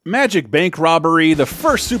Magic Bank Robbery, the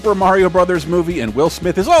first Super Mario Brothers movie, and Will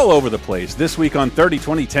Smith is all over the place this week on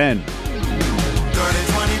 30-20-10. 30-20-10,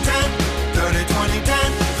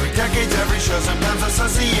 3 decades, every show, sometimes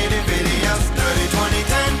associated videos.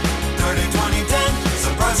 30-20-10, 30-20-10,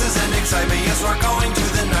 surprises and excitement. Yes, we're going to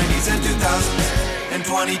the 90s and 2000s and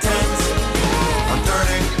 2010s on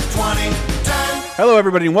 30-20-10. Hello,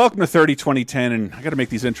 everybody, and welcome to 30-20-10. And I got to make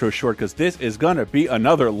these intros short because this is going to be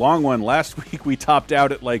another long one. Last week we topped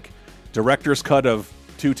out at like director's cut of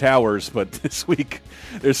Two Towers, but this week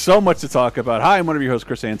there's so much to talk about. Hi, I'm one of your hosts,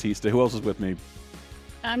 Chris Antista. Who else is with me?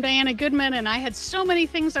 I'm Diana Goodman, and I had so many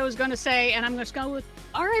things I was going to say, and I'm going to go with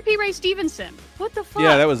R.I.P. Ray Stevenson. What the fuck?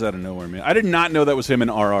 Yeah, that was out of nowhere, man. I did not know that was him in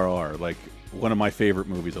RRR, like one of my favorite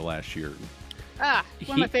movies of last year. One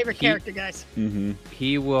of my favorite character guys. Mm-hmm.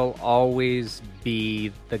 He will always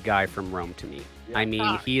be the guy from Rome to me. Yeah. I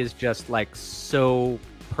mean, he is just like so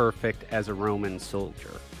perfect as a Roman soldier.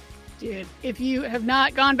 Dude, if you have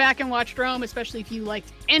not gone back and watched Rome, especially if you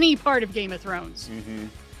liked any part of Game of Thrones,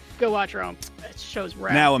 go watch Rome. That show's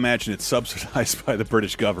rad. Now imagine it's subsidized by the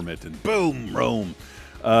British government, and boom, Rome.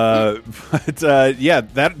 That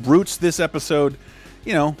roots this episode,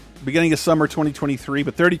 you know, beginning of summer 2023,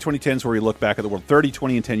 but 30-20-10 is where we look back at the world 30,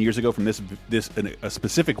 20, and 10 years ago from this a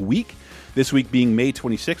specific week. This week being May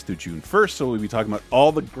 26th through June 1st, so we'll be talking about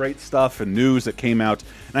all the great stuff and news that came out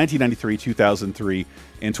 1993, 2003,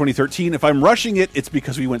 and 2013. If I'm rushing it, it's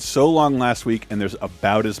because we went so long last week, and there's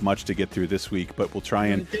about as much to get through this week, but we'll try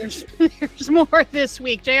and... There's more this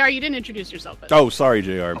week. JR, you didn't introduce yourself. Oh, sorry,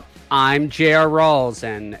 JR. I'm JR Rawls,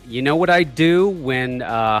 and you know what I do when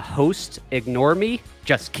hosts ignore me?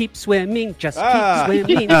 Just keep swimming, just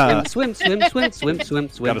keep swimming, swim.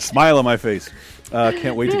 Got a smile on my face.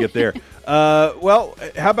 Can't wait to get there. Well,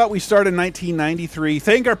 how about we start in 1993?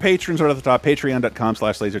 Thank our patrons right at the top,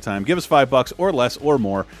 patreon.com/lasertime. Give us $5 or less or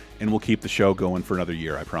more, and we'll keep the show going for another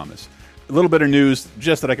year, I promise. A little bit of news,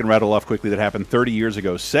 just that I can rattle off quickly, that happened 30 years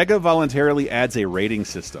ago. Sega voluntarily adds a rating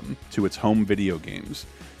system to its home video games.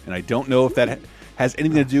 And I don't know if that has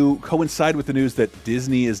anything to coincide with the news that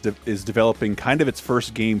Disney is developing kind of its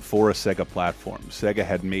first game for a Sega platform. Sega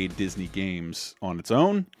had made Disney games on its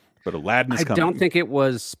own, but Aladdin is coming. I don't think it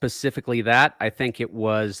was specifically that. I think it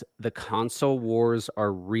was the console wars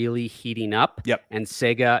are really heating up. Yep. And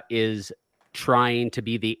Sega is trying to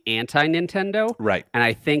be the anti-Nintendo. Right. And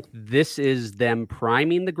I think this is them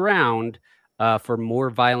priming the ground for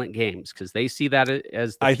more violent games, because they see that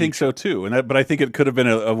as the I think so too, but I think it could have been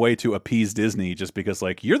a way to appease Disney, just because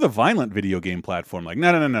like you're the violent video game platform. Like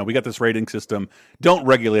no, we got this rating system. Don't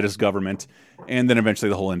regulate us, government. And then eventually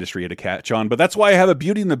the whole industry had to catch on. But that's why I have a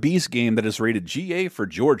Beauty and the Beast game that is rated GA for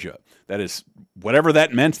Georgia. That is whatever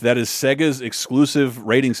that meant. That is Sega's exclusive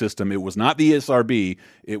rating system. It was not the ESRB.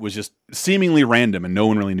 It was just seemingly random, and no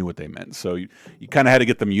one really knew what they meant. So you kind of had to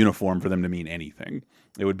get them uniform for them to mean anything.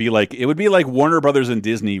 It would be like Warner Brothers and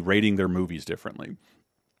Disney rating their movies differently,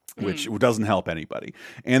 which doesn't help anybody.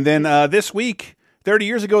 And then this week, 30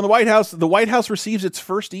 years ago in the White House receives its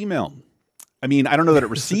first email. I mean, I don't know that it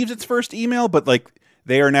receives its first email, but like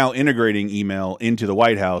they are now integrating email into the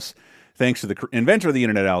White House thanks to the inventor of the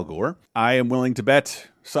internet, Al Gore. I am willing to bet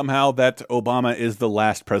somehow that Obama is the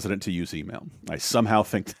last president to use email. I somehow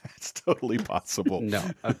think that's totally possible. No.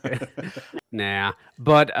 Okay. Nah.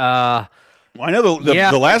 But well, I know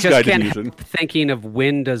the last guy didn't use it. Thinking of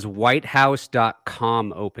when does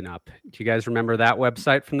whitehouse.com open up? Do you guys remember that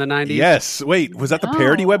website from the 90s? Yes. Wait, was that the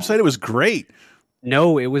parody website? It was great.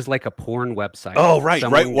 No, it was like a porn website. Oh, right.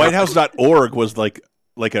 Whitehouse.org was like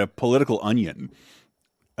a political onion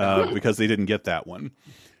because they didn't get that one.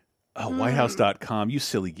 Whitehouse.com, you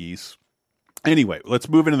silly geese. Anyway, let's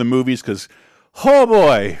move into the movies because, oh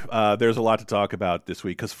boy, there's a lot to talk about this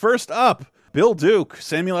week. Because first up, Bill Duke,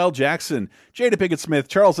 Samuel L. Jackson, Jada Pinkett Smith,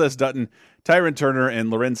 Charles S. Dutton, Tyrone Turner, and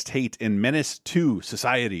Lorenz Tate in Menace to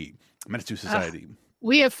Society.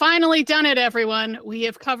 We have finally done it, everyone. We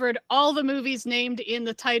have covered all the movies named in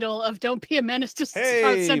the title of Don't Be a Menace to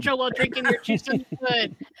South Central while drinking your juice in the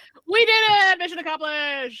hood. We did it! Mission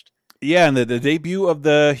accomplished! Yeah, and the debut of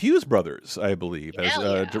the Hughes brothers, I believe,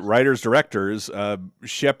 as writers-directors,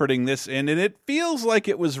 shepherding this in. And it feels like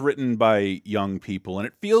it was written by young people, and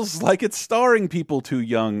it feels like it's starring people too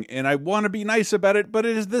young. And I want to be nice about it, but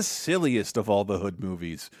it is the silliest of all the hood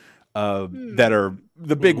movies that are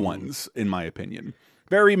the big ones, in my opinion.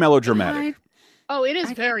 Very melodramatic. It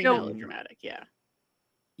is very melodramatic, yeah.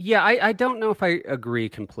 Yeah, I don't know if I agree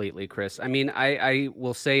completely, Chris. I mean, I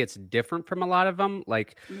will say it's different from a lot of them.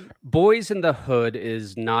 Like, Boys in the Hood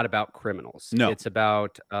is not about criminals. No. It's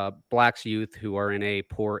about Black youth who are in a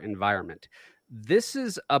poor environment. This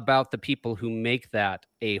is about the people who make that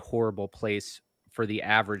a horrible place for the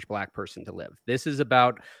average Black person to live. This is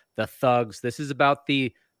about the thugs. This is about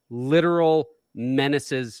the literal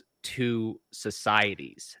menaces to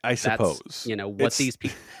societies. I suppose. That's, what these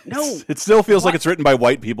people... No. It still feels like it's written by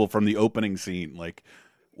white people from the opening scene. Like,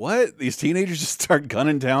 what? These teenagers just start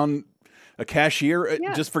gunning down a cashier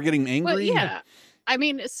just for getting angry? Well, yeah. I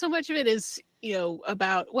mean, so much of it is, it's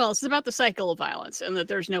about the cycle of violence and that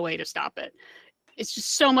there's no way to stop it. It's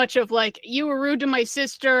just so much of like, you were rude to my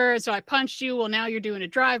sister, so I punched you. Well, now you're doing a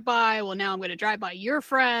drive-by. Well, now I'm going to drive by your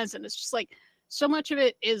friends. And it's just like, so much of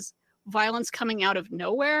it is violence coming out of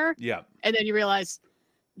nowhere. Yeah. And then you realize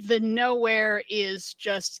the nowhere is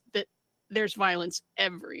just that there's violence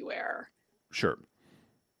everywhere. Sure.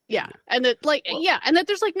 Yeah. And that and that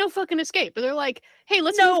there's like no fucking escape. But they're like, hey,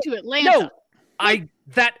 let's move to Atlanta.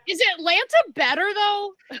 Is Atlanta better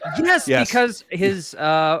though? Yes, because his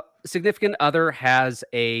significant other has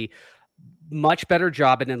a much better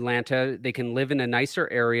job in Atlanta. They can live in a nicer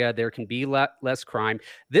area. There can be less crime.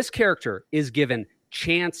 This character is given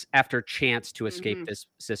chance after chance to escape this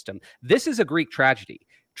system. This is a Greek tragedy.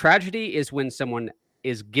 Tragedy is when someone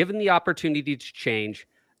is given the opportunity to change,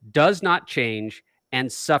 does not change,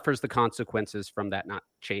 and suffers the consequences from that not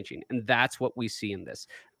changing. And that's what we see in this.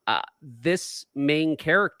 This main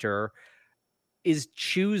character is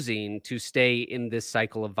choosing to stay in this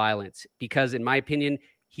cycle of violence because, in my opinion,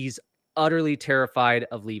 he's utterly terrified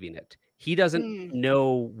of leaving it. He doesn't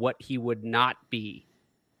know what he would not be.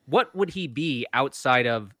 What would he be outside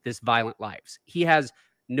of this violent lives? He has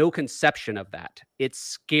no conception of that. It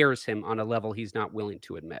scares him on a level he's not willing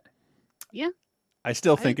to admit. Yeah. I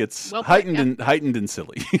still think it's heightened and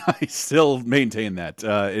silly. I still maintain that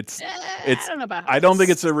I don't know about. I don't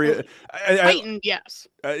think it's a real heightened. Yes.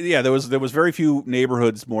 There was very few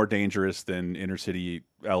neighborhoods more dangerous than inner city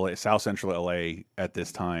LA, South Central LA at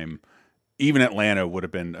this time. Even Atlanta would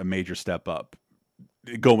have been a major step up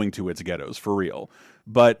going to its ghettos for real.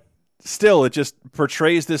 But still, it just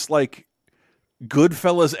portrays this like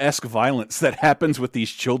Goodfellas-esque violence that happens with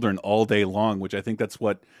these children all day long, which I think that's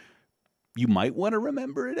what you might want to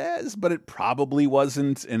remember it as, but it probably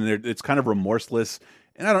wasn't, and it's kind of remorseless.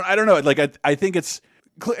 And I don't know. Like I think it's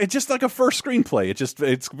just like a first screenplay.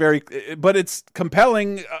 It's very, but it's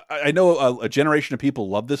compelling. I know a generation of people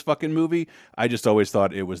love this fucking movie. I just always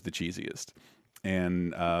thought it was the cheesiest,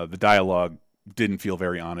 and the dialogue didn't feel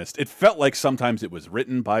very honest. It felt like sometimes it was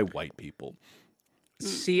written by white people.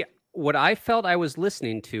 See, what I felt I was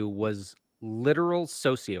listening to was literal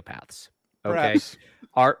sociopaths. Okay,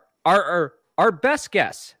 our best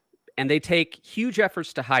guess, and they take huge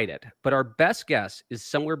efforts to hide it, but our best guess is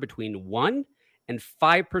somewhere between 1% and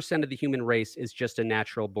 5% of the human race is just a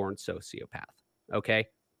natural born sociopath. Okay,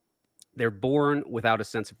 they're born without a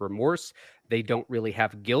sense of remorse. They don't really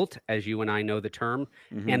have guilt, as you and I know the term,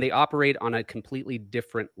 and they operate on a completely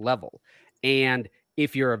different level. And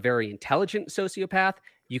if you're a very intelligent sociopath,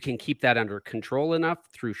 you can keep that under control enough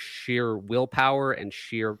through sheer willpower and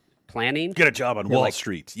sheer planning. Get a job on Wall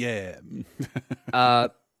Street. Yeah.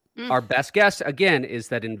 Our best guess, again, is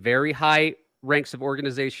that in very high ranks of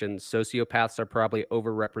organizations, sociopaths are probably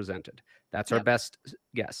overrepresented. That's our best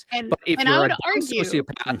guess. But if you're a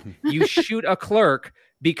sociopath, you shoot a clerk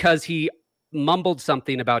because he mumbled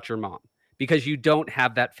something about your mom, because you don't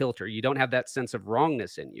have that filter. You don't have that sense of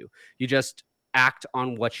wrongness in you. You just act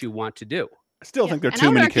on what you want to do. I still think there are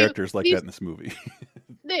too many characters like that in this movie.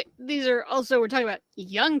 These are also, we're talking about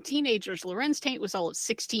young teenagers. Lorenz Tate was all of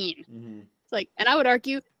 16. It's like, and I would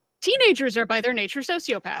argue teenagers are by their nature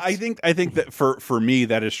sociopaths. I think that for me,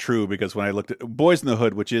 that is true, because when I looked at Boys in the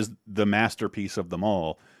Hood, which is the masterpiece of them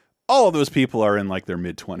all of those people are in like their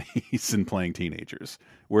mid-20s and playing teenagers.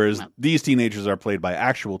 Whereas these teenagers are played by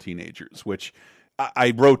actual teenagers, which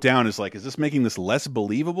I wrote down as like, is this making this less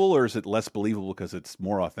believable, or is it less believable because it's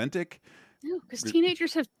more authentic? No, because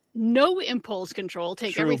teenagers have no impulse control,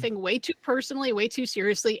 take everything way too personally, way too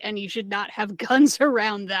seriously, and you should not have guns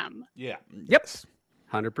around them. Yeah. Yep.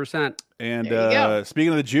 100%. And speaking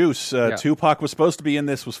of the juice, Tupac was supposed to be in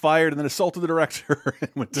this, was fired, and then assaulted the director and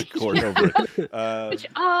went to court over it.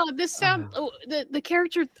 The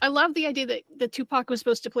character, I love the idea that Tupac was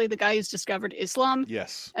supposed to play the guy who's discovered Islam.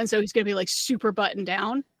 Yes. And so he's going to be like super buttoned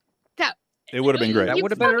down. It would have been great. That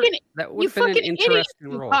would have been an interesting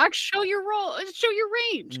role. Tupac, show your role, show your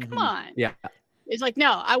range. Come on. Yeah. It's like,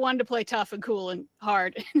 no, I wanted to play tough and cool and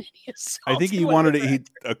hard. I think he wanted to,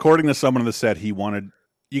 according to someone on the set, he wanted,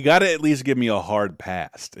 you got to at least give me a hard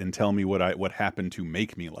past and tell me what happened to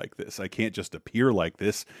make me like this. I can't just appear like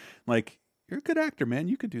this. Like, you're a good actor, man.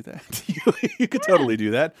 You could do that. You could totally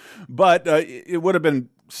do that. But it would have been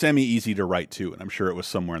semi-easy to write too, and I'm sure it was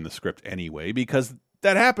somewhere in the script anyway, because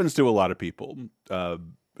that happens to a lot of people,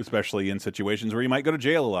 especially in situations where you might go to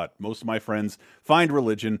jail a lot. Most of my friends find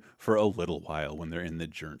religion for a little while when they're in the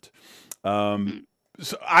journey.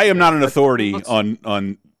 So I am not an authority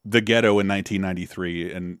on the ghetto in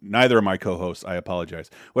 1993, and neither are my co-hosts. I apologize.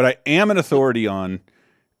 What I am an authority on,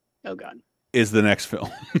 oh God, is the next film.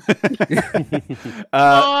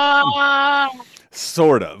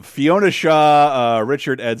 Sort of. Fiona Shaw,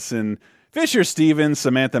 Richard Edson, Fisher Stevens,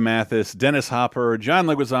 Samantha Mathis, Dennis Hopper, John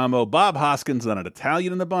Leguizamo, Bob Hoskins, and an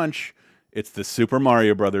Italian in the bunch. It's the Super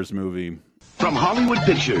Mario Brothers movie. From Hollywood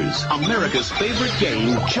Pictures, America's favorite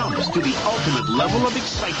game jumps to the ultimate level of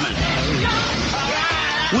excitement.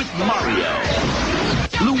 With Mario,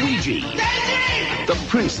 Luigi, the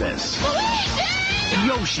princess,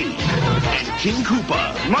 Yoshi, and King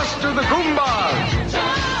Koopa. Master the Goombas!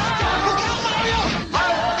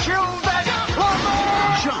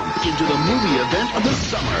 Jump into the movie event of the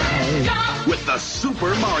summer with the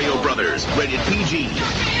Super Mario Brothers, rated PG.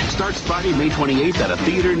 Starts Friday, May 28th at a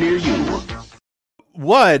theater near you.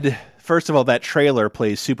 First of all, that trailer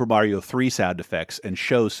plays Super Mario 3 sound effects and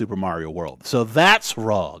shows Super Mario World. So that's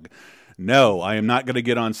wrong. No, I am not going to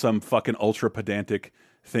get on some fucking ultra pedantic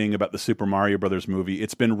thing about the Super Mario Brothers movie.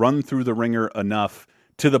 It's been run through the ringer enough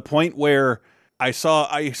to the point where I saw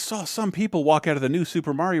some people walk out of the new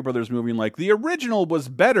Super Mario Brothers movie and like, the original was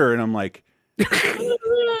better. And I'm like,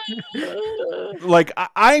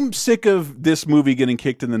 I'm sick of this movie getting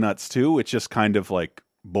kicked in the nuts too. It's just kind of like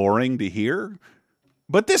boring to hear.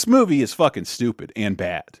 But this movie is fucking stupid and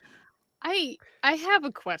bad. I have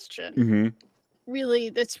a question. Mm-hmm. Really,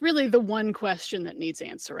 that's really the one question that needs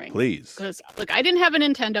answering. Please. Because, look, I didn't have a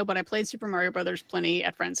Nintendo, but I played Super Mario Brothers plenty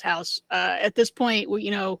at friends' house. At this point,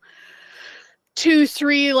 2,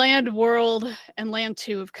 3, Land World, and Land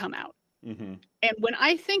 2 have come out. Mm-hmm. And when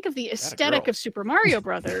I think of the aesthetic of Super Mario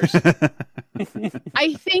Brothers,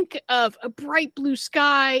 I think of a bright blue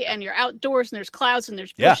sky and you're outdoors and there's clouds and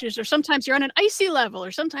there's bushes, or sometimes you're on an icy level,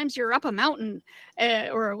 or sometimes you're up a mountain,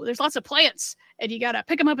 or there's lots of plants and you got to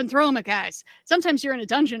pick them up and throw them at guys. Sometimes you're in a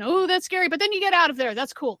dungeon. Oh, that's scary. But then you get out of there.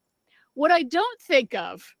 That's cool. What I don't think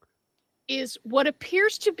of is what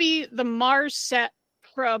appears to be the Mars set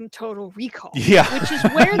from Total Recall, which is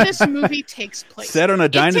where this movie takes place. Set on a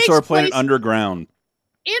dinosaur planet underground.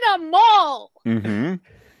 In a mall. Mm-hmm.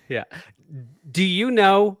 Yeah. Do you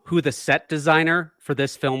know who the set designer for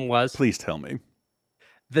this film was? Please tell me.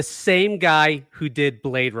 The same guy who did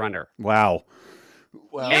Blade Runner. Wow.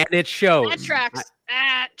 And it shows. That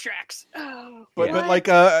tracks. Oh, but like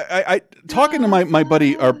I talking to my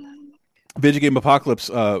buddy, our Video Game Apocalypse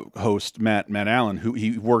host Matt Allen, who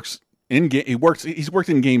he's worked in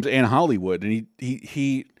games and Hollywood, and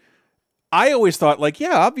I always thought, like,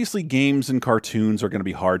 yeah, obviously games and cartoons are going to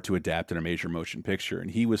be hard to adapt in a major motion picture,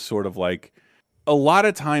 and he was sort of like, a lot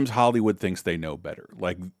of times Hollywood thinks they know better.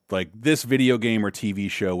 Like this video game or TV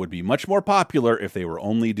show would be much more popular if they were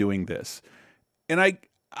only doing this. And I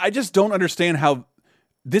just don't understand how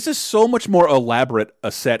this is so much more elaborate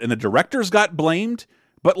a set, and the directors got blamed.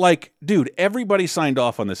 But like, dude, everybody signed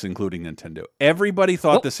off on this, including Nintendo. Everybody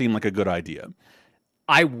thought this seemed like a good idea.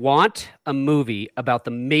 I want a movie about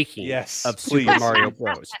the making of Super Mario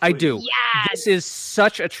Bros. I do. Yes. This is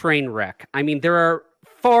such a train wreck. I mean, there are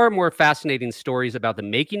far more fascinating stories about the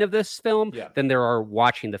making of this film than there are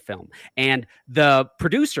watching the film. And the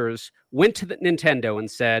producers went to the Nintendo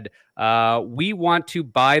and said, we want to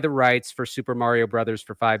buy the rights for Super Mario Brothers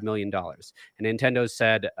for $5 million. And Nintendo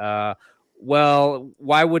said, well,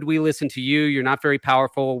 why would we listen to you? You're not very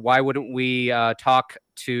powerful. Why wouldn't we talk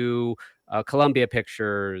to Columbia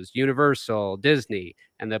Pictures, Universal, Disney?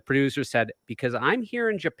 And the producer said, because I'm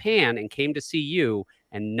here in Japan and came to see you,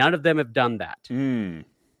 and none of them have done that. And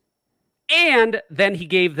then he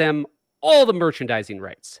gave them all the merchandising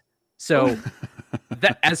rights. So,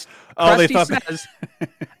 that, as Krusty says,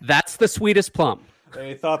 that's the sweetest plum.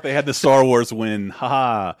 They thought they had the Star Wars win.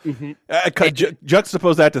 Ha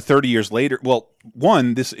juxtapose that to 30 years later. Well,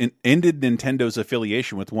 this ended Nintendo's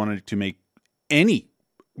affiliation with wanting to make any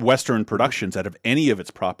Western productions out of any of its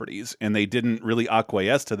properties, and they didn't really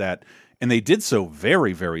acquiesce to that. And they did so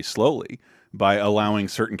very, very slowly by allowing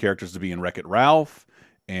certain characters to be in Wreck-It Ralph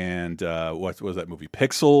and what was that movie,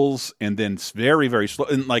 Pixels, and then very, very slow.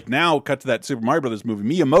 And like now, cut to that Super Mario Brothers movie.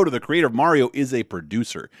 Miyamoto, the creator of Mario, is a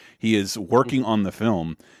producer. He is working on the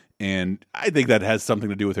film, and I think that has something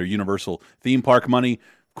to do with their Universal theme park money.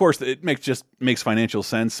 Of course, it makes financial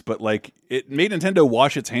sense, but like it made Nintendo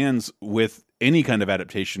wash its hands with any kind of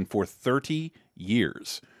adaptation for 30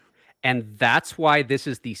 years. And that's why this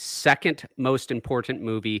is the second most important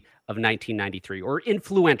movie of 1993, or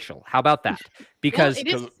influential. How about that? Because it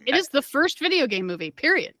is the first video game movie,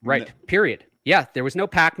 period. Right, period. Yeah, there was no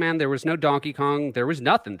Pac-Man, there was no Donkey Kong, there was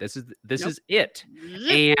nothing. This is it.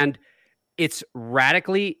 And it's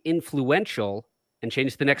radically influential and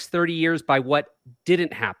changed the next 30 years by what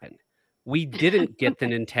didn't happen. We didn't get the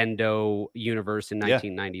Nintendo universe in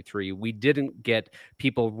 1993. We didn't get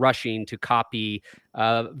people rushing to copy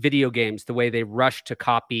video games the way they rushed to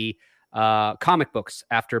copy comic books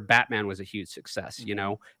after Batman was a huge success. You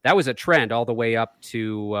know, that was a trend all the way up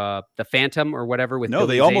to the Phantom or whatever with Billy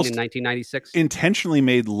they Zane almost in 1996. Intentionally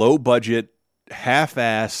made low budget,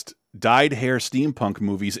 half-assed, dyed hair steampunk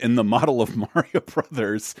movies in the model of Mario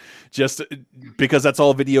Brothers, just because that's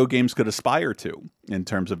all video games could aspire to in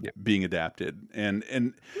terms of being adapted. And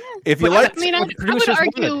if you like, I mean, I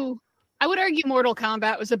would argue Mortal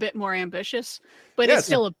Kombat was a bit more ambitious, but it's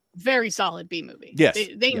still a very solid B movie. Yes,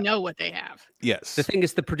 they know what they have. Yes. The thing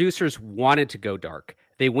is, the producers wanted to go dark.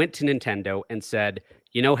 They went to Nintendo and said,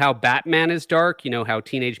 you know how Batman is dark? You know how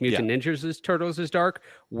Teenage Mutant Ninja Turtles is dark?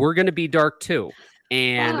 We're going to be dark too.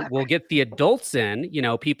 And we'll get the adults in, you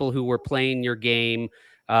know, people who were playing your game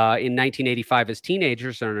in 1985 as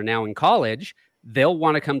teenagers and are now in college. They'll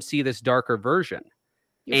want to come see this darker version.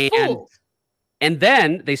 And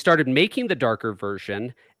then they started making the darker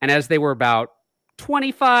version. And as they were about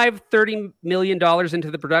 $25-30 million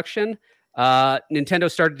into the production, Nintendo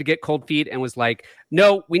started to get cold feet and was like,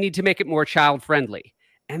 no, we need to make it more child friendly.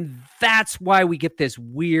 And that's why we get this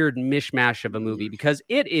weird mishmash of a movie, because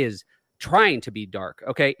it is trying to be dark.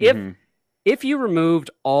 Okay. If you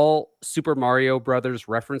removed all Super Mario Brothers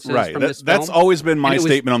references from this film, that's always been my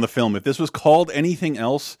statement on the film. If this was called anything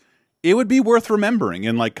else, it would be worth remembering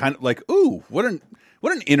and like kind of like, ooh, what an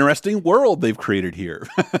interesting world they've created here.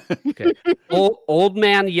 Okay. Old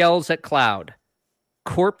man yells at cloud.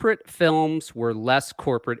 Corporate films were less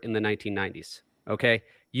corporate in the 1990s. Okay.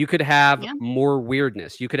 You could have more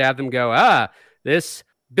weirdness. You could have them go, this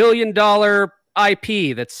 $1 billion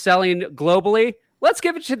IP that's selling globally, let's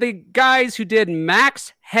give it to the guys who did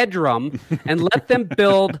Max Headroom and let them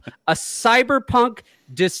build a cyberpunk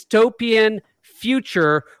dystopian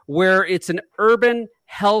future where it's an urban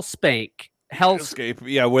hellscape.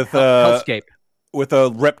 Yeah, with hellscape. With a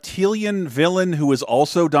reptilian villain who is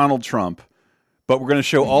also Donald Trump. But we're going to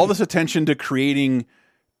show all this attention to creating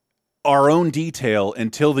our own detail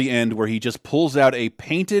until the end, where he just pulls out a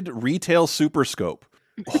painted retail super scope.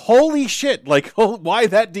 Holy shit! Like, why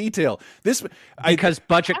that detail? Because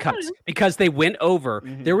budget cuts. Because they went over.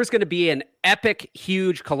 There was going to be an epic,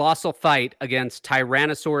 huge, colossal fight against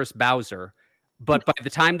Tyrannosaurus Bowser, but by the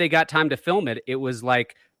time they got time to film it, it was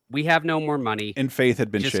like, we have no more money. And faith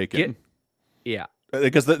had been shaken.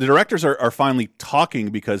 Because the directors are finally talking,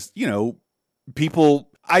 because, you know, people.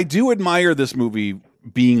 I do admire this movie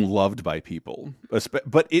being loved by people,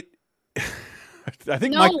 but it. I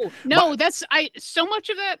think that's so much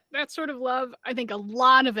of that sort of love. I think a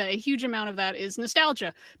lot of it, a huge amount of that, is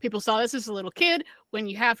nostalgia. People saw this as a little kid when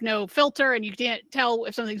you have no filter and you can't tell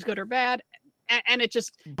if something's good or bad, and it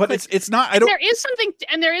just. But it's not. I don't. There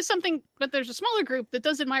is something, but there's a smaller group that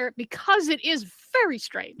does admire it because it is very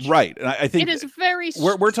strange. Right, and I think it is very.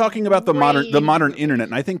 We're talking about the modern internet,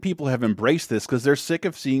 and I think people have embraced this because they're sick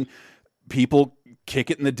of seeing people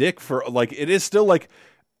kick it in the dick for, like, it is still like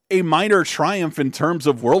a minor triumph in terms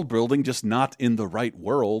of world building, just not in the right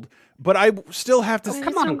world. But I still have to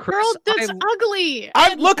come on, Chris. World that's ugly.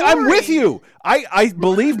 I'm with you. I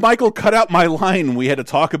believe Michael cut out my line. We had to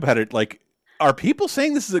talk about it. Like, are people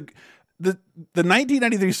saying this is the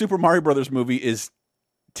 1993 Super Mario Brothers movie is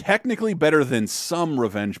technically better than some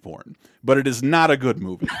revenge porn, but it is not a good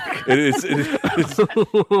movie. It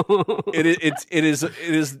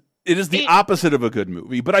is the opposite of a good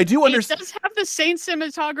movie, but I do understand. It does have the same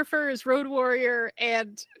cinematographer as Road Warrior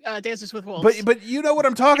and Dances with Wolves. But you know what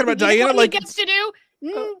I'm talking about, Diana. What like, he gets to do,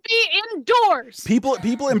 be indoors. People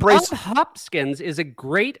embrace. Bob Hopkins is a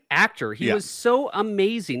great actor. He was so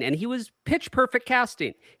amazing, and he was pitch perfect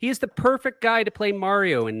casting. He is the perfect guy to play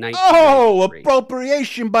Mario in 1993. Oh,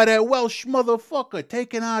 appropriation by that Welsh motherfucker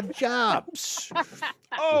taking our jobs.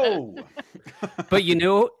 Oh, but you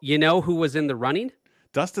know who was in the running?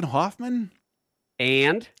 Dustin Hoffman?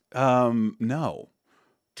 And? No.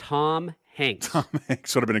 Tom Hanks. Tom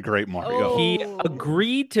Hanks would have been a great Mario. He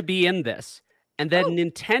agreed to be in this. And then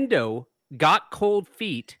Nintendo got cold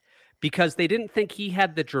feet because they didn't think he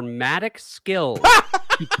had the dramatic skill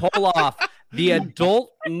to pull off the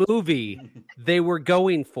adult movie they were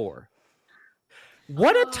going for.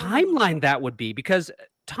 What a timeline that would be, because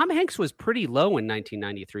Tom Hanks was pretty low in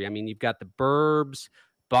 1993. I mean, you've got The Burbs,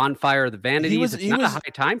 Bonfire of the Vanities. It's not a high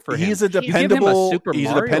time for him. He's a dependable,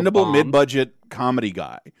 bomb. mid-budget comedy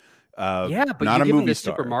guy. Yeah, but not you a give him movie the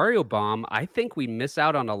star. Super Mario bomb, I think we miss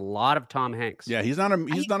out on a lot of Tom Hanks. Yeah, he's not a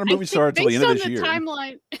movie star until the end of this year.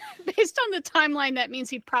 Based on the timeline, that means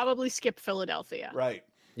he'd probably skip Philadelphia. Right.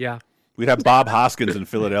 Yeah. We'd have Bob Hoskins in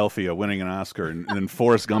Philadelphia winning an Oscar, and then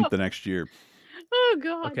Forrest Gump the next year. Oh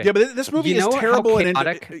God. Okay. Yeah, but this movie is terrible.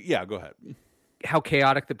 Yeah, go ahead. How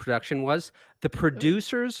chaotic the production was. The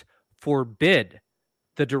producers forbid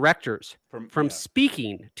the directors from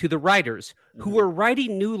speaking to the writers who were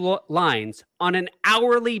writing new lines on an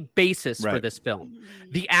hourly basis for this film.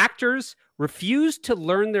 The actors refused to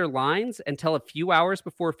learn their lines until a few hours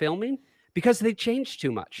before filming because they changed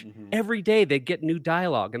too much. Every day they'd get new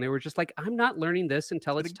dialogue, and they were just like, I'm not learning this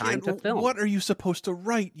until it's time to film. What are you supposed to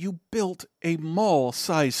write? You built a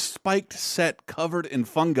mall-sized spiked set covered in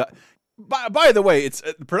fungi. By the way, it's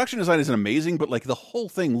the production design isn't amazing, but like the whole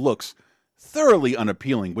thing looks thoroughly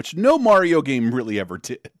unappealing, which no Mario game really ever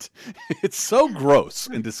did. It's so gross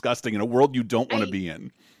and disgusting in a world you don't want to be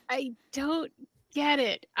in. I don't get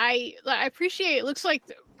it. I appreciate it. Looks like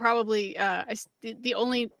probably the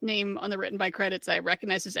only name on the written by credits I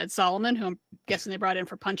recognize is Ed Solomon, who I'm guessing they brought in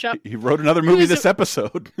for Punch Up. He wrote another movie this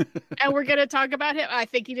episode. And we're going to talk about him. I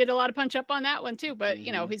think he did a lot of Punch Up on that one too, but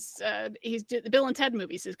you know, he's the Bill and Ted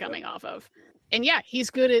movies he's coming off of. And yeah, he's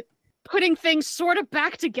good at putting things sort of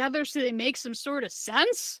back together so they make some sort of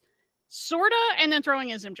sense, and then throwing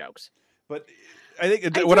in some jokes. But I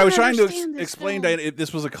think what I was trying to explain, Diana,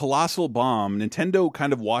 this was a colossal bomb. Nintendo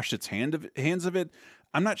kind of washed its hands of it.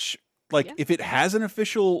 I'm not sure. If it has an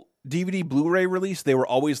official DVD Blu-ray release, they were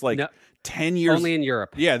always 10 years. Only in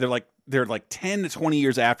Europe. Yeah, they're like 10 to 20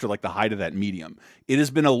 years after the height of that medium. It has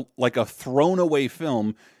been a thrown away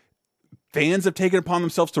film. Fans have taken upon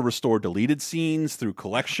themselves to restore deleted scenes through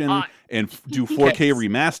collection and do 4K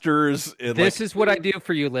remasters. This is what I do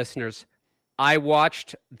for you listeners. I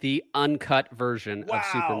watched the uncut version of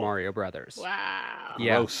Super Mario Brothers. Wow.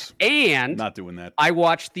 Yeah. Gross. And not doing that. I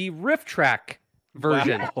watched the riff track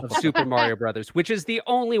version of Super Mario Brothers, which is the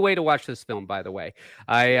only way to watch this film, by the way.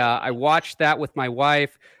 I watched that with my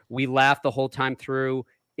wife. We laughed the whole time through.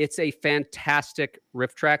 It's a fantastic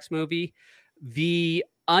riff tracks movie. The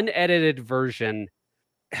unedited version,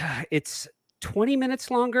 it's 20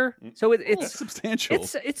 minutes longer. So it's substantial.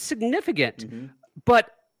 It's significant.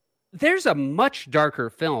 But there's a much darker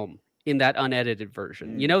film in that unedited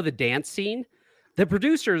version. You know, the dance scene? The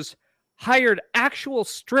producers hired actual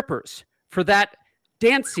strippers for that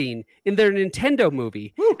dance scene in their Nintendo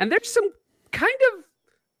movie. Woo. And there's some kind of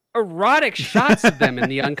erotic shots of them in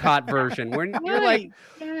the uncut version where you're like,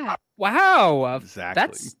 wow,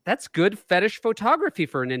 exactly. That's good fetish photography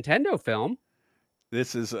for a Nintendo film.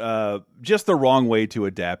 This is just the wrong way to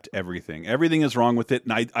adapt everything. Everything is wrong with it.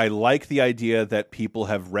 And I like the idea that people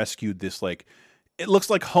have rescued this, it looks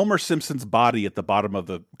like Homer Simpson's body at the bottom of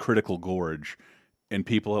the critical gorge. And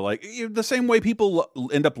people are like, the same way people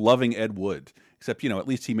end up loving Ed Wood. Except, at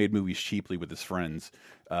least he made movies cheaply with his friends.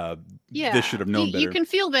 This should have known better. You can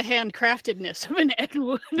feel the handcraftedness of an Ed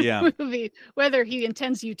Wood movie, whether he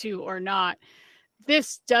intends you to or not.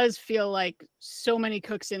 This does feel like so many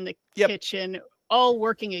cooks in the kitchen, all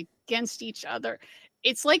working against each other.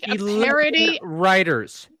 It's like a parody.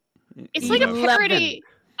 Writers. It's like a parody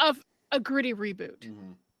of a gritty reboot.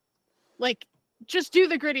 Just do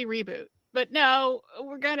the gritty reboot. But no,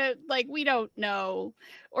 we're gonna we don't know.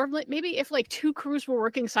 Or maybe if two crews were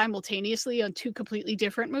working simultaneously on two completely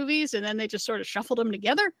different movies and then they just sort of shuffled them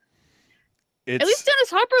together. At least Dennis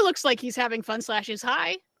Hopper looks like he's having fun / is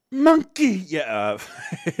high. Monkey. Yeah.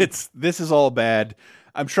 This is all bad.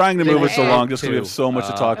 I'm trying to move us along just because we have so much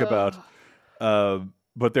to talk about.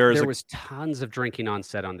 But there was tons of drinking on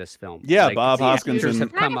set on this film. Yeah, Bob Hoskins and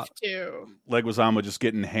Leguizamo just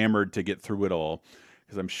getting hammered to get through it all.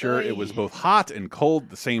 Because I'm sure it was both hot and cold at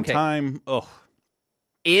the same time. Ugh.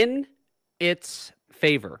 In its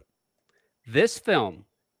favor, this film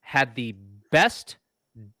had the best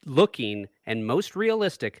looking and most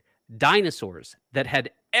realistic dinosaurs that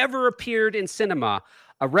had ever appeared in cinema,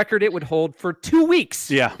 a record it would hold for 2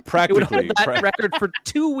 weeks. Yeah, practically. It would hold that record for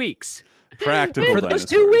 2 weeks. Practical For dinosaurs. those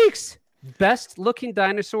 2 weeks, best looking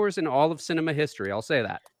dinosaurs in all of cinema history. I'll say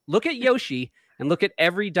that. Look at Yoshi and look at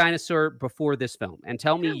every dinosaur before this film and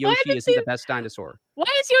tell me Yoshi isn't the best dinosaur. Why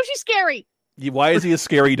is Yoshi scary? Why is he a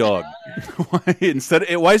scary dog? Why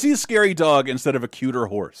is he a scary dog instead of a cuter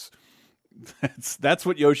horse? That's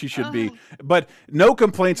what Yoshi should be. But no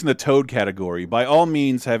complaints in the Toad category. By all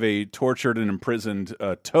means, have a tortured and imprisoned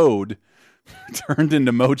Toad turned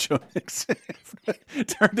into Mojo Nixon,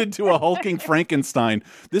 turned into a hulking Frankenstein.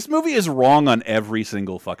 This movie is wrong on every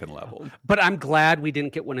single fucking level. But I'm glad we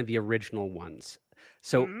didn't get one of the original ones.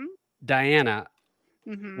 So, Diana,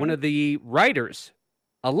 one of the writers,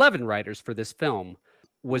 11 writers for this film,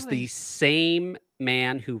 was the same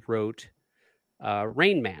man who wrote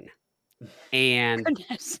Rain Man. And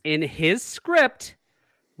in his script,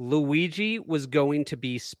 Luigi was going to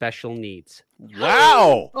be special needs.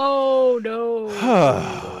 Wow. Oh, no.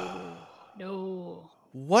 No.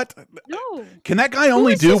 What? No. Can that guy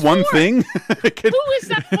only do one thing? Who is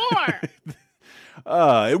that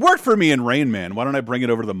for? It worked for me in Rain Man. Why don't I bring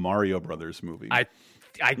it over to the Mario Brothers movie? I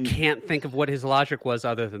can't think of what his logic was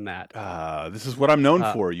other than that. This is what I'm known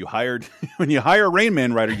for. You hired when you hire a Rain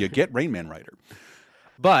Man writer, you get Rain Man writer.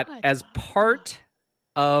 But as part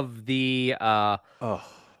of the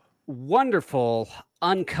wonderful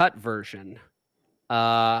uncut version,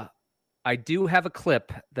 I do have a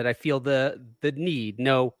clip that I feel the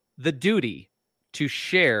duty to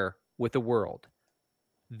share with the world.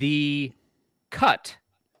 The cut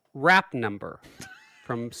rap number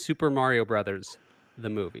from Super Mario Brothers, the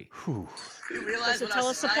movie. You realize Does it tell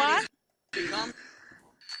us the plot?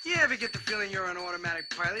 You ever get the feeling you're on automatic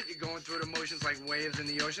pilot? You're going through the motions like waves in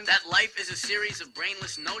the ocean? That life is a series of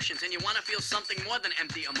brainless notions, and you want to feel something more than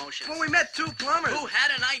empty emotions. Well, we met two plumbers. Who had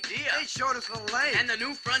an idea. They showed us the light. And the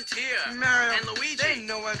new frontier. Mario. And Luigi. They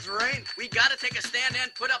know what's right. We gotta take a stand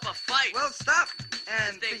and put up a fight. Well, stop.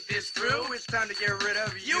 And think this through. It's time to get rid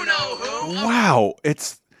of you know who. Wow.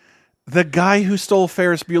 It's the guy who stole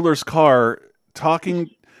Ferris Bueller's car talking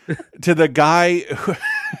to the guy who...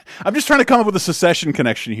 I'm just trying to come up with a Secession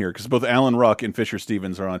connection here because both Alan Ruck and Fisher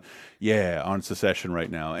Stevens are on Secession right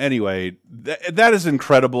now. Anyway, that is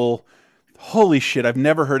incredible. Holy shit. I've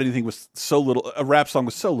never heard anything with so little, a rap song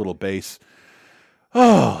with so little bass.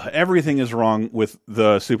 Oh, everything is wrong with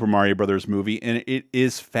the Super Mario Brothers movie, and it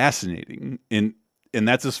is fascinating. And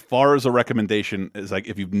that's as far as a recommendation is. Like,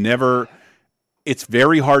 if you've never, it's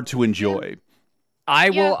very hard to enjoy.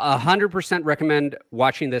 I will 100% recommend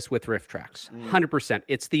watching this with riff tracks. 100%.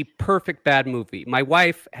 It's the perfect bad movie. My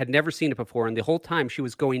wife had never seen it before, and the whole time she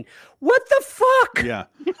was going, "What the fuck?" Yeah,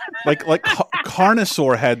 like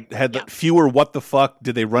Carnosaur had fewer "what the fuck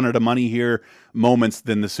did they run out of money here" moments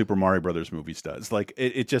than the Super Mario Brothers movies does. Like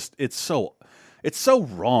it's so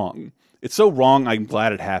wrong. It's so wrong. I'm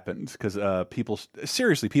glad it happened because people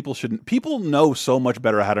shouldn't. People know so much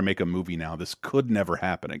better how to make a movie now. This could never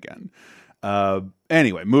happen again.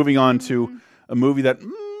 Anyway, moving on to a movie that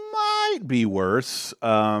might be worse.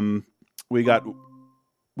 We got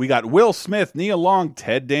Will Smith, Nia Long,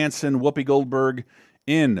 Ted Danson, Whoopi Goldberg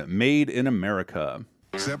in Made in America.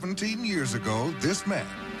 17 years ago, this man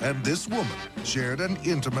and this woman shared an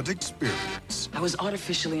intimate experience. I was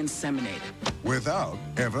artificially inseminated. Without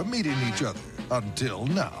ever meeting each other until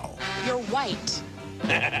now. You're white. What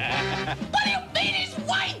do you mean he's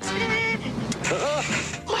white?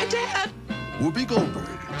 My dad. Whoopi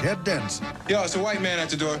Goldberg, Ted Danson. Yo, it's a white man at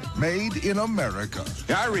the door. Made in America.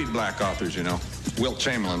 Yeah, I read black authors, you know. Wilt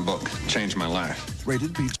Chamberlain book changed my life.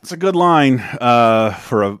 Rated PG. It's a good line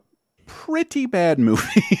for a pretty bad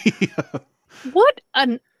movie. What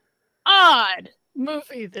an odd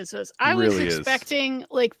movie this is. I was really expecting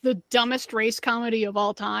like the dumbest race comedy of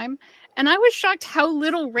all time, and I was shocked how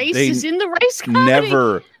little race is in the race comedy.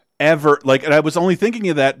 Never, ever, and I was only thinking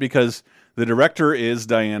of that because the director is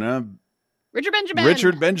Richard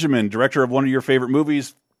Benjamin, director of one of your favorite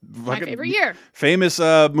movies. My favorite year. Famous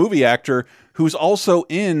movie actor who's also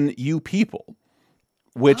in You People,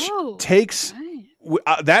 which takes...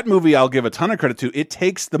 that movie I'll give a ton of credit to. It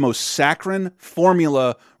takes the most saccharine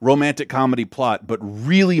formula romantic comedy plot, but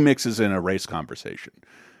really mixes in a race conversation.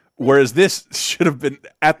 Whereas this should have been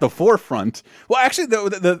at the forefront. Well, actually,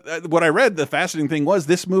 what I read, the fascinating thing was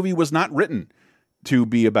this movie was not written to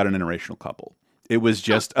be about an interracial couple. It was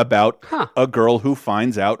just about a girl who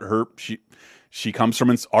finds out she comes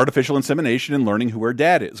from artificial insemination and learning who her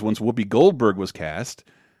dad is. Once Whoopi Goldberg was cast,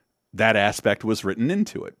 that aspect was written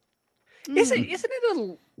into it. Isn't it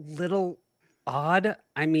a little odd?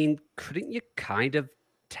 I mean, couldn't you kind of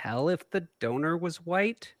tell if the donor was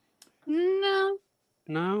white? No.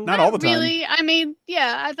 Not all the time. Really. I mean,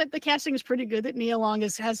 yeah, I think the casting is pretty good that Nia Long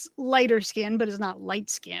has lighter skin, but is not light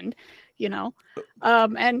skinned, you know.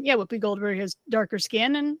 And yeah, Whoopi Goldberg has darker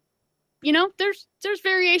skin, and you know, there's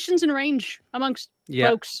variations in range amongst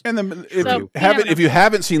folks. And then if you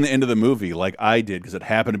haven't seen the end of the movie, like I did, because it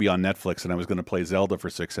happened to be on Netflix, and I was going to play Zelda for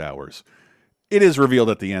 6 hours, it is revealed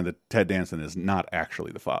at the end that Ted Danson is not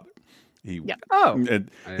actually the father. He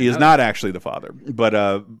he is not actually the father, but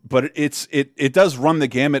it does run the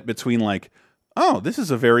gamut between like, oh, this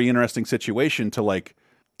is a very interesting situation to like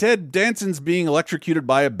Ted Danson's being electrocuted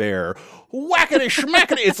by a bear, whackity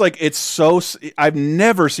schmackity. It's like I've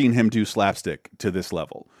never seen him do slapstick to this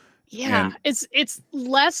level. Yeah, it's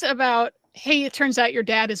less about, hey, it turns out your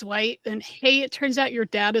dad is white, and hey, it turns out your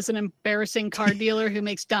dad is an embarrassing car dealer who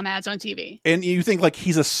makes dumb ads on TV. And you think like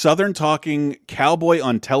he's a Southern talking cowboy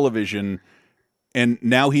on television, and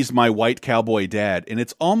now he's my white cowboy dad, and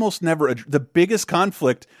it's almost never the biggest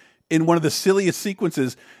conflict in one of the silliest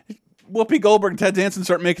sequences. Whoopi Goldberg and Ted Danson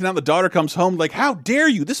start making out. The daughter comes home like, how dare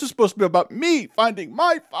you? This is supposed to be about me finding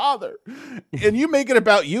my father, and you make it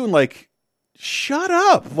about you, and like, shut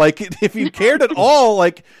up. Like, if you cared at all,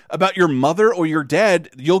 like, about your mother or your dad,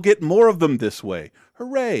 you'll get more of them this way.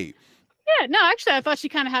 Hooray. Yeah, no, actually, I thought she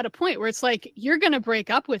kind of had a point where it's like, you're going to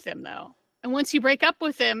break up with him, though. And once you break up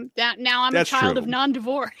with him, now I'm a child of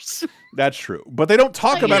non-divorce. That's true. But they don't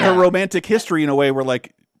talk about her romantic history in a way where,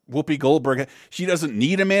 like, Whoopi Goldberg, she doesn't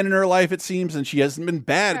need a man in her life, it seems, and she hasn't been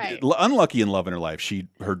unlucky in love in her life.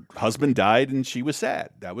 Her husband died, and she was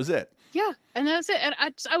sad. That was it. Yeah, and that's it. And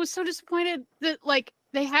I was so disappointed that like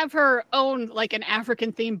they have her own like an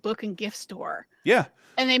African themed book and gift store. Yeah.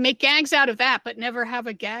 And they make gags out of that, but never have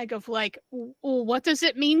a gag of like, well, what does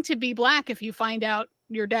it mean to be black if you find out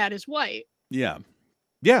your dad is white? Yeah.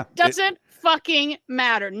 Yeah. Doesn't fucking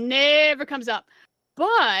matter. Never comes up.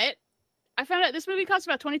 But I found out this movie cost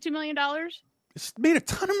about $22 million. It's made a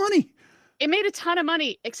ton of money. It made a ton of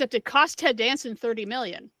money, except it cost Ted Danson $30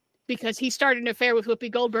 million. Because he started an affair with Whoopi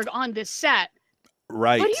Goldberg on this set.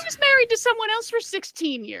 Right. But he was married to someone else for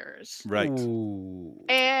 16 years. Right. Ooh.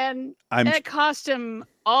 And it cost him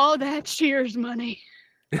all that Cheers money.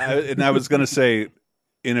 And I was going to say,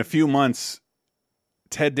 in a few months,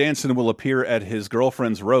 Ted Danson will appear at his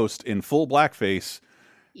girlfriend's roast in full blackface.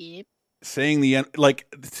 Yep. Saying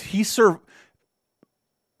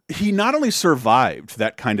he not only survived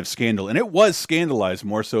that kind of scandal, and it was scandalized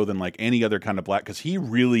more so than like any other kind of black, because he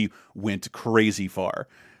really went crazy far.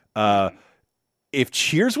 If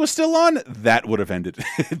Cheers was still on, that would have ended.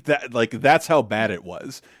 That's how bad it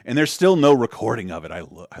was, and there's still no recording of it. I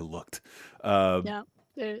looked. Yeah,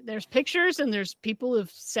 there's pictures and there's people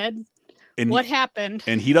who've said what happened,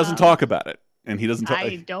 and he doesn't talk about it. And he doesn't talk.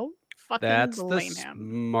 I don't. That's the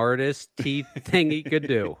smartest teeth thing he could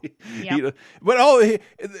do. Yep. But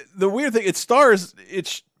the weird thing,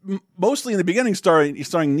 it's mostly in the beginning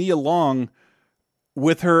starring Nia Long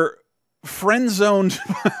with her friend-zoned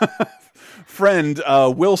friend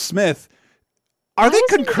Will Smith. Are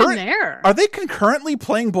they concurrently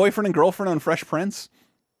playing boyfriend and girlfriend on Fresh Prince?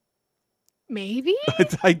 Maybe.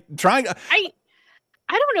 I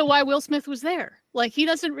don't know why Will Smith was there. Like, he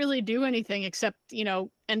doesn't really do anything except,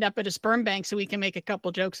 end up at a sperm bank so we can make a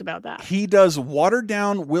couple jokes about that. He does watered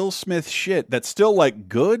down Will Smith shit that's still like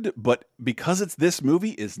good, but because it's this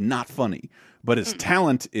movie is not funny. But his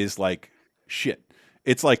talent is like shit.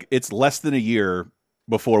 It's like it's less than a year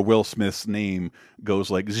before Will Smith's name goes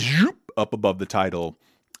like zoop up above the title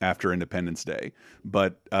after Independence Day.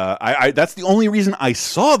 But that's the only reason I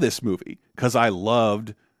saw this movie, because I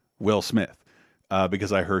loved Will Smith.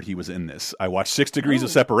 Because I heard he was in this. I watched 6 Degrees of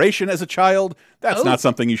Separation as a child. That's not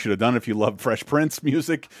something you should have done if you love Fresh Prince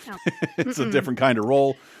music. No. It's a different kind of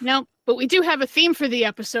role. No, but we do have a theme for the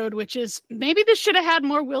episode, which is maybe this should have had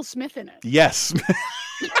more Will Smith in it. Yes.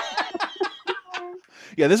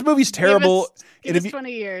 Yeah, this movie's terrible. Give us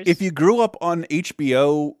 20 years. If you grew up on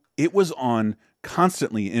HBO, it was on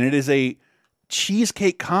constantly, and it is a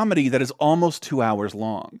cheesecake comedy that is almost 2 hours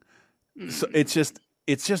long. So it's just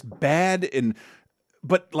bad.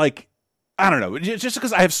 But like, I don't know, just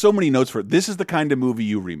because I have so many notes for it. This is the kind of movie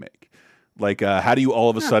you remake. Like, how do you all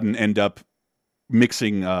of a sudden end up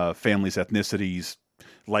mixing families' ethnicities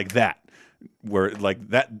like that? Where like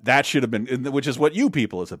that should have been, which is what You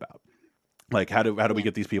People is about. Like, how do we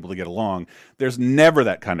get these people to get along? There's never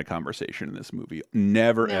that kind of conversation in this movie.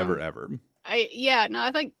 Never, ever. I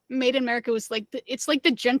think Made in America was like it's like the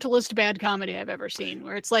gentlest bad comedy I've ever seen.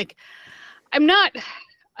 Where it's like, I'm not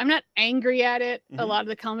angry at it. A lot of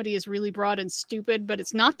the comedy is really broad and stupid, but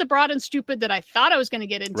it's not the broad and stupid that I thought I was going to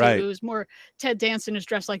get into. Right. It was more Ted Danson is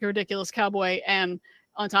dressed like a ridiculous cowboy and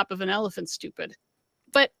on top of an elephant stupid.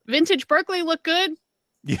 But Vintage Berkeley looked good.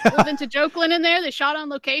 Yeah. Vintage Oakland in there. They shot on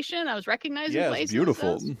location. I was recognizing places. It's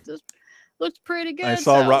beautiful. Looked pretty good. I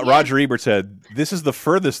saw Roger Ebert said, this is the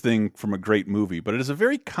furthest thing from a great movie, but it is a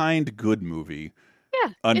very kind, good movie.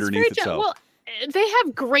 Yeah. Underneath itself. Well, they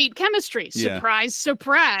have great chemistry. Yeah. Surprise,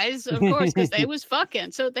 surprise, of course, because they was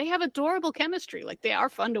fucking. So they have adorable chemistry. Like, they are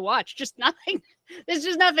fun to watch. Just nothing. There's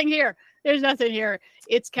just nothing here. There's nothing here.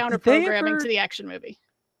 It's counter-programming to the action movie.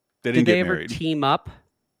 Did they ever married. Team up?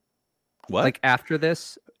 What? Like after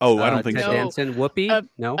this? Oh, I don't think Ted so. Danson, Whoopi?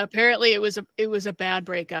 No. Apparently, it was a bad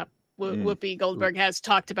breakup. Whoopi Goldberg has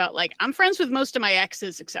talked about, like, I'm friends with most of my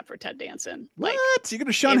exes except for Ted Danson. Like, what? You're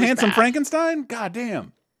gonna shun Handsome bad. Frankenstein? God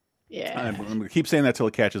damn. Yeah. I'm gonna keep saying that till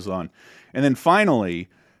it catches on. And then finally,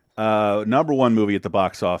 #1 movie at the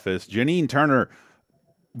box office, Janine Turner,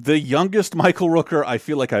 the youngest Michael Rooker I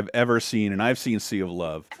feel like I've ever seen, and I've seen Sea of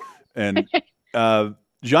Love. And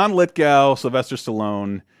John Lithgow, Sylvester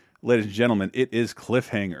Stallone, ladies and gentlemen, it is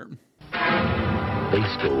Cliffhanger. They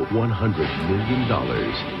stole $100 million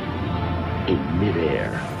in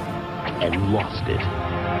midair and lost it.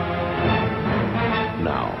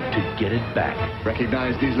 Now, to get it back,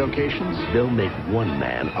 Recognize these locations? they'll make one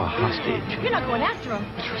man a hostage You're not going after him.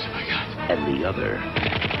 and the other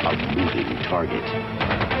a moving target.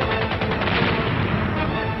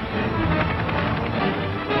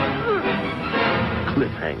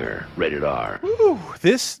 Cliffhanger, rated R. Whew,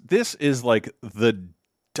 this is like the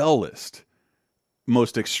dullest,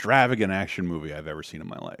 most extravagant action movie I've ever seen in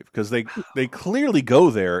my life, because they clearly go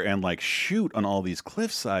there and like shoot on all these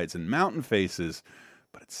cliff sides and mountain faces,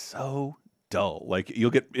 but it's so dull. Like,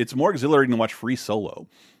 it's more exhilarating to watch Free Solo.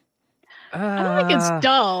 I don't think it's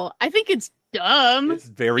dull. I think it's dumb. It's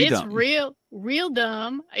very dumb. It's real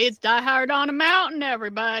dumb. It's Die Hard on a mountain,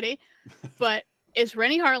 everybody. But it's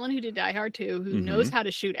Rennie Harlan, who did Die Hard 2, who knows how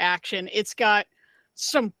to shoot action. It's got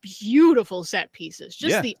some beautiful set pieces.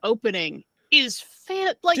 Just the opening is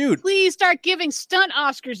like, dude, please start giving stunt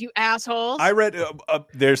Oscars, you assholes. I read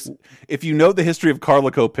if you know the history of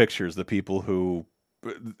Carlico Pictures, the people who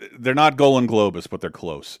they're not Golan Globus, but they're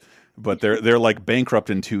close. But they're like bankrupt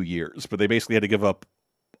in 2 years. But they basically had to give up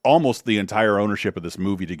almost the entire ownership of this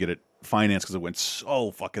movie to get it financed because it went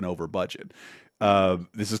so fucking over budget.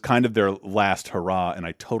 This is kind of their last hurrah, and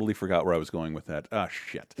I totally forgot where I was going with that. Ah,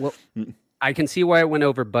 shit. Well, I can see why it went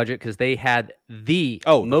over budget, because they had the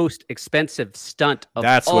most expensive stunt of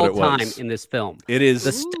all time in this film. It is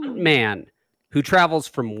the stunt man who travels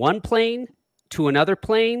from one plane to another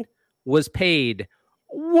plane was paid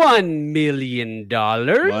 $1 million.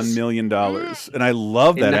 $1 million, and I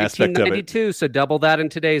love that aspect of it. 1992, so double that in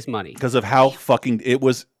today's money because of how fucking it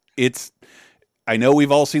was. I know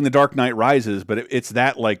we've all seen The Dark Knight Rises, but it's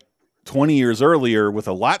that like 20 years earlier with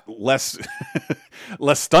a lot less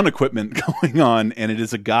less stunt equipment going on, and it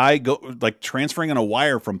is a guy transferring on a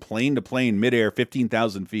wire from plane to plane midair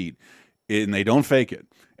 15,000 feet, and they don't fake it.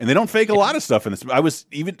 And they don't fake a lot of stuff in this. I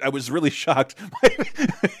was really shocked.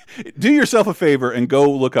 Do yourself a favor and go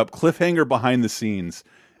look up Cliffhanger behind the scenes.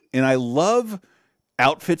 And I love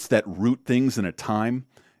outfits that root things in a time,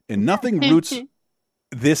 and nothing roots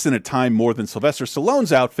this in a time more than Sylvester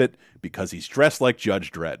Stallone's outfit, because he's dressed like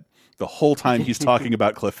Judge Dredd the whole time he's talking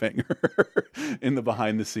about Cliffhanger in the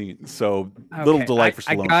behind the scenes. So little delight for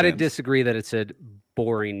Stallone. I gotta fans. disagree that it's a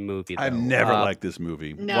boring movie, though. I've never liked this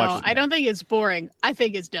movie. No, I don't think it's boring. I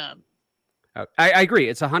think it's dumb. I agree.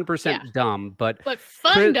 It's 100% dumb, but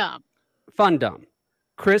fun dumb. Fun dumb.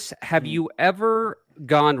 Chris, have you ever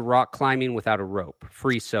gone rock climbing without a rope,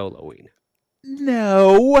 free soloing?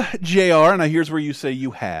 No, JR, and here's where you say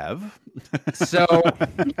you have. So,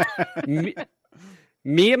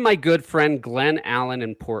 me and my good friend Glenn Allen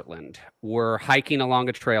in Portland were hiking along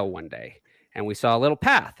a trail one day, and we saw a little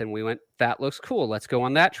path, and we went, that looks cool. Let's go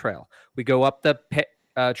on that trail. We go up the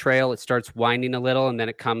trail. It starts winding a little, and then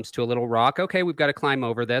it comes to a little rock. Okay, we've got to climb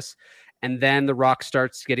over this. And then the rock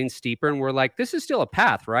starts getting steeper, and we're like, this is still a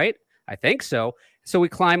path, right? I think so. So we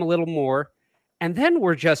climb a little more, and then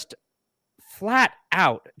we're just flat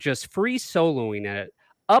out, just free soloing it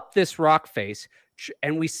up this rock face.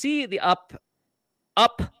 And we see the up.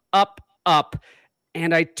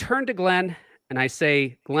 And I turn to Glenn, and I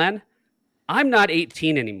say, Glenn, I'm not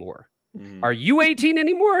 18 anymore. Are you 18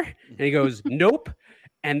 anymore? And he goes, nope.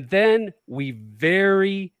 And then we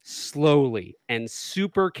very slowly and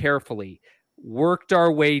super carefully worked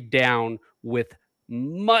our way down with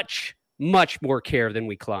much, much more care than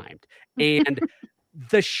we climbed. And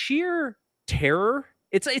the sheer terror,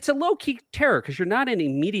 it's a low-key terror because you're not in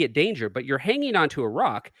immediate danger, but you're hanging onto a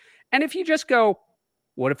rock. And if you just go,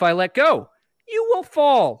 what if I let go? You will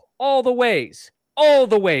fall all the ways. All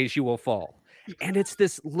the ways you will fall. And it's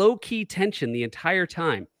this low-key tension the entire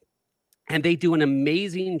time. And they do an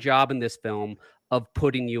amazing job in this film of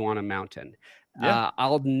putting you on a mountain. Yeah.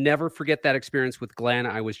 I'll never forget that experience with Glenn.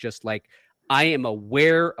 I was just like, I am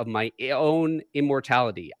aware of my own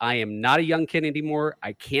immortality. I am not a young kid anymore.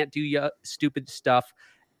 I can't do stupid stuff.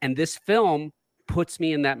 And this film puts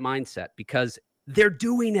me in that mindset because they're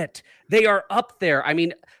doing it. They are up there. I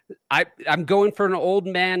mean, I'm going for an old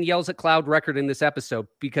man yells at cloud record in this episode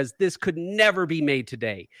because this could never be made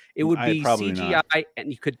today. It would be CGI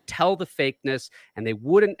and you could tell the fakeness, and they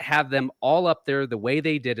wouldn't have them all up there the way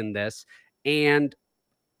they did in this. And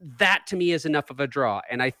that to me is enough of a draw.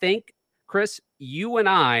 And I think, Chris, you and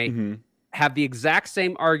I have the exact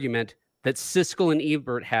same argument that Siskel and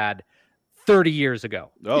Ebert had 30 years ago.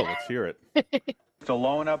 Oh, let's hear it.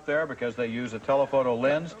 Stallone up there because they use a telephoto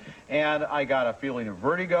lens, and I got a feeling of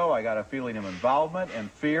vertigo, I got a feeling of involvement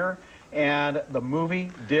and fear, and the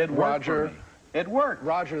movie did work for me. It worked.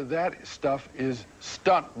 Roger, that stuff is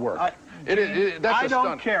stunt work. That's I a don't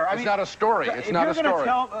stunt. care. It's not a story. It's not a story.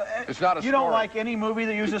 It's not a story. You don't like any movie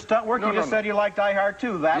that uses stunt work? You just said you liked Die Hard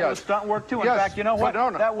 2. That was stunt work too. In fact, you know what?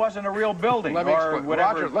 That wasn't a real building or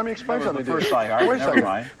whatever. Roger, let me explain something to you. The first Die Hard. Wait a Never second.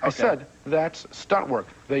 mind. I said that's stunt work.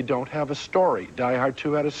 They don't have a story. Die Hard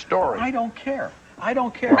 2 had a story. I don't care. I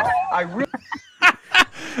don't care. I really.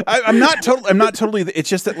 I'm not totally. It's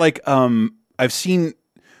just that like I've seen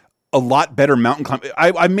a lot better mountain climbing.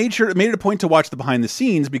 I made it a point to watch the behind the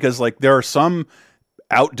scenes because like there are some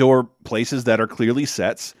outdoor places that are clearly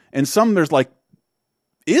sets, and some there's like,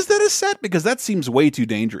 is that a set? Because that seems way too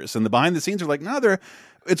dangerous. And the behind the scenes are like, no,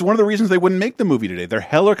 it's one of the reasons they wouldn't make the movie today. They're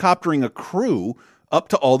helicoptering a crew up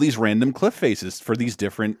to all these random cliff faces for these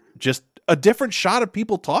just a different shot of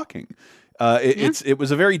people talking.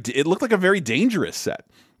 It looked like a very dangerous set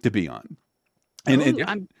to be on.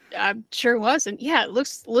 And I'm sure it was, and yeah, it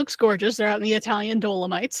looks gorgeous. They're out in the Italian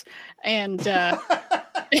Dolomites, and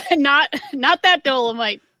not that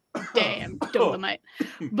Dolomite, damn Dolomite.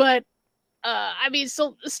 But I mean,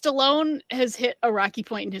 so Stallone has hit a rocky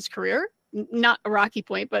point in his career. Not a rocky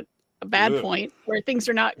point, but a bad point where things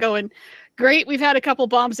are not going great. We've had a couple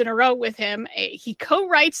bombs in a row with him. He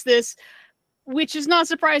co-writes this, which is not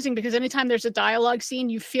surprising because anytime there's a dialogue scene,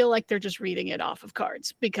 you feel like they're just reading it off of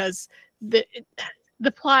cards because the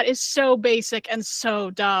plot is so basic and so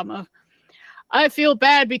dumb. I feel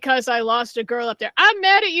bad because I lost a girl up there. I'm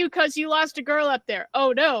mad at you because you lost a girl up there.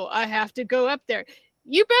 Oh no, I have to go up there.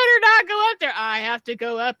 You better not go up there. I have to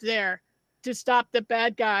go up there to stop the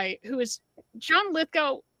bad guy who is John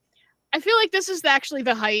Lithgow. I feel like this is actually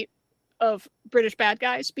the height of British bad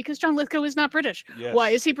guys because John Lithgow is not British. Yes. Why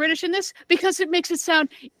is he British in this? Because it makes it sound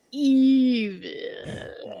evil.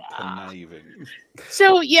 Conniving.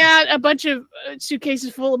 So yeah, a bunch of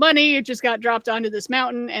suitcases full of money just got dropped onto this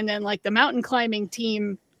mountain, and then like the mountain climbing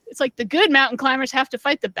team, it's like the good mountain climbers have to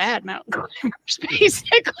fight the bad mountain climbers.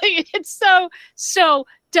 Basically, it's so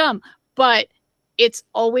dumb, but it's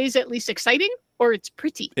always at least exciting. Or it's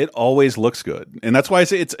pretty. It always looks good, and that's why I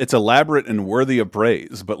say it's elaborate and worthy of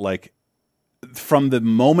praise. But like, from the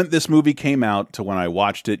moment this movie came out to when I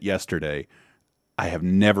watched it yesterday, I have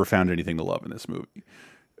never found anything to love in this movie.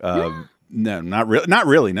 No, not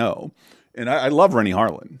really. No, and I love Rennie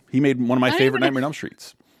Harlan. He made one of my favorite Nightmare on Elm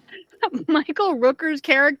Streets. Michael Rooker's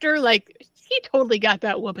character, like he totally got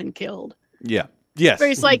that woman killed. Yeah. Yes. Where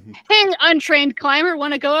he's like, hey, untrained climber,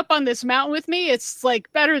 want to go up on this mountain with me? It's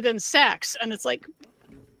like better than sex. And it's like,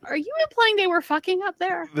 are you implying they were fucking up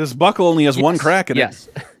there? This buckle only has one crack in it. Yes.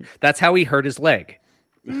 That's how he hurt his leg.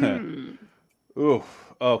 Ooh,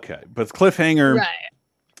 okay. But cliffhanger. Right.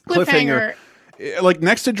 Cliffhanger. Like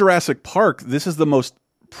next to Jurassic Park, this is the most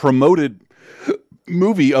promoted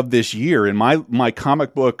movie of this year in my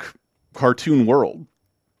comic book cartoon world.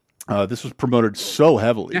 This was promoted so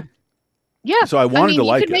heavily. Yeah. Yeah, so I wanted to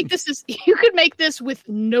like it. You could make this with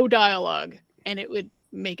no dialogue, and it would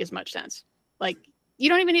make as much sense. Like you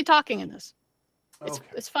don't even need talking in this.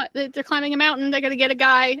 It's fun. They're climbing a mountain. They're gonna get a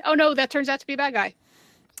guy. Oh no, that turns out to be a bad guy.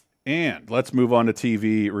 And let's move on to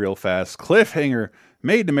TV real fast. Cliffhanger,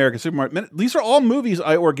 Made in America, Supermarket. These are all movies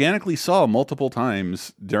I organically saw multiple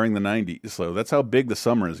times during the 90s. So that's how big the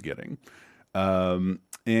summer is getting.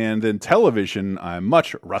 And then television, I'm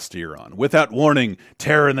much rustier on. Without Warning,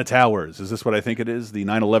 Terror in the Towers. Is this what I think it is? The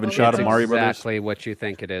 9/11 shot of Mario Brothers? Exactly what you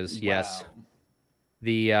think it is, yes.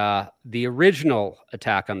 The original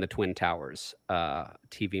Attack on the Twin Towers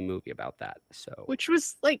TV movie about that. So, which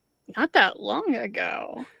was like not that long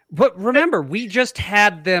ago. But remember, we just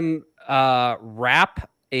had them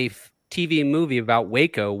wrap a TV movie about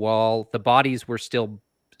Waco while the bodies were still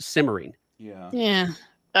simmering. Yeah.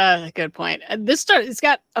 Good point. It's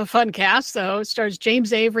got a fun cast, though. It stars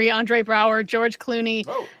James Avery, Andre Braugher, George Clooney,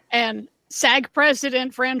 and SAG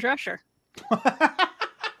president Fran Drescher.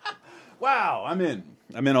 Wow, I'm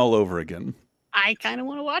in all over again. I kind of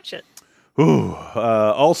want to watch it.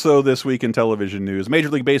 Also this week in television news, Major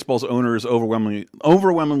League Baseball's owners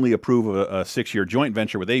overwhelmingly approve of a 6-year joint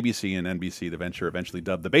venture with ABC and NBC. The venture, eventually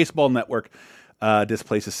dubbed the Baseball Network,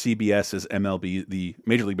 displaces CBS as MLB, the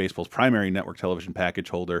Major League Baseball's primary network television package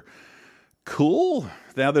holder. Cool.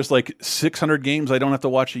 Now there's like 600 games I don't have to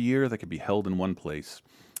watch a year that could be held in one place.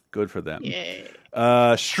 Good for them.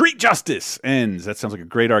 Yeah. Street Justice ends. That sounds like a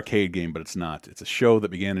great arcade game, but it's not. It's a show that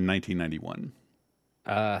began in 1991.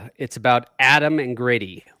 It's about Adam and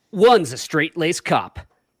Grady. One's a straight-laced cop.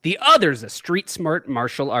 The other's a street-smart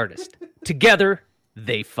martial artist. Together,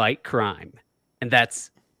 they fight crime. And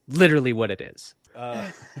that's literally what it is.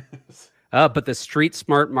 But the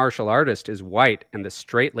street-smart martial artist is white, and the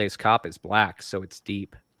straight-laced cop is black, so it's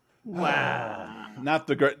deep. Wow. Not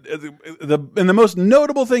the great. And the most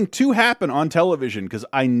notable thing to happen on television, because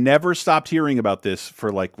I never stopped hearing about this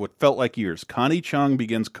for like what felt like years. Connie Chung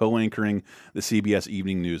begins co-anchoring the CBS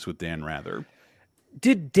Evening News with Dan Rather.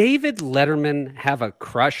 Did David Letterman have a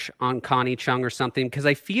crush on Connie Chung or something? Because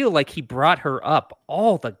I feel like he brought her up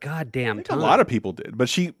all the goddamn time. A lot of people did,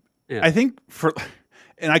 but I think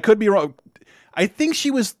and I could be wrong. I think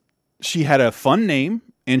she had a fun name.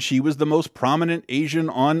 And she was the most prominent Asian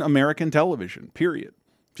on American television, period.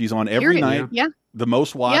 She's on every night. Yeah. The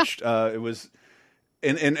most watched. It was,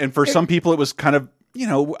 and for some people, it was kind of,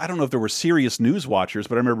 I don't know if there were serious news watchers,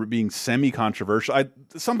 but I remember it being semi-controversial.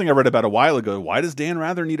 Something I read about a while ago. Why does Dan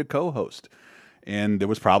Rather need a co-host? And there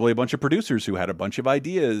was probably a bunch of producers who had a bunch of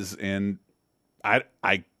ideas. And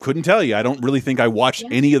I couldn't tell you. I don't really think I watched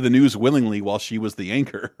any of the news willingly while she was the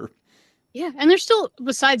anchor. Yeah. And there's still,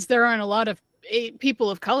 besides there aren't a lot of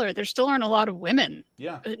people of color, there still aren't a lot of women.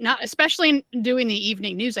 Yeah. Not especially in doing the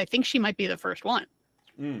evening news. I think she might be the first one.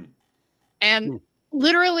 And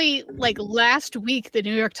literally, like last week, the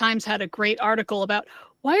New York Times had a great article about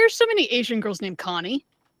why are so many Asian girls named Connie?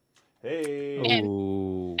 Hey.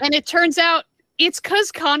 And it turns out it's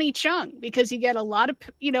because Connie Chung, because you get a lot of,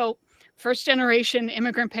 first generation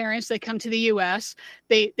immigrant parents that come to the US.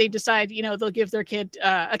 They decide, they'll give their kid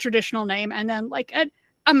a traditional name and then like an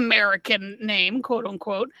American name, quote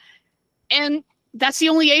unquote. And that's the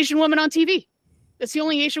only Asian woman on TV. That's the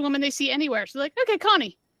only Asian woman they see anywhere. So they're like, okay,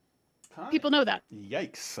 Connie. People know that.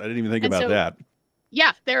 Yikes. I didn't even think about that.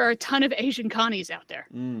 Yeah, there are a ton of Asian Connies out there.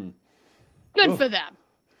 Good for them.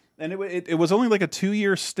 And it was only like a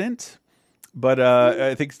 2-year stint. But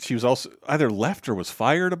I think she was also either left or was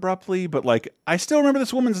fired abruptly. But like, I still remember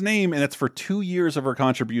this woman's name, and it's for 2 years of her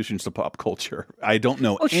contributions to pop culture. I don't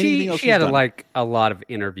know anything else. She had like a lot of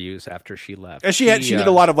interviews after she left. And she did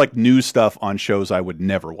a lot of like news stuff on shows I would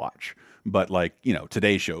never watch. But like,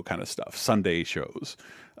 Today Show kind of stuff, Sunday shows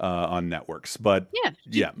on networks. But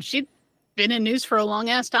she'd been in news for a long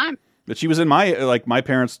ass time. But she was in my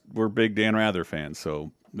parents were big Dan Rather fans,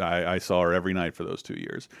 so I saw her every night for those 2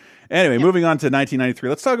 years. Anyway, moving on to 1993.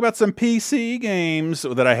 Let's talk about some PC games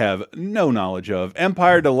that I have no knowledge of.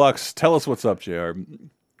 Empire Deluxe. Tell us what's up, JR.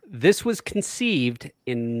 This was conceived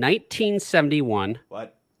in 1971.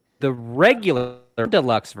 What? The regular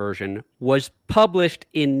deluxe version was published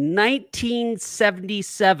in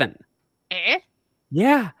 1977.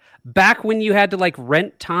 Yeah. Back when you had to like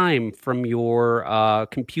rent time from your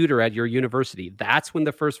computer at your university. That's when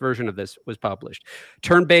the first version of this was published.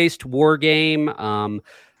 Turn-based war game.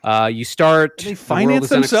 You start. Did they finance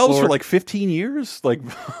themselves for like 15 years? Like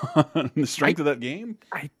the strength of that game?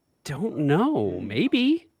 I don't know.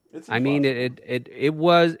 Maybe. I mean, it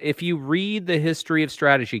was. If you read the history of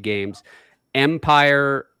strategy games,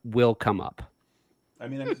 Empire will come up. I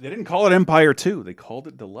mean, they didn't call it Empire 2. They called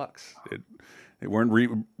it Deluxe. They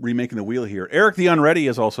weren't remaking the wheel here. Eric the Unready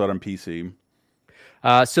is also out on PC.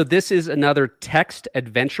 So this is another text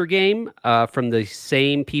adventure game from the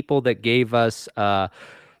same people that gave us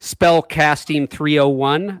Spellcasting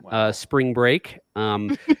 301, Spring Break.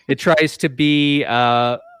 It tries to be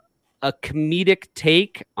a comedic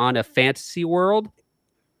take on a fantasy world.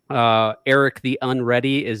 Eric the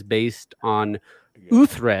Unready is based on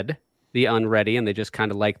Uthred the Unready, and they just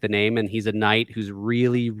kind of like the name, and he's a knight who's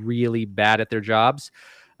really, really bad at their jobs.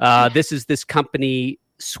 This is this company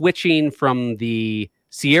switching from the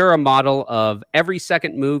Sierra model of every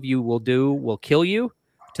second move you will do will kill you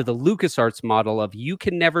to the LucasArts model of you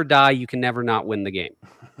can never die, you can never not win the game.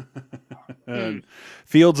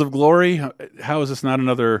 Fields of Glory. How is this not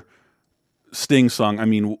another Sting song? I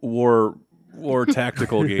mean, war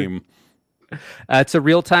tactical game. It's a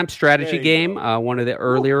real-time strategy game, one of the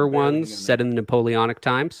earlier ones set in the Napoleonic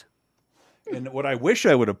times. And what I wish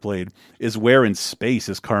I would have played is Where in Space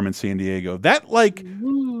is Carmen Sandiego. That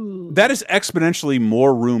That is exponentially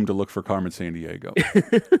more room to look for Carmen Sandiego.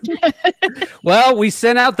 Well, we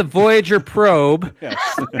sent out the Voyager probe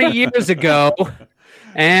 3 years ago,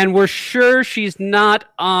 and we're sure she's not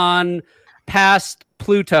on past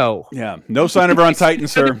Pluto. Yeah, no sign of her on Titan,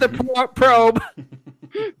 sir. The probe.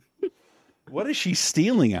 What is she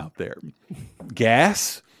stealing out there?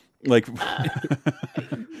 Gas? Like,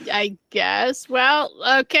 I guess. Well,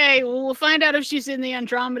 okay. We'll find out if she's in the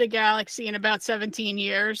Andromeda Galaxy in about 17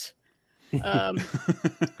 years.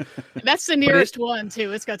 That's the nearest one,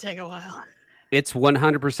 too. It's going to take a while. It's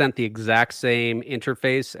 100% the exact same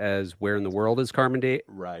interface as Where in the World is Carmen Carmen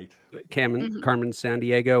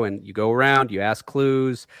Sandiego, and you go around, you ask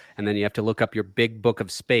clues, and then you have to look up your big book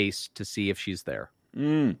of space to see if she's there.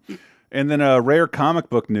 And then rare comic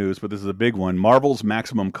book news, but this is a big one. Marvel's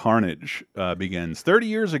Maximum Carnage begins 30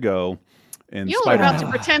 years ago. And You're about to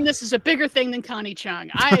pretend this is a bigger thing than Connie Chung.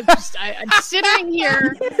 I'm sitting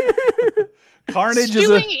here. Carnage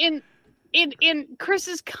is in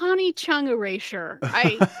Chris's Connie Chung erasure.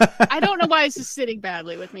 I don't know why this is sitting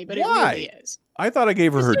badly with me, but it really is. I thought I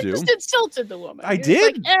gave her due. Just insulted the woman. I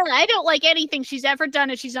did. Like, I don't like anything she's ever done,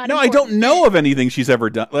 and she's not. No, I don't know of anything she's ever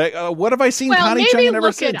done. Like, what have I seen Connie Chung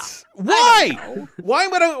ever since? Why? Why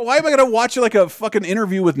am I gonna watch like a fucking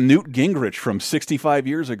interview with Newt Gingrich from 65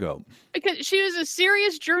 years ago? Because she was a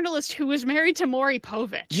serious journalist who was married to Maury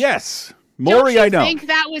Povich. Yes, Maury. I know. I think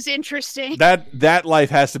that was interesting. That life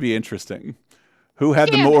has to be interesting. Who had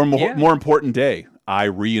the more important day? I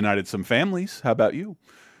reunited some families. How about you?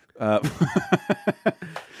 But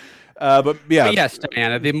yes,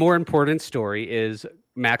 Diana, the more important story is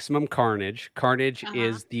Maximum Carnage. Carnage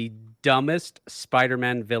is the dumbest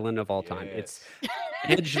Spider-Man villain of all time. It's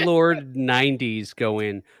edgelord 90s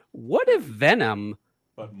going, what if Venom,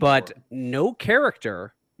 but no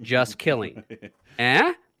character, just killing?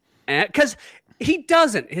 Because he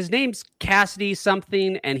doesn't. His name's Cassidy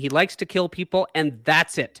something, and he likes to kill people, and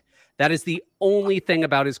that's it. That is the only thing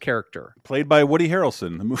about his character. Played by Woody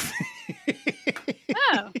Harrelson, the movie.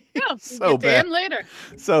 So bad. Later.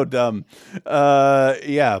 So dumb.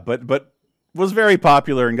 But was very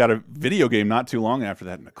popular and got a video game not too long after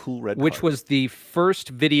that, and a cool red Which card. was the first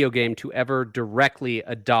video game to ever directly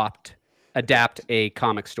adapt a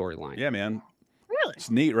comic storyline. Yeah, man. Really? It's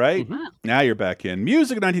neat, right? Wow. Now you're back in.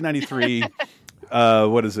 Music 1993.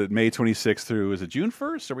 What is it? May 26th through, is it June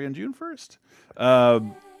 1st? Are we on June 1st?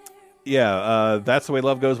 That's the Way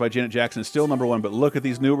Love Goes by Janet Jackson is still #1, but look at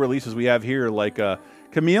these new releases we have here, like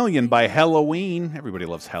Chameleon by Halloween. Everybody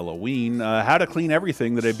loves Halloween. How to Clean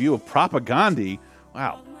Everything, the debut of Propagandhi.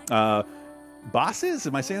 Wow. Bosses,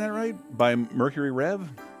 am I saying that right? By Mercury Rev.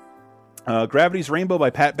 Gravity's Rainbow by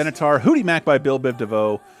Pat Benatar. Hootie Mac by Bill Biv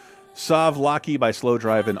DeVoe. Sav Laki by Slow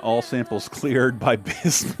Drive, and All Samples Cleared by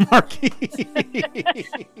Biz Markie.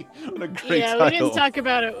 What a great title. We didn't talk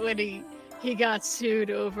about it when he got sued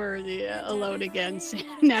over the Alone Again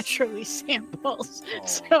Naturally Samples. Oh.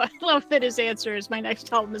 So I love that his answer is, my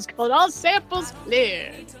next album is called All Samples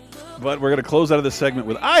Cleared. But we're going to close out of this segment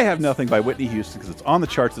with I Have Nothing by Whitney Houston, because it's on the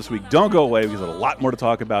charts this week. Don't go away, because there's a lot more to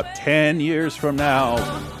talk about 10 years from now.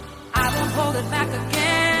 I won't hold it back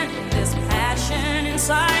again. This passion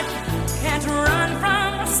inside can't run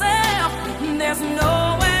from myself. There's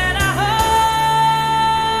nowhere to hide.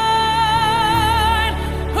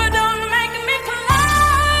 But don't make me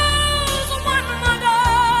close one more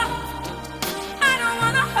door. I don't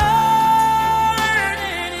want to hurt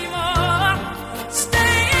anymore.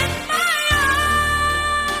 Stay in my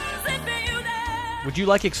arms and be you there. Would you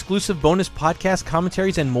like exclusive bonus podcast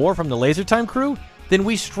commentaries and more from the LaserTime crew? Then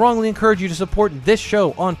we strongly encourage you to support this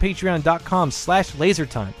show on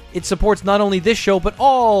patreon.com/lasertime. It supports not only this show, but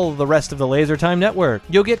all the rest of the LaserTime network.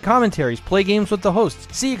 You'll get commentaries, play games with the hosts,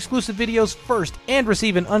 see exclusive videos first, and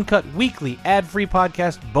receive an uncut weekly ad-free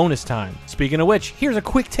podcast bonus time. Speaking of which, here's a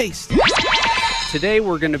quick taste. Today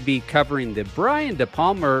we're going to be covering the Brian De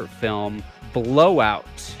Palma film Blowout.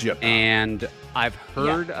 Yep. And I've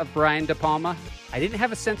heard of Brian De Palma. I didn't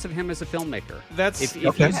have a sense of him as a filmmaker. If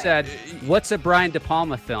you said, what's a Brian De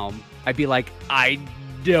Palma film? I'd be like, I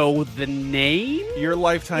know the name. Your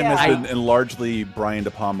lifetime has been largely Brian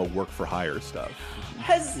De Palma work for hire stuff.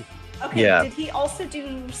 Did he also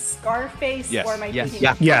do Scarface? Yes. Or am I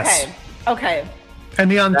thinking? Yes. Okay.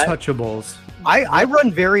 And The Untouchables. I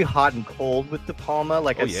run very hot and cold with De Palma.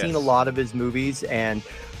 I've seen a lot of his movies, and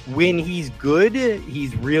when he's good,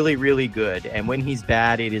 he's really, really good. And when he's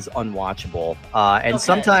bad, it is unwatchable.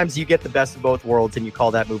 Sometimes you get the best of both worlds and you call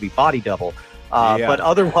that movie Body Double. But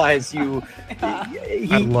otherwise,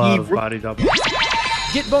 I love Body Double.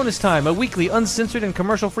 Get Bonus Time, a weekly uncensored and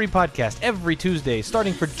commercial-free podcast every Tuesday,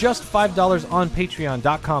 starting for just $5 on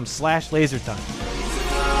patreon.com/lasertime.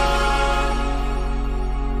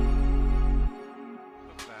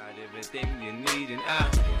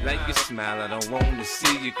 Like your smile, I don't want to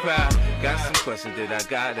see you cry. Got some questions that I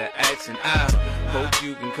gotta ask, and I hope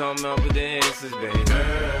you can come up with the answers, baby.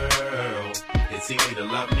 Girl, it's easy to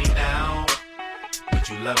love me now. Would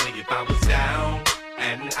you love me if I was down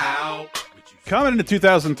and out? Coming into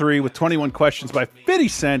 2003 with 21 Questions by 50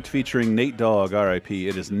 Cent featuring Nate Dogg, R.I.P.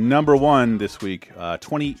 It is #1 this week,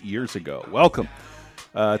 20 years ago. Welcome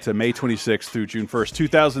to May 26th through June 1st,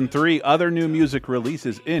 2003. Other new music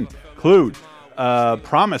releases include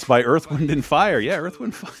Promise by Earth, Wind & Fire. Yeah, Earth,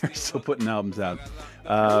 Wind & Fire is still putting albums out.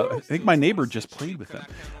 I think my neighbor just played with them.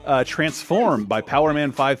 Transform by Power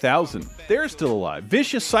Man 5000. They're still alive.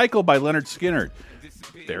 Vicious Cycle by Leonard Skinner.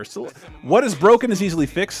 They're still alive. What is Broken is Easily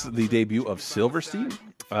Fixed, the debut of Silverstein.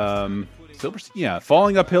 Silverstein, yeah.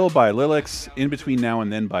 Falling Uphill by Lilix. In Between Now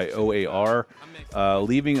and Then by OAR.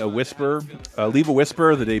 Leave a Whisper,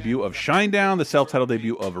 the debut of Shinedown, the self-titled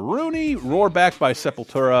debut of Rooney. Roar Back by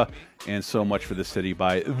Sepultura. And So Much for the City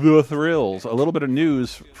by The Thrills. A little bit of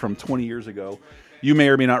news from 20 years ago. You may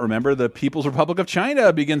or may not remember the People's Republic of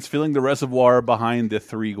China begins filling the reservoir behind the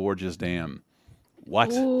Three Gorges Dam.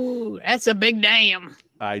 What? Ooh, that's a big dam.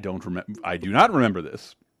 I don't remember. I do not remember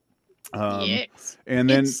this. Yes. And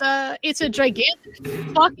then it's a gigantic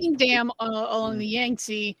fucking dam along the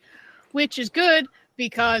Yangtze, which is good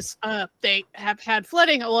because they have had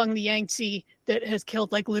flooding along the Yangtze that has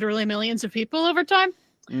killed like literally millions of people over time.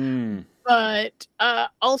 But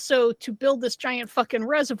also to build this giant fucking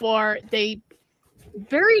reservoir, they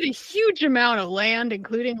buried a huge amount of land,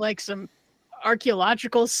 including like some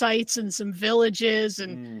archaeological sites and some villages,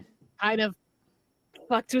 and kind of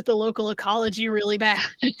fucked with the local ecology really bad.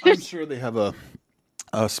 I'm sure they have a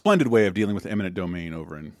splendid way of dealing with eminent domain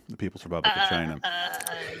over in the People's Republic of China.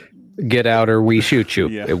 Get out or we shoot you.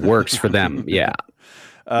 Yeah. It works for them. Yeah.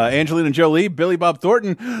 Angelina Jolie, Billy Bob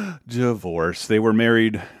Thornton, divorce. They were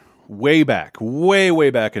married way back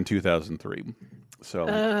in 2003. So,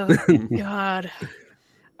 oh God,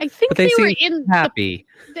 I think they were seem happy.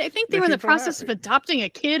 I think they were in the process of adopting a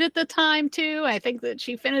kid at the time too. I think that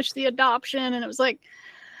she finished the adoption, and it was like,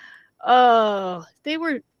 oh, they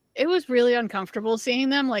were. It was really uncomfortable seeing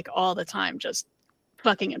them like all the time, just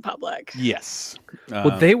fucking in public. Yes.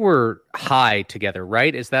 Well, they were high together,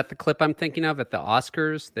 right? Is that the clip I'm thinking of at the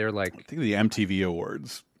Oscars? They're like, I think the MTV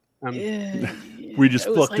Awards. Yeah, we just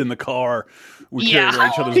fucked like, in the car. We carried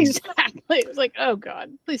each other's. Exactly. It was like, oh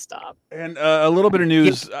God, please stop. And a little bit of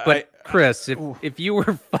news. Yeah, but Chris, if you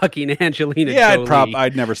were fucking Angelina Jolie, Jolie,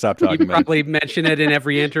 I'd never stop talking you'd about it. probably mention it in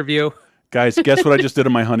every interview. Guys, guess what I just did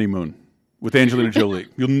on my honeymoon with Angelina Jolie?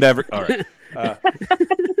 You'll never. All right.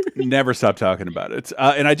 Never stop talking about it.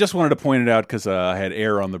 And I just wanted to point it out because I had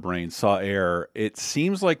Air on the brain, saw Air. It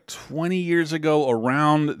seems like 20 years ago,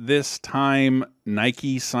 around this time,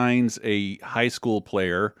 Nike signs a high school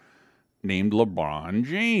player named LeBron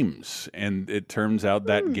James. And it turns out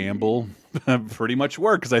that gamble pretty much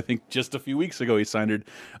worked, because I think just a few weeks ago he signed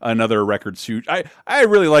another record suit. I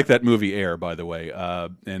really like that movie Air, by the way.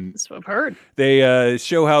 And that's what I've heard. They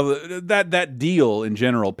show how that deal in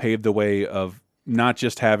general paved the way of not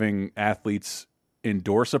just having athletes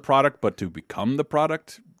endorse a product, but to become the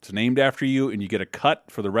product. It's named after you, and you get a cut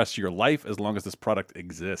for the rest of your life as long as this product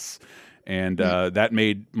exists. And that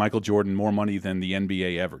made Michael Jordan more money than the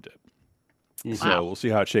NBA ever did. Wow. So we'll see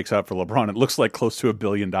how it shakes out for LeBron. It looks like close to $1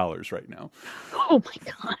 billion right now. Oh my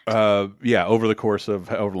God. Yeah, over the course of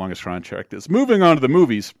however long his contract is. Moving on to the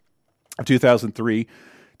movies of 2003,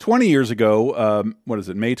 20 years ago, what is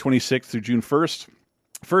it, May 26th through June 1st?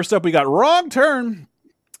 First up, we got Wrong Turn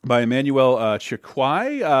by Emmanuel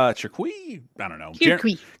Chirqui. I don't know.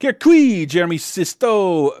 Chirqui, Jeremy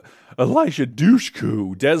Sisto, Elijah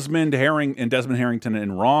Dushku, Desmond Harrington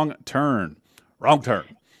in Wrong Turn. Wrong Turn.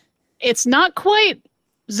 It's not quite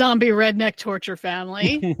zombie redneck torture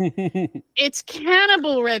family. It's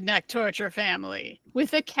cannibal redneck torture family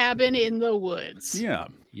with a cabin in the woods. Yeah.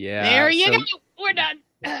 Yeah. There you go. We're done.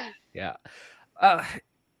 Yeah.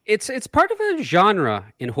 It's part of a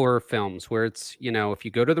genre in horror films where it's, if you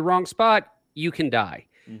go to the wrong spot, you can die.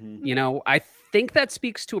 Mm-hmm. I think that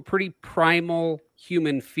speaks to a pretty primal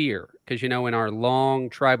human fear because, in our long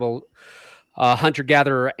tribal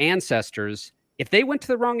hunter-gatherer ancestors, if they went to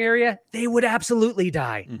the wrong area, they would absolutely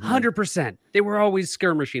die. 100%. They were always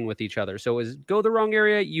skirmishing with each other. So go the wrong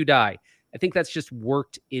area, you die. I think that's just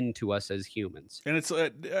worked into us as humans. And it's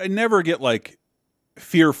I never get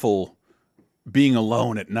fearful being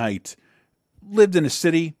alone at night. Lived in a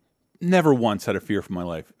city, never once had a fear for my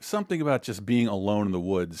life. Something about just being alone in the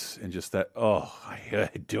woods and just that, I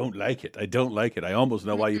don't like it. I don't like it. I almost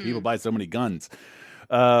know why you people buy so many guns.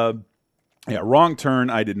 Yeah, wrong turn.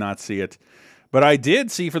 I did not see it. But I did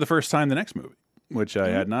see for the first time the next movie, which I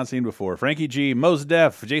had not seen before. Frankie G, Mos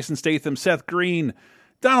Def, Jason Statham, Seth Green,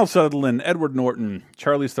 Donald Sutherland, Edward Norton,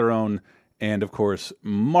 Charlize Theron, and, of course,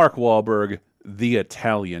 Mark Wahlberg, The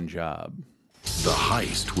Italian Job. The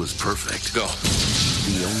heist was perfect. Go.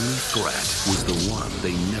 The only threat was the one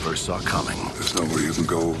they never saw coming. There's nowhere you can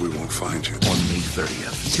go, we won't find you. On May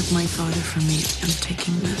 30th. You took my father from me. I'm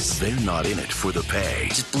taking this. They're not in it for the pay.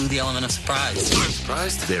 Just blew the element of surprise.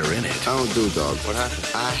 Surprised? They're in it. I don't do dogs. What happened?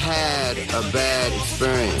 I had a bad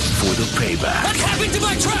experience. For the payback. What happened to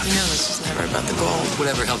my truck? You know, this is never about the gold.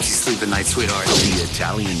 Whatever helps you sleep at night, sweetheart. The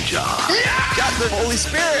Italian Job. Got the Holy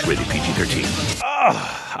Spirit. Rated PG-13.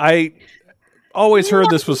 I always heard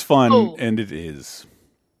this was fun, and it is.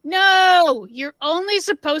 No, you're only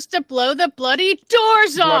supposed to blow the bloody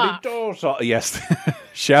doors off. Yes.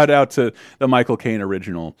 Shout out to the Michael Caine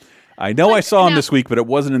original. I know I saw him this week, but it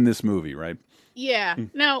wasn't in this movie, right? Yeah.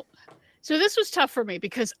 Now, so this was tough for me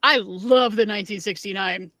because I love the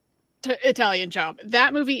 1969 Italian Job.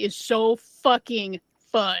 That movie is so fucking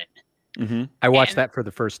fun. I watched that for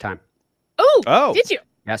the first time. Oh, did you?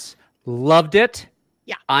 Yes. Loved it.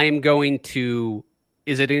 Yeah. I am going to...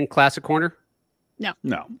 Is it in Classic Corner?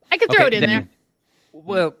 No. I could throw it in there.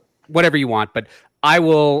 Well, whatever you want, but I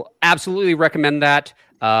will absolutely recommend that.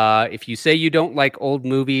 If you say you don't like old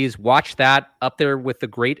movies, watch that up there with The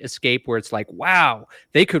Great Escape, where it's like, wow,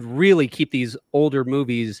 they could really keep these older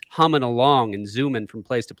movies humming along and zooming from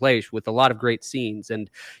place to place with a lot of great scenes. And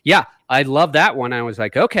yeah, I love that one. I was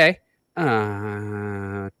like, okay,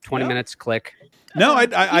 20 minutes, click. No, I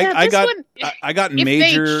got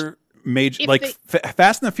major like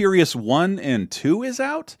Fast and the Furious 1 and 2 is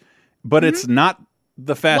out, but it's not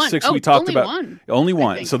the Fast 6 we talked about. Only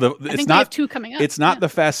one. So it's not 2 coming up. It's not the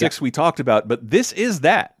Fast 6 we talked about, but this is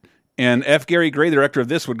that. And F. Gary Gray, the director of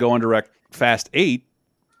this, would go on to direct Fast 8,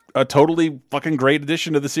 a totally fucking great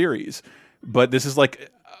addition to the series. But this is like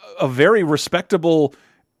a very respectable,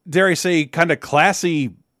 dare I say, kind of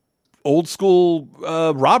classy, old school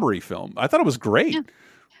robbery film. I thought it was great.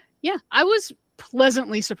 Yeah, I was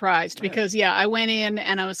pleasantly surprised because I went in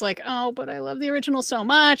and I was like, oh, but I love the original so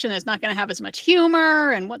much, and it's not going to have as much humor.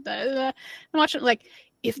 And what I'm watching, like,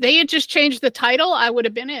 if they had just changed the title, I would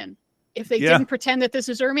have been in. If they didn't pretend that this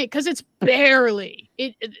is a remake, because it's barely.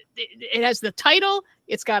 It has the title,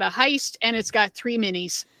 it's got a heist, and it's got 3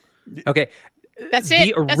 minis. Okay, that's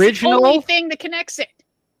it. That's the only thing that connects it.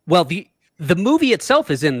 Well, the movie itself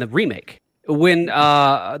is in the remake. When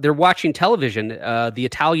they're watching television, The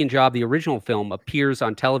Italian Job, the original film, appears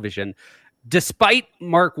on television, despite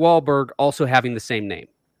Mark Wahlberg also having the same name.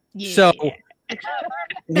 Yeah. So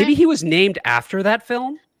maybe he was named after that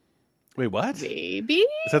film? Wait, what? Maybe?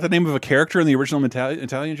 Is that the name of a character in the original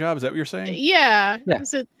Italian Job? Is that what you're saying? Yeah.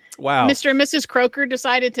 Wow. Mr. and Mrs. Croker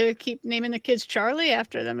decided to keep naming the kids Charlie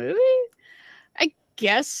after the movie? I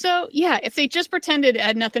guess so. Yeah, if they just pretended it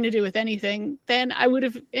had nothing to do with anything, then I would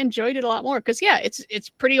have enjoyed it a lot more. Because it's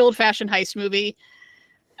pretty old-fashioned heist movie.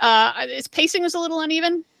 Its pacing was a little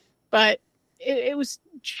uneven, but it was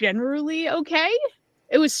generally okay.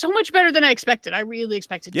 It was so much better than I expected. I really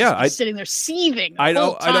expected just to be sitting there seething. I'd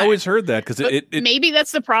always heard that because maybe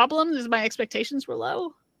that's the problem. Is my expectations were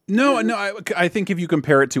low. No. I think if you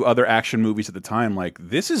compare it to other action movies at the time, like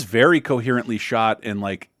this is very coherently shot and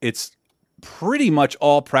like it's pretty much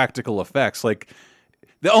all practical effects. Like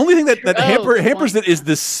the only thing that hampers it is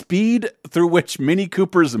the speed through which Mini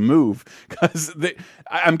Coopers move. Because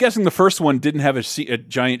I'm guessing the first one didn't have a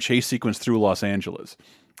giant chase sequence through Los Angeles.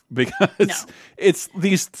 Because it's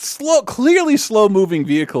these clearly slow-moving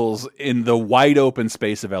vehicles in the wide open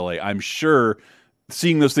space of LA. I'm sure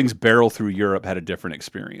seeing those things barrel through Europe had a different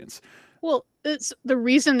experience. Well, it's the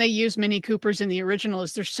reason they use Mini Coopers in the original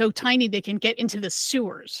is they're so tiny they can get into the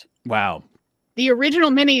sewers. Wow. The original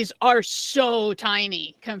Minis are so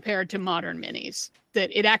tiny compared to modern Minis that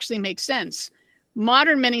it actually makes sense.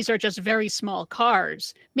 Modern Minis are just very small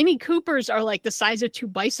cars. Mini Coopers are like the size of 2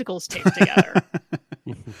 bicycles taped together.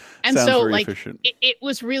 And Sounds so very like efficient. it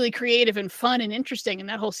was really creative and fun and interesting, and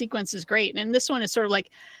that whole sequence is great. And this one is sort of like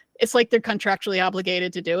it's like they're contractually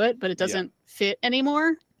obligated to do it, but it doesn't fit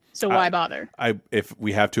anymore. So why bother? If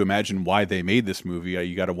we have to imagine why they made this movie,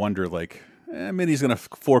 you got to wonder like, Minnie's going to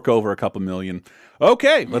fork over a couple million.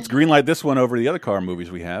 Okay, let's greenlight this one over the other car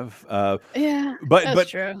movies we have. That's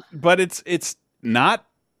true. But it's not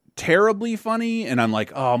terribly funny, and I'm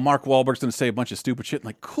like, oh, Mark Wahlberg's going to say a bunch of stupid shit. I'm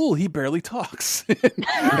like, cool, he barely talks.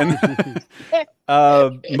 And,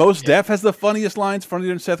 Mos Def has the funniest lines, funnier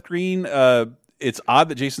than Seth Green. It's odd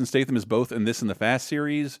that Jason Statham is both in this and the Fast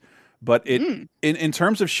series, but in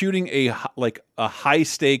terms of shooting a high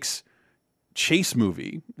stakes chase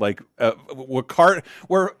movie, where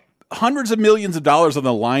hundreds of millions of dollars on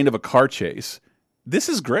the line of a car chase. This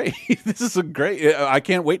is great. This is a great. I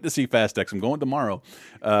can't wait to see Fast X. I'm going tomorrow.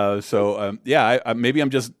 Maybe I'm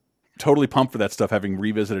just totally pumped for that stuff, having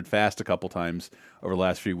revisited Fast a couple times over the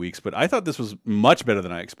last few weeks. But I thought this was much better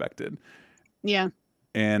than I expected. Yeah.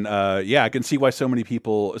 And I can see why so many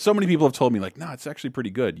people have told me like, no, it's actually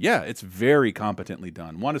pretty good. Yeah, it's very competently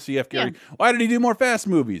done. Want to see F. Gary? Yeah. Why did he do more Fast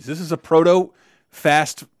movies? This is a proto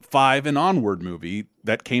Fast 5 and onward movie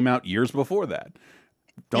that came out years before that.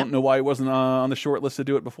 Don't know why he wasn't on the short list to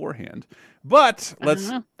do it beforehand. But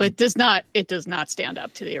it does not stand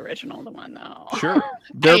up to the original one though. Sure.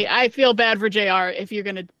 I feel bad for JR if you're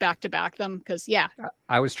going to back them because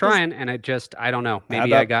I was trying and I don't know.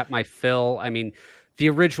 Maybe I got my fill. I mean, the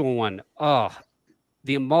original one,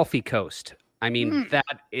 the Amalfi Coast. I mean, that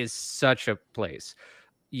is such a place.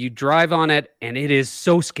 You drive on it and it is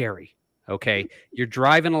so scary. Okay, you're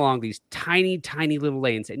driving along these tiny, tiny little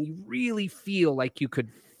lanes, and you really feel like you could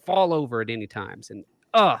fall over at any times. And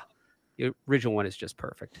the original one is just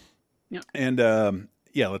perfect. Yeah. And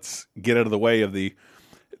let's get out of the way of this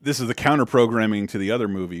is the counter programming to the other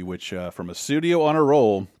movie, which from a studio on a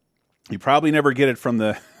roll, you probably never get it from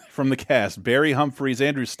the cast. Barry Humphries,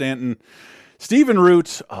 Andrew Stanton, Stephen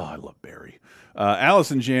Root. Oh, I love Barry.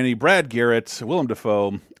 Allison Janney, Brad Garrett, Willem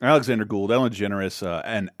Dafoe, Alexander Gould, Ellen DeGeneres,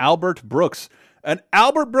 and Albert Brooks. An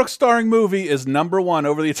Albert Brooks starring movie is #1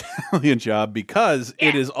 over The Italian Job because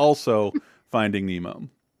it is also Finding Nemo.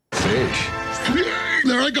 Fish.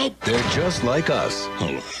 There I go. They're just like us.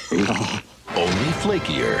 Only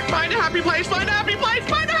flakier. Find a happy place, find a happy place,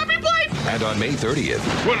 find a happy place! And on May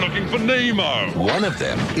 30th, we're looking for Nemo. One of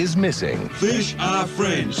them is missing. Fish are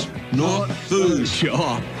friends, not food. Sure.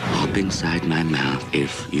 Hop inside my mouth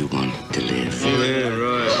if you want to live. Yeah,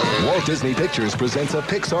 right. Walt Disney Pictures presents a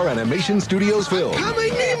Pixar Animation Studios film.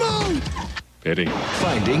 Finding Nemo! Pity.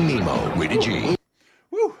 Finding Nemo, rated G.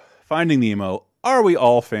 Woo. Finding Nemo. Are we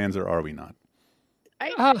all fans or are we not?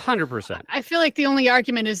 100%. I feel like the only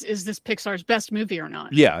argument is this Pixar's best movie or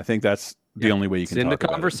not? Yeah, I think that's the only way you can talk about it. It's in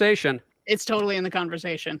the conversation. It's totally in the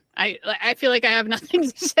conversation. I feel like I have nothing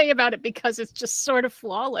to say about it because it's just sort of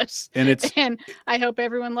flawless. And I hope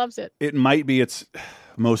everyone loves it. It might be its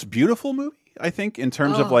most beautiful movie, I think, in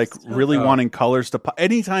terms of really wanting colors to pop.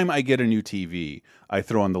 Anytime I get a new TV, I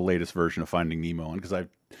throw on the latest version of Finding Nemo on because I've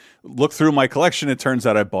looked through my collection. It turns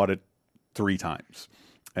out I bought it 3 times.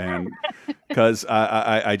 And because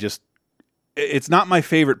I just, it's not my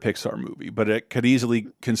favorite Pixar movie, but it could easily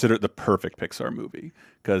consider it the perfect Pixar movie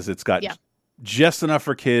because it's got just enough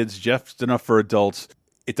for kids, just enough for adults.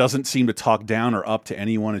 It doesn't seem to talk down or up to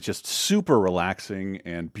anyone. It's just super relaxing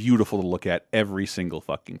and beautiful to look at every single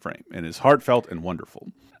fucking frame, and is heartfelt and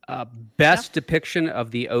wonderful. Best depiction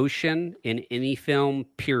of the ocean in any film,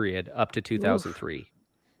 period, up to 2003. Oof.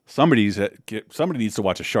 Somebody needs to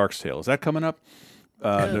watch A Shark's Tale. Is that coming up?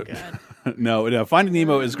 No, Finding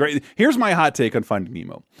Nemo is great. Here's my hot take on Finding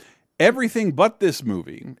Nemo. Everything but this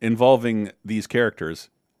movie involving these characters,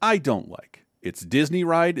 I don't like. Its Disney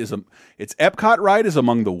ride its Epcot ride is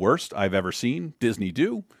among the worst I've ever seen Disney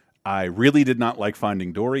do. I really did not like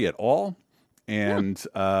Finding Dory at all. And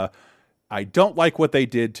I don't like what they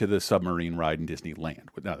did to the submarine ride in Disneyland.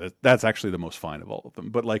 No, that's actually the most fine of all of them.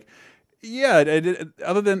 But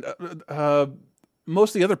other than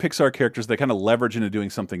most of the other Pixar characters, they kind of leverage into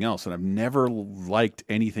doing something else, and I've never liked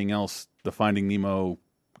anything else the Finding Nemo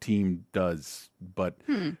team does. But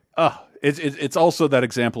it's also that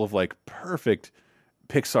example of perfect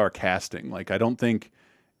Pixar casting. I don't think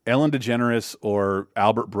Ellen DeGeneres or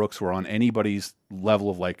Albert Brooks were on anybody's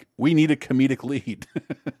level of we need a comedic lead,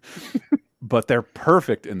 but they're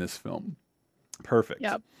perfect in this film. Perfect.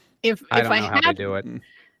 Yeah. I don't know how they do it.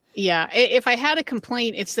 Yeah, if I had a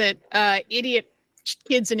complaint, it's that idiot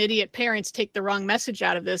kids and idiot parents take the wrong message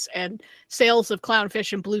out of this, and sales of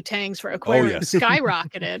clownfish and blue tangs for aquariums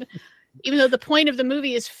skyrocketed. Even though the point of the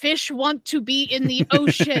movie is fish want to be in the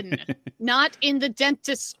ocean, not in the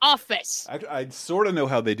dentist's office. I sort of know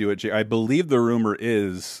how they do it, Jay. I believe the rumor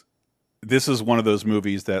is this is one of those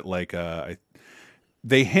movies that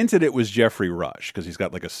they hinted it was Jeffrey Rush because he's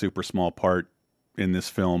got a super small part in this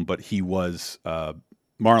film, but he was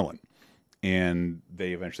Marlin, and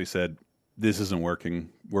they eventually said, this isn't working,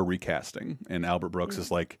 we're recasting. And Albert Brooks is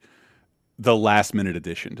the last minute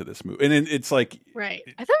addition to this movie, and it's like right.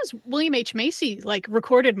 I thought it was William H. Macy like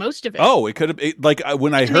recorded most of it. Oh, it could have like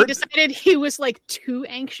when I heard they decided he was like too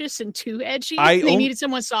anxious and too edgy. They needed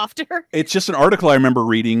someone softer. It's just an article I remember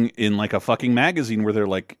reading in like a fucking magazine where they're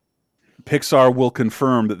like, Pixar will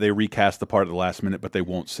confirm that they recast the part at the last minute, but they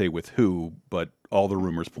won't say with who. But all the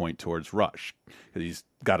rumors point towards Rush. He's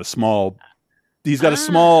got a small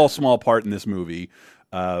part in this movie.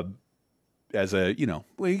 As a,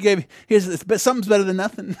 something's better than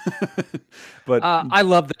nothing. But I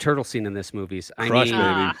love the turtle scene in this movie. Baby.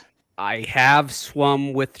 I have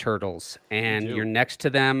swum with turtles, and you're next to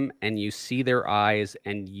them, and you see their eyes,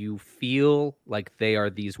 and you feel like they are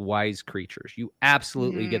these wise creatures. You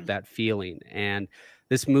absolutely get that feeling, and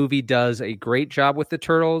this movie does a great job with the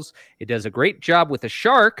turtles. It does a great job with the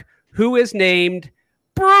shark, who is named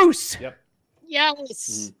Bruce. Yep.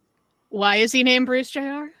 Yes. Why is he named Bruce,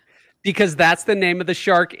 JR? Because that's the name of the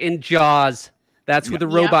shark in Jaws. That's with the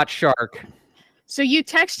robot shark. So you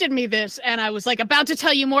texted me this, and I was like about to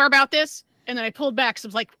tell you more about this, and then I pulled back. So I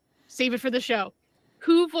was like, save it for the show.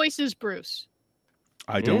 Who voices Bruce?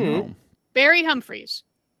 I don't know. Barry Humphries.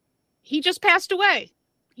 He just passed away.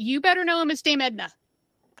 You better know him as Dame Edna.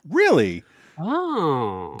 Really?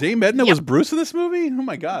 Oh. Dame Edna was Bruce in this movie? Oh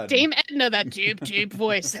my God. Dame Edna, that deep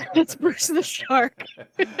voice. That's Bruce the Shark.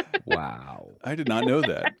 Wow. I did not know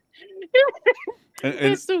that.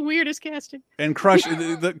 It's the weirdest casting. And Crush,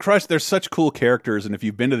 Crush, they're such cool characters, and if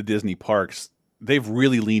you've been to the Disney parks, they've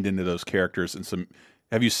really leaned into those characters. And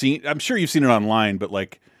have you seen? I'm sure you've seen it online, but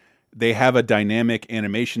like they have a dynamic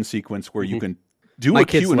animation sequence where you can do a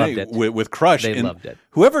Q&A with Crush. They loved it.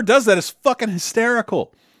 Whoever does that is fucking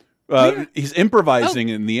hysterical. He's improvising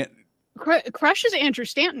in the. Crush is Andrew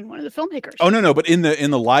Stanton, one of the filmmakers. Oh no, but in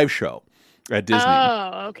the live show at Disney.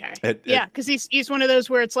 Oh, okay. Because he's one of those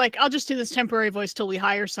where it's like, I'll just do this temporary voice till we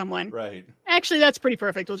hire someone. Right. Actually, that's pretty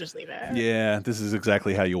perfect. We'll just leave it. Yeah, this is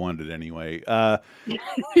exactly how you wanted it anyway.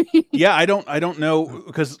 Yeah, I don't know,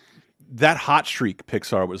 because that hot streak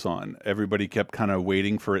Pixar was on, everybody kept kind of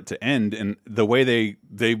waiting for it to end, and the way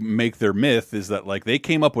they make their myth is that like they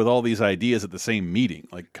came up with all these ideas at the same meeting,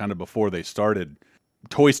 like kind of before they started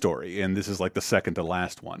Toy Story, and this is like the second to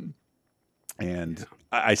last one. And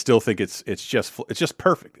I still think it's just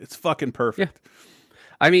perfect. It's fucking perfect. Yeah.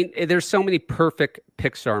 I mean, there's so many perfect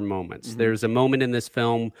Pixar moments. There's a moment in this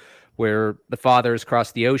film where the father has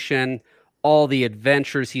crossed the ocean, all the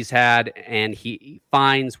adventures he's had, and he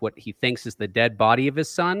finds what he thinks is the dead body of his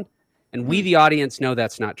son. And we, the audience, know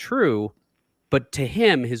that's not true. But to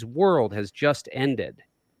him, his world has just ended.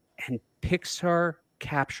 And Pixar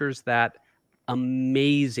captures that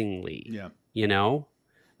amazingly. Yeah. You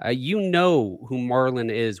know who Marlin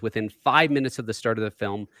is within 5 minutes of the start of the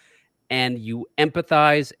film, and you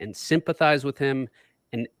empathize and sympathize with him,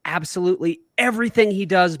 and absolutely everything he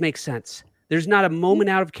does makes sense. There's not a moment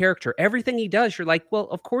out of character. Everything he does, you're like, well,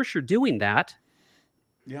 of course you're doing that.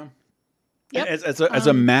 Yeah. Yep. As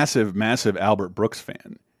a massive Albert Brooks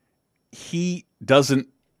fan, he doesn't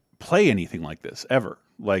play anything like this ever.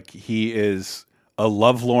 Like, he is a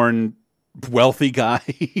lovelorn wealthy guy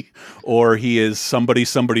or he is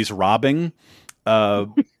somebody's robbing,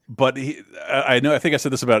 but I think I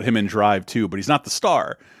said this about him in Drive too, but he's not the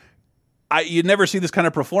star. You never see this kind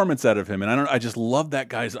of performance out of him, and I just love that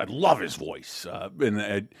guy's. I love his voice,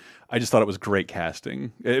 and I just thought it was great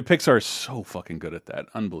casting. Pixar is so fucking good at that,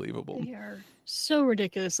 unbelievable. They are so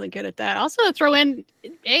ridiculously good at that. Also, throw in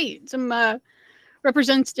some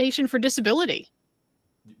representation for disability.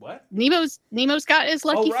 What? Nemo's got his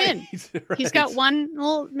lucky right. fin. Right. He's got one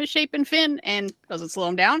little misshapen fin, and does it slow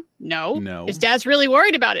him down? No. His dad's really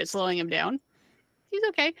worried about it slowing him down. He's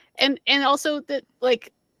okay. And also that,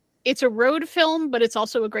 like, it's a road film, but it's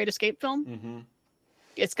also a great escape film.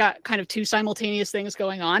 It's got kind of two simultaneous things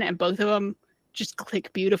going on, and both of them just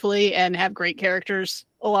click beautifully and have great characters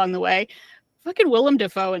along the way. Fucking Willem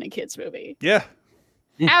Dafoe in a kid's movie. Yeah.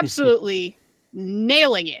 Absolutely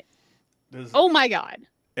nailing it. Oh my God.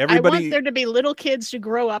 I want there to be little kids who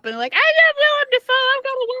grow up and like, I love Willem Dafoe. I'm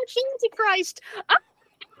going to watch Antichrist.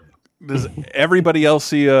 Does everybody else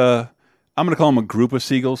see I'm going to call them a group of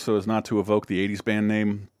seagulls so as not to evoke the 80s band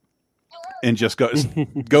name, and just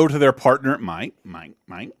go to their partner, Mike.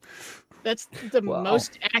 That's the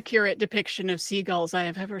most accurate depiction of seagulls I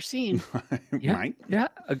have ever seen. Mike. Yeah.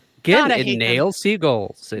 Again, God, it nails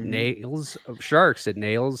seagulls. It nails sharks. It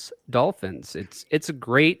nails dolphins. It's a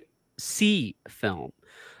great sea film.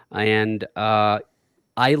 And I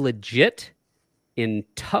legit, in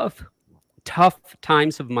tough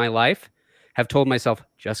times of my life, have told myself,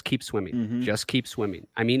 just keep swimming, just keep swimming.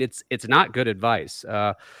 I mean, it's not good advice.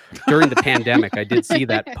 During the pandemic, I did see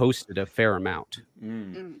that posted a fair amount.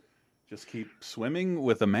 Just keep swimming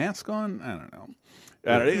with a mask on? I don't know.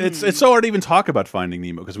 It's so hard to even talk about Finding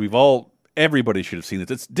Nemo because everybody should have seen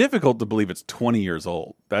it. It's difficult to believe it's 20 years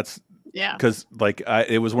old. Because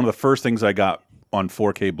it was one of the first things I got on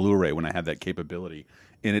 4K Blu-ray when I had that capability,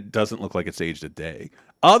 and it doesn't look like it's aged a day.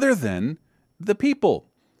 Other than the people,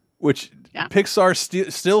 which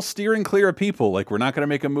Pixar still steering clear of people. Like, we're not going to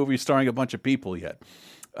make a movie starring a bunch of people yet.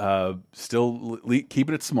 Still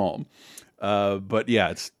keeping it small. But yeah,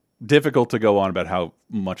 it's difficult to go on about how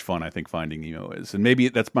much fun I think Finding Nemo is. And maybe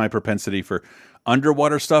that's my propensity for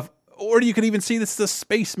underwater stuff. Or you could even see this is a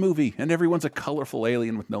space movie and everyone's a colorful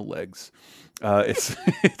alien with no legs.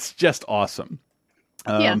 It's just awesome.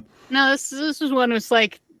 No, this is one that's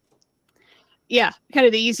like, kind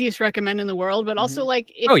of the easiest recommend in the world, but also like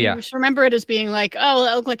if you just remember it as being like, oh,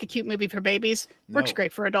 that looked like a cute movie for babies. Works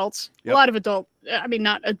great for adults. A lot of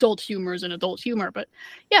not adult humor is an adult humor, but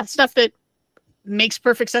stuff that makes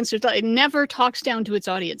perfect sense. It never talks down to its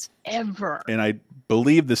audience ever. And I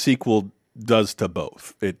believe the sequel does to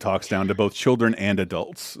both. It talks down to both children and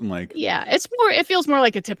adults. Like, it feels more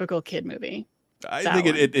like a typical kid movie. I think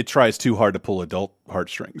it tries too hard to pull adult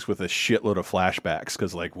heartstrings with a shitload of flashbacks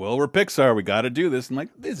because, like, well, we're Pixar, we got to do this. And like,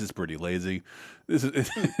 this is pretty lazy.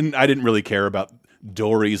 I didn't really care about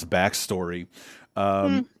Dory's backstory.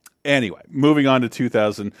 Anyway, moving on to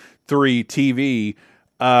 2003 TV,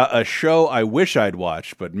 a show I wish I'd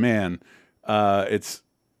watched, but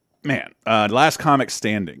Last Comic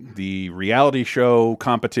Standing, the reality show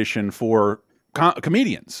competition for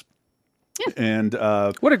comedians. And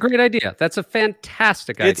what a great idea! That's a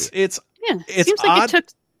fantastic idea. It seems like it took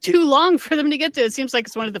too long for them to get to. It seems like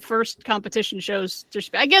it's one of the first competition shows.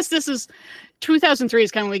 I guess this is 2003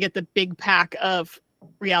 is kind of when we get the big pack of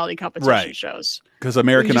reality competition shows. Because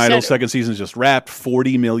American Idol second season is just wrapped.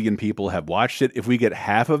 40 million people have watched it. If we get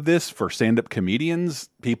half of this for stand-up comedians,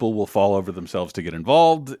 people will fall over themselves to get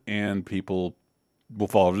involved, and people will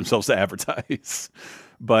fall over themselves to advertise.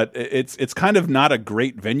 But it's kind of not a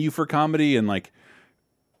great venue for comedy, and like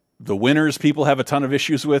the winners people have a ton of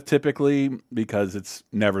issues with typically because it's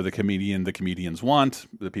never the comedian the comedians want,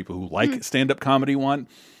 the people who like stand-up comedy want.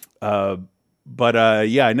 I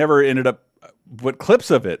never ended up. What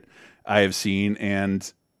clips of it I have seen,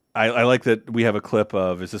 and I like that we have a clip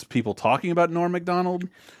of, is this people talking about Norm Macdonald?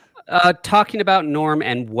 Talking about Norm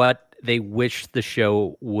and what they wish the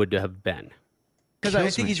show would have been. Because I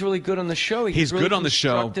think he's really good on the show. He's really good on the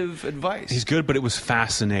show. Constructive advice. He's good, but it was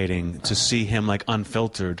fascinating to see him like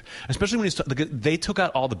unfiltered, especially when they took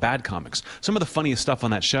out all the bad comics. Some of the funniest stuff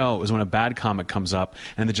on that show is when a bad comic comes up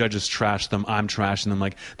and the judges trash them. I'm trashing them.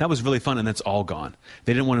 Like, that was really fun, and that's all gone.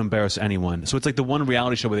 They didn't want to embarrass anyone. So it's like the one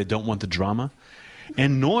reality show where they don't want the drama.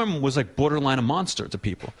 And Norm was like borderline a monster to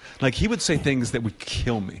people. Like, he would say things that would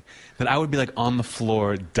kill me, that I would be like on the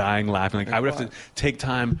floor dying laughing. Like, I would have to take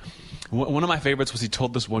time. One of my favorites was he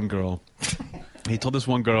told this one girl, he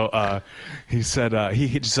said,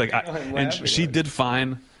 he just like, and she did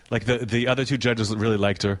fine. Like the other two judges really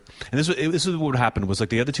liked her. And this is what would happen was like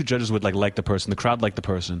the other two judges would like the person, the crowd liked the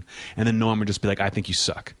person. And then Norm would just be like, I think you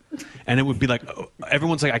suck. And it would be like,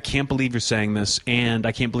 everyone's like, I can't believe you're saying this. And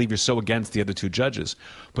I can't believe you're so against the other two judges.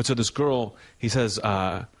 But so this girl, he says,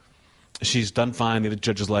 she's done fine. The other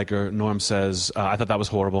judges like her. Norm says, I thought that was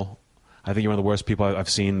horrible. I think you're one of the worst people I've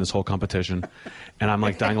seen in this whole competition. And I'm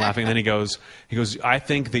like dying laughing. And then he goes, I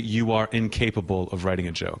think that you are incapable of writing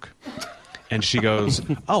a joke. And she goes,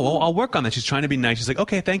 oh, well, I'll work on that. She's trying to be nice. She's like,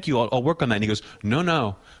 okay, thank you. I'll work on that. And he goes,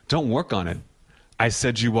 no, don't work on it. I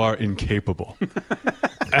said you are incapable.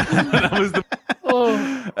 That was the...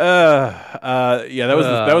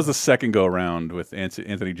 that was the second go around with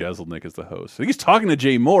Anthony Jeselnik as the host. I think he's talking to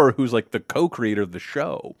Jay Moore, who's like the co-creator of the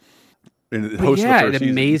show. It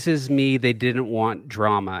amazes me they didn't want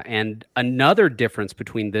drama. And another difference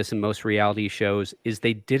between this and most reality shows is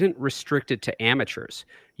they didn't restrict it to amateurs.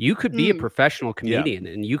 You could be a professional comedian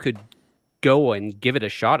and you could go and give it a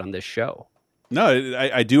shot on this show. No,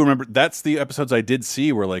 I do remember. That's the episodes I did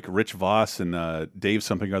see where like Rich Voss and Dave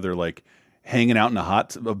something or other like hanging out in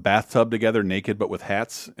a bathtub together naked but with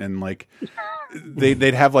hats, and like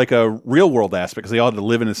they'd have like a real world aspect because they all had to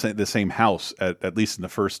live in the same house at least in the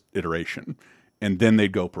first iteration, and then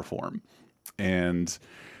they'd go perform. And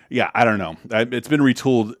yeah, I don't know, it's been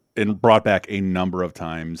retooled and brought back a number of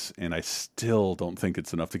times, and I still don't think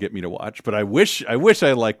it's enough to get me to watch, but I wish I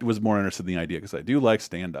was more interested in the idea because I do like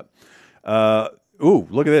stand-up. Ooh,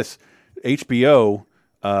 look at this. HBO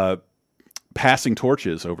passing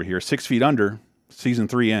torches over here. 6 Feet Under, season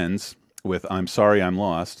 3 ends. with I'm Sorry I'm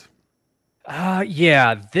Lost.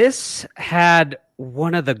 Yeah, this had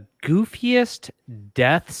one of the goofiest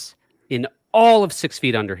deaths in all of 6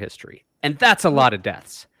 Feet Under history. And that's a lot of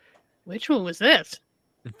deaths. Which one was this?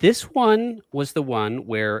 This one was the one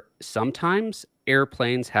where sometimes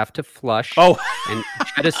airplanes have to flush and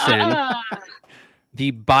jettison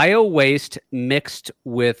the bio waste mixed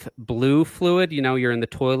with blue fluid. You know, you're in the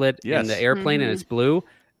toilet in the airplane and it's blue.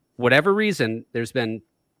 Whatever reason, there's been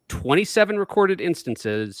 27 recorded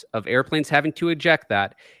instances of airplanes having to eject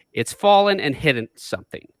that. It's fallen and hit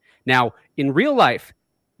something. Now, in real life,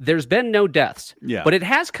 there's been no deaths, but it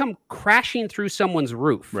has come crashing through someone's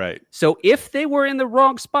roof. Right. So if they were in the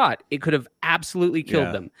wrong spot, it could have absolutely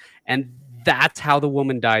killed them. And that's how the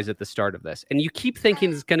woman dies at the start of this. And you keep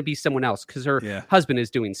thinking it's going to be someone else because her husband is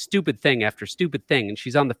doing stupid thing after stupid thing. And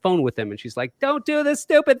she's on the phone with him and she's like, don't do this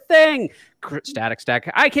stupid thing. Static.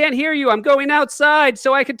 I can't hear you. I'm going outside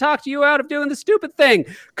so I can talk to you out of doing the stupid thing.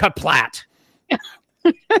 Kaplat.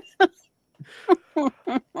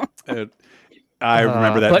 I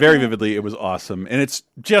remember that very vividly. It was awesome. And it's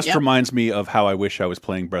just reminds me of how I wish I was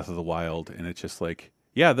playing Breath of the Wild. And it's just like,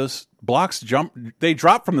 yeah, those blocks drop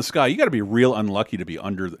from the sky. You got to be real unlucky to be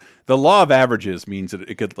under. The law of averages means that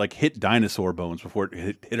it could like hit dinosaur bones before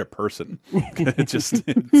it hit a person. It's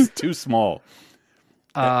too small.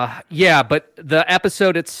 Yeah, but the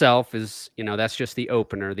episode itself is, that's just the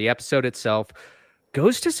opener. The episode itself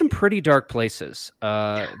goes to some pretty dark places.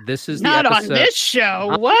 This is not the episode. On this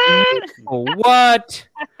show. What? What?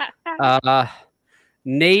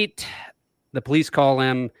 Nate, the police call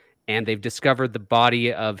him, and they've discovered the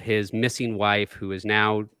body of his missing wife, who is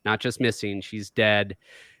now not just missing, she's dead.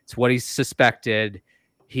 It's what he's suspected.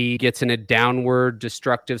 He gets in a downward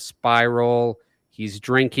destructive spiral. He's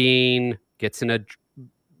drinking, gets in a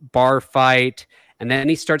bar fight, and then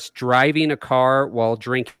he starts driving a car while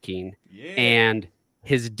drinking. And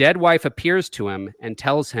his dead wife appears to him and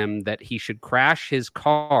tells him that he should crash his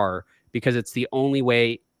car because it's the only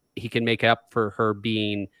way he can make up for her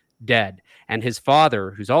being dead. And his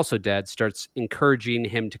father, who's also dead, starts encouraging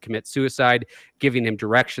him to commit suicide, giving him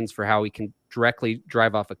directions for how he can directly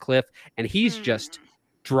drive off a cliff. And he's just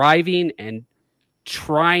driving and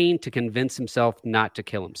trying to convince himself not to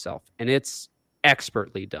kill himself. And it's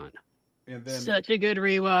expertly done. And then, such a good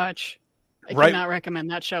rewatch. I cannot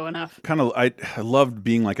recommend that show enough. I loved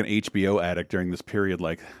being like an HBO addict during this period,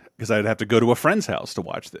 like because I'd have to go to a friend's house to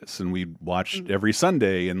watch this, and we'd watch every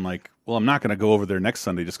Sunday. And like, well, I'm not going to go over there next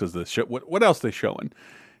Sunday just because the show. What else they showing?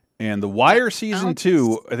 And The Wire season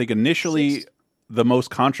 2, I think initially the most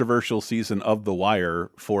controversial season of The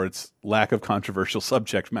Wire for its lack of controversial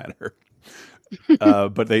subject matter.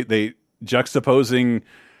 But they juxtaposing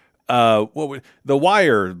The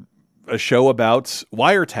Wire. A show about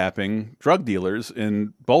wiretapping drug dealers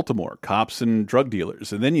in Baltimore, cops and drug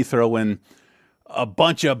dealers. And then you throw in a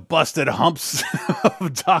bunch of busted humps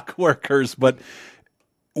of dock workers. But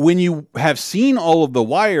when you have seen all of The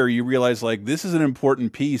Wire, you realize like this is an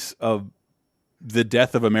important piece of the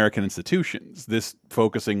death of American institutions, this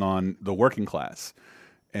focusing on the working class.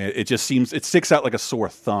 It just seems, it sticks out like a sore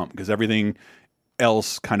thumb because everything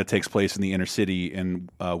else kind of takes place in the inner city and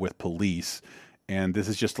with police. And this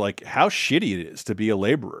is just like how shitty it is to be a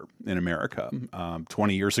laborer in America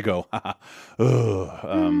 20 years ago.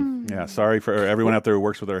 Yeah, sorry for everyone out there who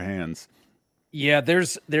works with their hands. Yeah,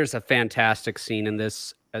 there's a fantastic scene in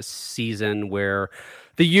this season where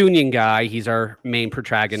the union guy, he's our main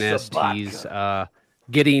protagonist. Sabaka. He's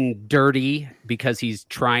getting dirty because he's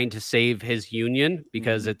trying to save his union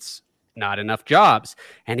because it's not enough jobs.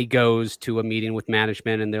 And he goes to a meeting with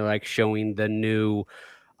management and they're like showing the new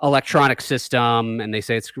electronic system, and they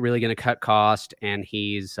say it's really going to cut cost. And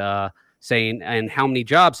he's saying, and how many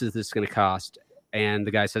jobs is this going to cost? And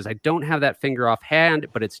the guy says, I don't have that finger offhand,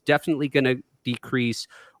 but it's definitely going to decrease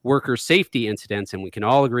worker safety incidents. And we can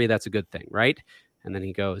all agree that's a good thing, right? And then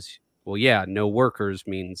he goes, well, yeah, no workers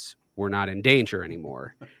means we're not in danger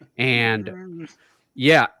anymore. And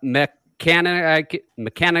yeah,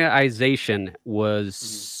 mechanization was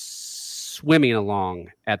swimming along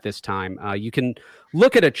at this time. You can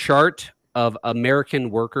look at a chart of American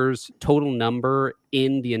workers' total number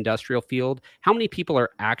in the industrial field. How many people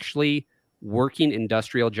are actually working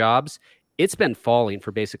industrial jobs? It's been falling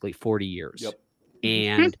for basically 40 years. Yep.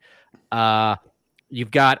 And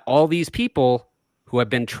you've got all these people who have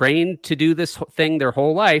been trained to do this thing their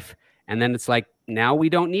whole life. And then it's like, now we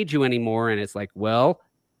don't need you anymore. And it's like, well,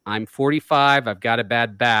 I'm 45. I've got a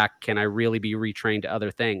bad back. Can I really be retrained to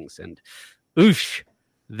other things? And oosh,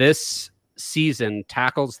 this season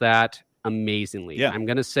tackles that amazingly. Yeah. I'm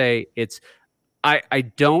going to say I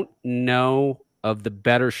don't know of the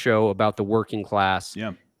better show about the working class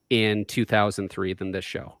Yeah. in 2003 than this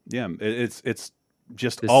show. Yeah, it's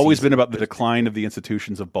just This always season. been about the decline of the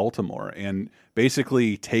institutions of Baltimore and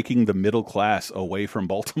basically taking the middle class away from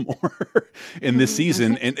Baltimore in this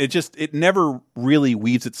season. And it never really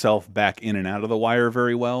weaves itself back in and out of The Wire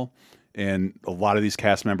very well. And a lot of these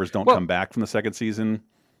cast members don't come back from the second season.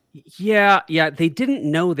 Yeah, they didn't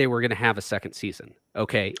know they were going to have a second season.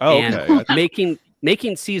 Okay. Oh, and okay.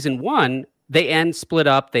 making season 1, they end split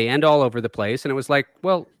up, they end all over the place. And it was like,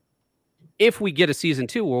 well, if we get a season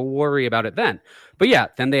 2, we'll worry about it then. But yeah,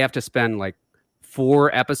 then they have to spend like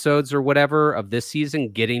 4 episodes or whatever of this season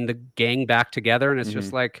getting the gang back together. And it's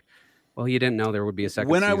just like, well, you didn't know there would be a second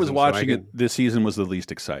When season. I was watching it, this season was the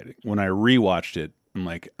least exciting. When I rewatched it, I'm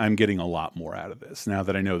like, I'm getting a lot more out of this now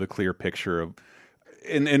that I know the clear picture of.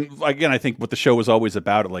 And again, I think what the show was always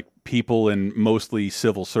about, like people in mostly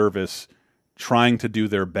civil service trying to do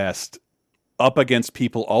their best up against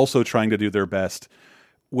people also trying to do their best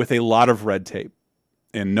with a lot of red tape,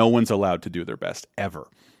 and no one's allowed to do their best ever.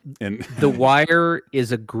 And The Wire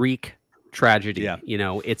is a Greek tragedy. Yeah. You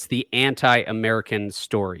know, it's the anti-American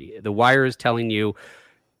story. The Wire is telling you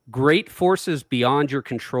great forces beyond your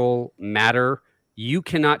control matter. You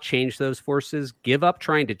cannot change those forces. Give up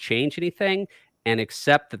trying to change anything and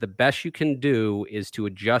accept that the best you can do is to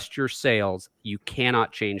adjust your sails. You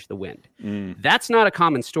cannot change the wind. That's not a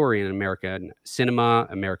common story in American cinema,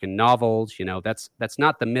 American novels. You know, that's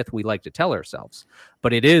not the myth we like to tell ourselves,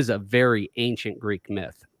 but it is a very ancient Greek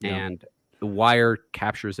myth. Yeah. And The Wire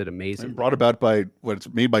captures it amazingly. And brought about by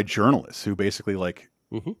what's made by journalists who basically like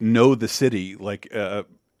know the city, like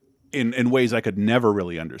in ways I could never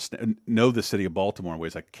really understand. Know the city of Baltimore in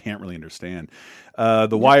ways I can't really understand.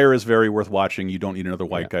 The Wire is very worth watching. You don't need another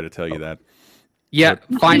white guy to tell you that. Yeah.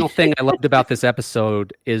 Final thing I loved about this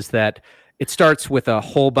episode is that it starts with a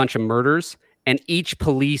whole bunch of murders, and each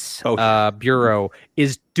police bureau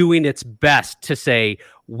is doing its best to say,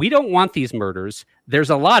 we don't want these murders. There's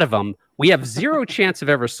a lot of them. We have zero chance of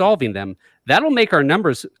ever solving them. That'll make our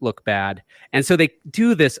numbers look bad. And so they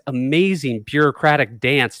do this amazing bureaucratic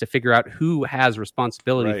dance to figure out who has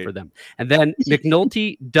responsibility for them. And then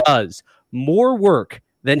McNulty does more work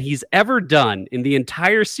than he's ever done in the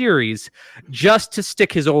entire series just to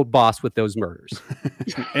stick his old boss with those murders.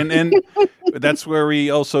 and that's where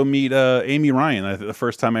we also meet Amy Ryan. The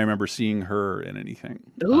first time I remember seeing her in anything.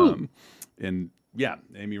 And yeah,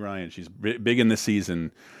 Amy Ryan, she's big in this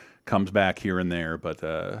season, comes back here and there, but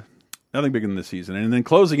nothing big in this season. And then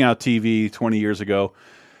closing out TV 20 years ago,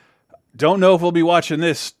 don't know if we'll be watching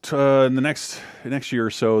this in the next year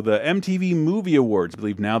or so, the MTV Movie Awards. I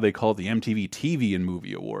believe now they call it the MTV TV and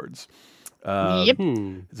Movie Awards.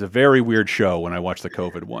 It's a very weird show when I watched the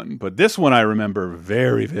COVID one, but this one I remember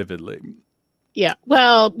very vividly. Yeah,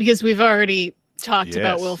 well, because we've already talked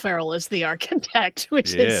about Will Ferrell as the architect,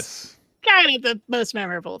 which is kind of the most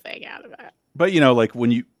memorable thing out of it. But, you know, like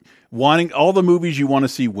when you wanting all the movies you want to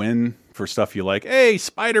see win for stuff you like, hey,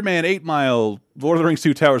 Spider-Man, 8 Mile, Lord of the Rings,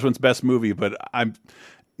 2 Towers wins Best Movie, but I'm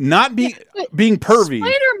not being pervy.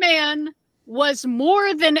 Spider-Man was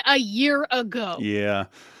more than a year ago. Yeah.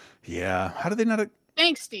 How did they not?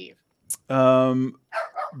 Thanks, Steve.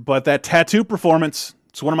 But that tattoo performance,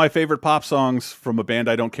 it's one of my favorite pop songs from a band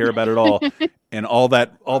I don't care about at all. And all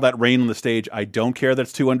that rain on the stage, I don't care that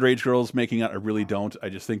it's 2 underage girls making out. I really don't. I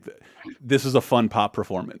just think that this is a fun pop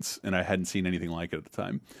performance, and I hadn't seen anything like it at the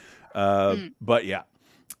time. But yeah,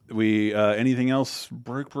 we anything else?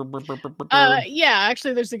 Yeah,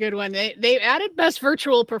 actually, there's a good one. They added best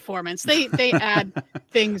virtual performance. They add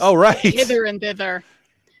things hither and thither.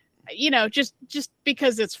 You know, just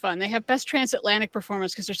because it's fun. They have best transatlantic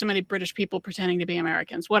performance because there's so many British people pretending to be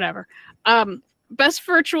Americans. Whatever. Best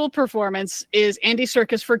virtual performance is Andy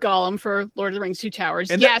Serkis for Gollum for Lord of the Rings 2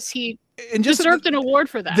 Towers. And he deserved an award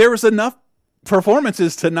for that. There was enough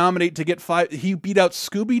performances to nominate to get 5. He beat out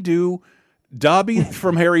Scooby-Doo, Dobby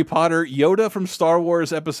from Harry Potter, Yoda from Star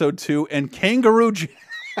Wars Episode 2, and Kangaroo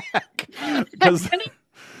Jack. But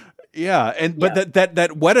that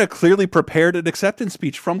Weta clearly prepared an acceptance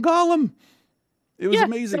speech from Gollum. It was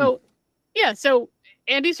amazing. So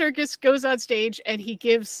Andy Serkis goes on stage and he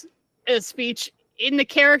gives a speech in the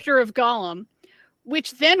character of Gollum,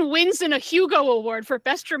 which then wins a Hugo Award for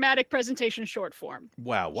Best Dramatic Presentation Short Form.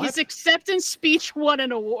 Wow. What? His acceptance speech won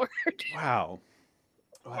an award. Wow.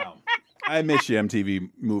 I miss you,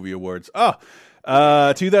 MTV Movie Awards.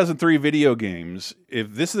 2003 video games.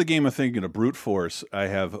 If this is the game of thinking of brute force, I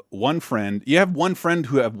have one friend. You have one friend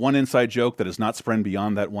who have one inside joke that is not spread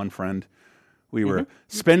beyond that one friend. We were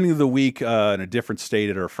spending the week in a different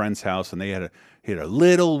state at our friend's house, and they had he had a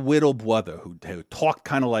little brother who talked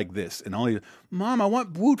kind of like this, and only, Mom, I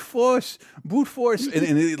want brute force,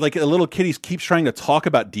 and like a little kid, he keeps trying to talk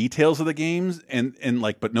about details of the games, and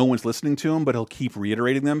like, but no one's listening to him, but he'll keep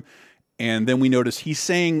reiterating them, and then we notice he's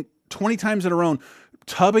saying 20 times in a row,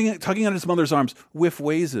 tugging on his mother's arms, whiff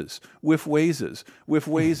wazes. So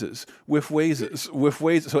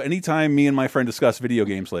anytime me and my friend discuss video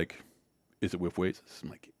games, like, is it whiff wazes? I'm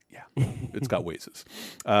like, yeah, it's got wazes.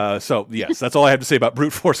 So yes, that's all I have to say about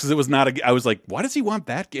brute force, because it was not I was like, why does he want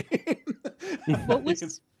that game?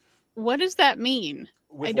 What does that mean?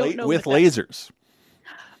 I don't know. With lasers.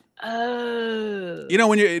 Oh. You know,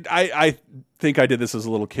 when I think I did this as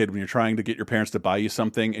a little kid, when you're trying to get your parents to buy you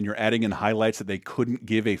something and you're adding in highlights that they couldn't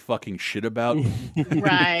give a fucking shit about.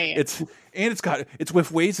 Right. It's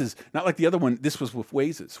with wazes, not like the other one. This was with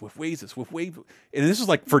wazes. And this was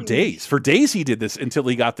like for days. For days he did this until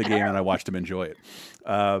he got the game and I watched him enjoy it.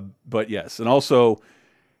 But yes, and also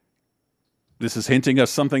this is hinting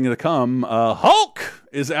us something to come. Hulk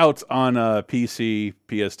is out on PC,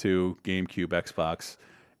 PS2, GameCube, Xbox,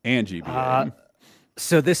 and GBA.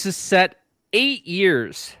 So this is set 8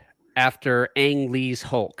 years after Ang Lee's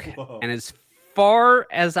Hulk. Whoa. And as far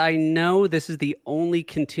as I know, this is the only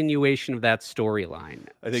continuation of that storyline.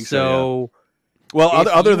 I think so. Yeah. Well,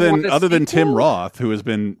 other than Tim Roth, who has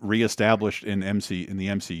been reestablished in the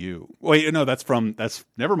MCU. Wait, no,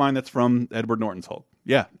 never mind. That's from Edward Norton's Hulk.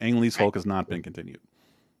 Yeah, Ang Lee's Hulk has not been continued.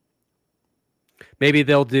 Maybe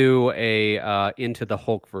they'll do a Into the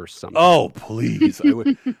Hulkverse someday. Oh, please.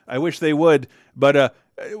 I wish they would. But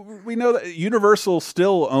we know that Universal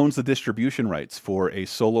still owns the distribution rights for a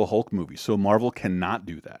solo Hulk movie, so Marvel cannot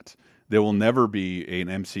do that. There will never be an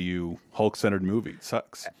MCU Hulk-centered movie. It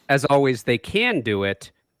sucks. As always, they can do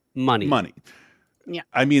it. Money. Yeah.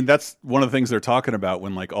 I mean, that's one of the things they're talking about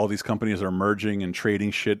when like all these companies are merging and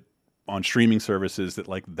trading shit on streaming services, that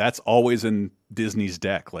like that's always in Disney's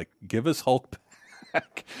deck. Like, give us Hulk back.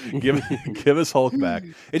 give us Hulk back.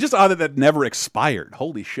 It's just odd that never expired.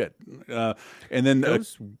 Holy shit. And then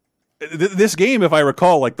this game, if I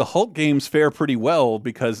recall, like the Hulk games fare pretty well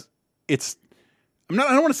because I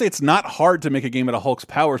don't want to say it's not hard to make a game out of Hulk's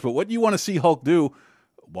powers, but what you want to see Hulk do,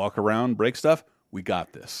 walk around, break stuff, we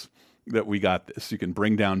got this. You can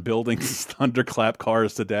bring down buildings, thunderclap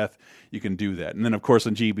cars to death. You can do that. And then, of course,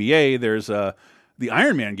 in GBA, there's the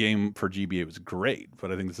Iron Man game for GBA was great,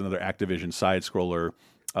 but I think it's another Activision side-scroller,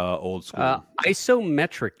 old school.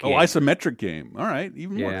 Isometric game. Oh, isometric game. All right,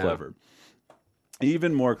 even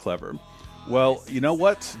more clever. Well, you know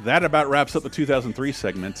what? That about wraps up the 2003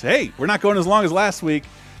 segment. Hey, we're not going as long as last week,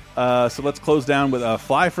 so let's close down with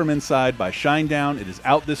Fly From Inside by Shinedown. It is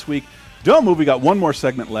out this week. Don't move. We got one more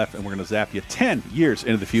segment left, and we're going to zap you 10 years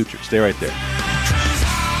into the future. Stay right there.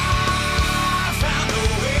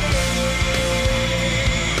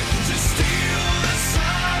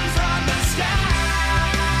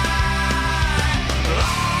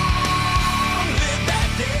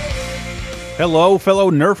 Hello,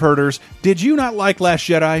 fellow Nerf herders. Did you not like Last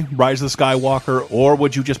Jedi, Rise of the Skywalker, or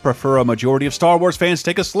would you just prefer a majority of Star Wars fans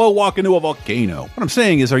take a slow walk into a volcano? What I'm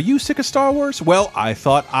saying is, are you sick of Star Wars? Well, I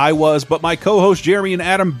thought I was, but my co-hosts Jeremy and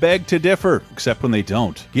Adam beg to differ, except when they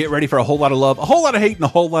don't. Get ready for a whole lot of love, a whole lot of hate, and a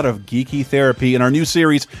whole lot of geeky therapy in our new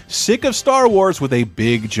series, Sick of Star Wars with a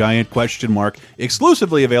big giant question mark,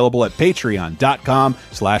 exclusively available at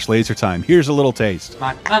patreon.com/lasertime. Here's a little taste.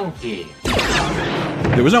 McClunky.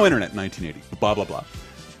 There was no internet in 1980, blah, blah, blah.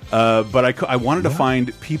 But I wanted to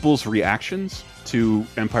find people's reactions to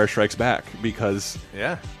Empire Strikes Back because...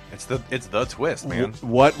 Yeah, it's the twist, man.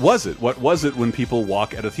 What was it? What was it when people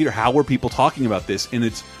walk at a theater? How were people talking about this? And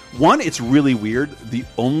it's really weird. The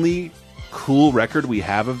only cool record we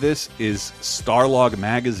have of this is Starlog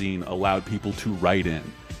magazine allowed people to write in.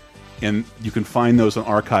 And you can find those on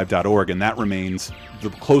archive.org, and that remains the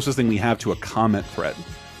closest thing we have to a comment thread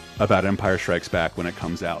about Empire Strikes Back when it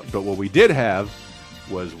comes out. But what we did have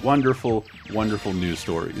was wonderful, wonderful news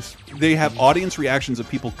stories. They have audience reactions of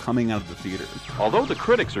people coming out of the theater. Although the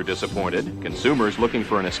critics are disappointed, consumers looking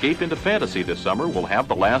for an escape into fantasy this summer will have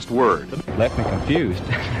the last word. Left me confused.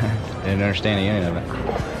 Didn't understand any of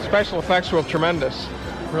it. Special effects were tremendous.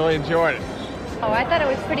 Really enjoyed it. Oh, I thought it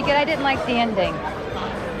was pretty good. I didn't like the ending.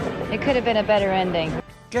 It could have been a better ending.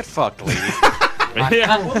 Get fucked, lady.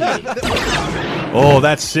 Oh,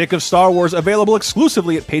 that's Sick of Star Wars, available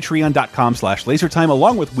exclusively at patreon.com/lasertime,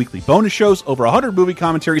 along with weekly bonus shows, over 100 movie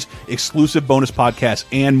commentaries, exclusive bonus podcasts,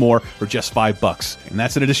 and more for just $5. And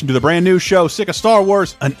that's in addition to the brand new show, Sick of Star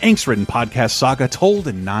Wars, an angst-ridden podcast saga told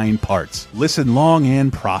in 9 parts. Listen long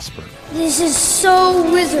and prosper. This is so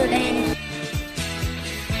wizarding.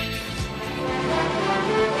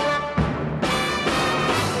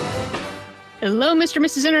 Hello, Mr. and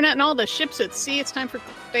Mrs. Internet and all the ships at sea. It's time for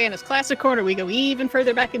Diana's Classic Corner. We go even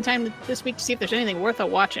further back in time this week to see if there's anything worth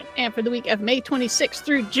watching. And for the week of May 26th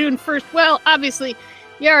through June 1st, well, obviously,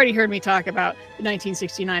 you already heard me talk about the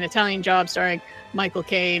 1969 Italian Job starring Michael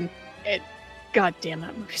Caine. God damn,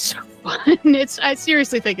 that movie's so fun. I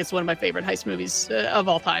seriously think it's one of my favorite heist movies of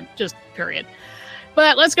all time, just period.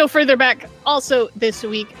 But let's go further back. Also this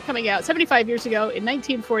week, coming out 75 years ago in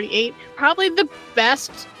 1948, probably the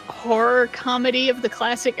best horror comedy of the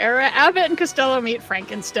classic era, Abbott and Costello Meet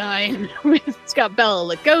Frankenstein. It's got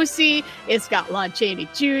Bela Lugosi. It's got Lon Chaney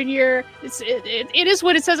Jr. It is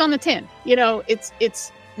what it says on the tin. You know,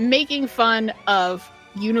 it's making fun of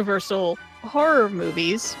Universal horror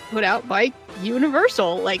movies put out by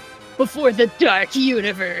Universal. Like, before the Dark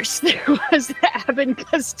Universe, there was the Abbott and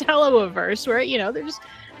Costello-verse, where, you know,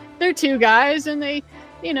 they're two guys and they,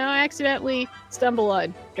 you know, accidentally stumble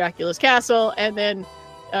on Dracula's castle, and then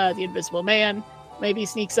the Invisible Man maybe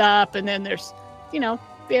sneaks up, and then there's, you know,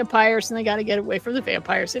 vampires, and they got to get away from the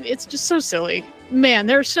vampires, and it's just so silly. Man,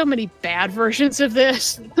 there are so many bad versions of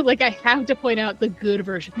this. Like, I have to point out the good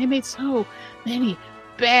version. They made so many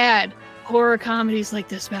bad horror comedies like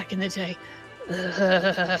this back in the day.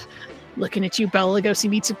 Looking at you, Bela Lugosi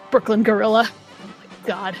meets a Brooklyn gorilla. Oh my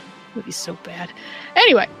god, movie's so bad.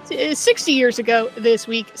 Anyway, 60 years ago this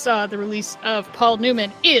week saw the release of Paul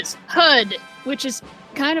Newman is HUD, which is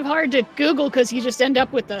kind of hard to Google because you just end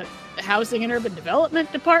up with the Housing and Urban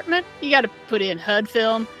Development Department. You got to put in HUD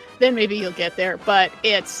film, then maybe you'll get there. But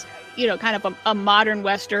it's, you know, kind of a modern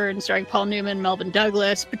Western starring Paul Newman, Melvin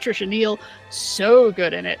Douglas, Patricia Neal. So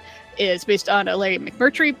good in it. Is based on a Larry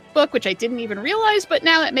McMurtry book, which I didn't even realize, but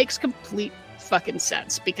now it makes complete fucking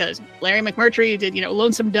sense because Larry McMurtry did, you know,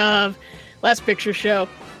 Lonesome Dove, Last Picture Show.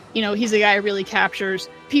 You know, he's the guy who really captures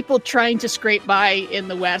people trying to scrape by in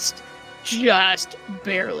the West, just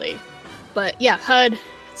barely. But yeah, HUD,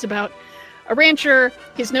 it's about a rancher,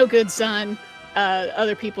 his no good son,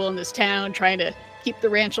 other people in this town trying to keep the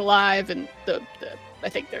ranch alive, and I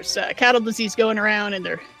think there's cattle disease going around, and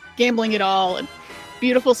they're gambling it all, and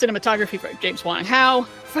beautiful cinematography from James Wong Howe.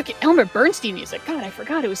 Fucking Elmer Bernstein music. God, I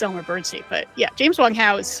forgot it was Elmer Bernstein. But yeah, James Wong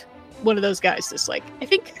Howe is one of those guys that's like, I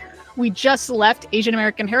think we just left Asian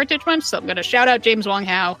American Heritage Month, so I'm going to shout out James Wong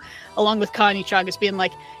Howe along with Connie Chung as being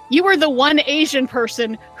like, you were the one Asian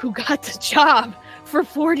person who got the job for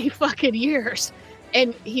 40 fucking years.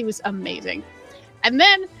 And he was amazing. And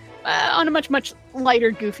then, on a much, much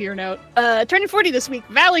lighter, goofier note, turning 40 this week,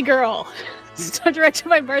 Valley Girl. Directed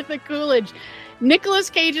by Martha Coolidge. Nicolas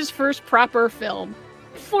Cage's first proper film.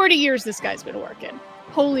 40 years this guy's been working.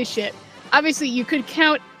 Holy shit. Obviously, you could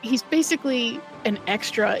count, he's basically an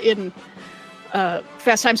extra in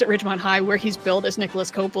Fast Times at Ridgemont High, where he's billed as Nicolas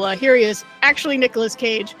Coppola. Here he is, actually Nicolas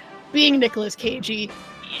Cage, being Nicolas Cagey,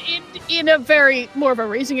 in a very, more of a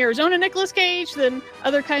Raising Arizona Nicolas Cage than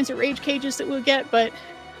other kinds of Rage Cages that we'll get, but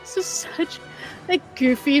this is such a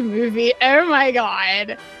goofy movie. Oh my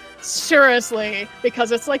god. Seriously,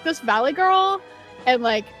 because it's like this Valley Girl, and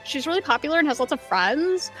like she's really popular and has lots of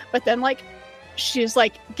friends, but then like she's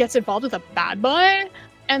like gets involved with a bad boy,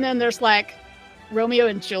 and then there's like Romeo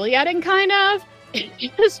and Julieting kind of.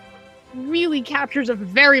 It just really captures a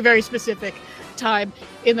very, very specific time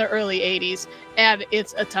in the early 80s, and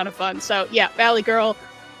it's a ton of fun. So yeah, Valley Girl,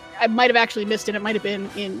 I might have actually missed it. It might have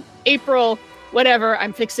been in April. Whatever,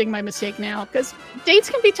 I'm fixing my mistake now, because dates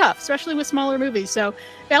can be tough, especially with smaller movies. So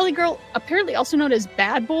Valley Girl, apparently also known as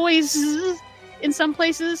Bad Boys in some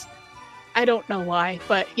places. I don't know why,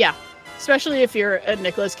 but yeah, especially if you're a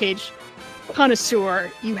Nicolas Cage connoisseur,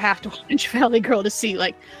 you have to watch Valley Girl to see,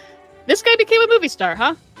 like, this guy became a movie star,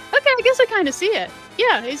 huh? Okay, I guess I kind of see it.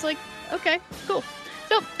 Yeah, he's like, okay, cool.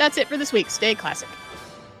 So that's it for this week. Stay classic.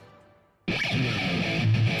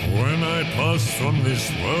 When I pass from this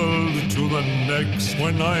world to the next,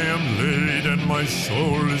 when I am laid and my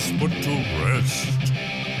soul is put to rest,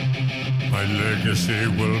 my legacy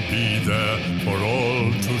will be there for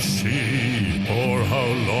all to see. For how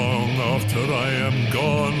long after I am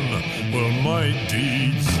gone will my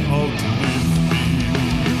deeds outlive me?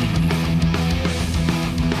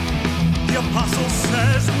 The apostle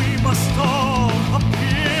says we must all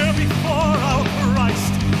appear before our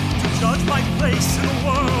Christ, judge my place in the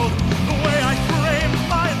world, the way I framed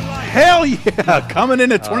my life. Hell yeah! Coming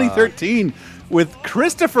in at 2013 with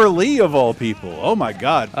Christopher Lee, of all people. Oh my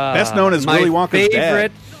god. Best known as Willy Wonka's dad. My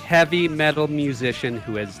favorite heavy metal musician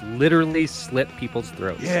who has literally slit people's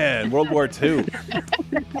throats. Yeah, in World War II.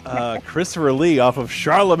 Christopher Lee off of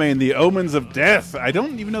Charlemagne, The Omens of Death. I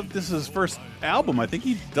don't even know if this is his first album. I think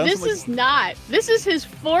he does. This is not. This is his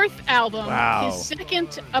fourth album. Wow. His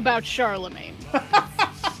second about Charlemagne.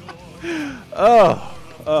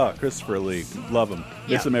 Christopher Lee. Love him.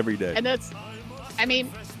 Miss him every day. And that's, I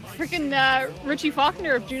mean, freaking Richie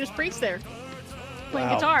Faulkner of Judas Priest there playing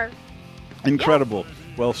guitar. Incredible. Yeah.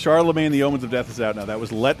 Well, Charlemagne, The Omens of Death is out now. That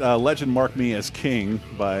was Legend Mark Me as King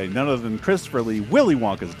by none other than Christopher Lee, Willy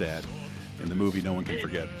Wonka's dad, in the movie No One Can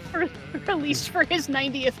Forget. Released for his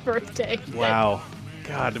 90th birthday. Wow.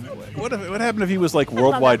 God, what happened if he was like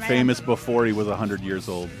worldwide famous before he was 100 years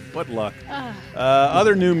old? What luck.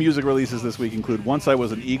 Other new music releases this week include Once I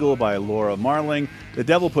Was an Eagle by Laura Marling, The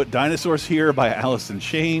Devil Put Dinosaurs Here by Alice in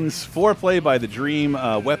Chains, Foreplay by The Dream,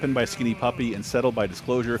 Weapon by Skinny Puppy, and Settled by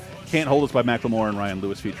Disclosure. Can't Hold Us by Macklemore and Ryan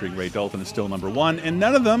Lewis featuring Ray Dalton is still #1, and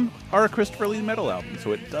none of them are a Christopher Lee metal album,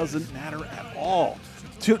 so it doesn't matter at all.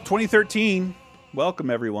 2013, welcome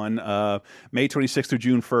everyone. May 26th through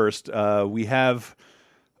June 1st, we have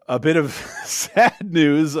a bit of sad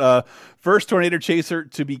news. First tornado chaser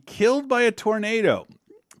to be killed by a tornado.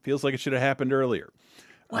 Feels like it should have happened earlier.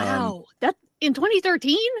 Wow. That in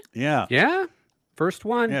 2013? Yeah. Yeah. First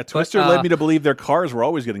one. Yeah. Twister led me to believe their cars were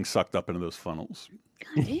always getting sucked up into those funnels.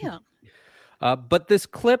 God damn. But this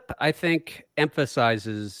clip, I think,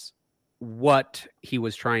 emphasizes what he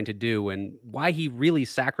was trying to do and why he really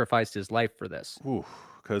sacrificed his life for this.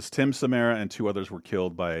 Because Tim Samara and 2 others were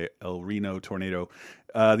killed by El Reno tornado.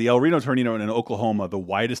 The El Reno tornado in Oklahoma, the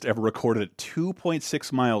widest ever recorded at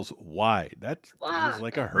 2.6 miles wide. That was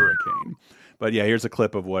like a hurricane. But yeah, here's a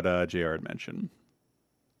clip of what JR had mentioned.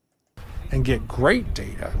 And get great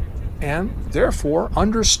data, and therefore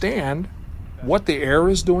understand what the air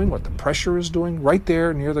is doing, what the pressure is doing right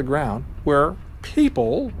there near the ground where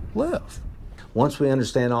people live. Once we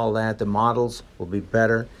understand all that, the models will be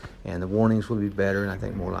better and the warnings will be better, and I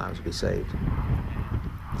think more lives will be saved.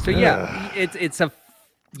 So yeah,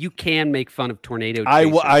 you can make fun of tornado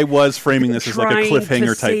chasers. I was framing this as like a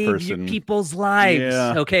cliffhanger type person. People's lives.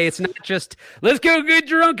 Yeah. Okay, it's not just let's go get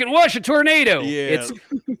drunk and watch a tornado. Yeah. It's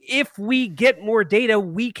if we get more data,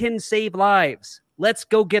 we can save lives. Let's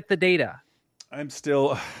go get the data. I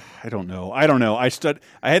don't know. I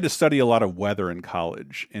had to study a lot of weather in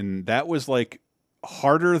college, and that was like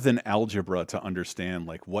harder than algebra to understand,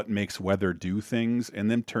 like what makes weather do things, and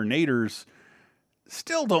then tornadoes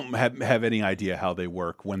still don't have any idea how they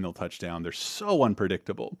work, when they'll touch down. They're so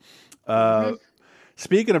unpredictable.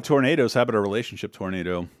 Speaking of tornadoes, how about a relationship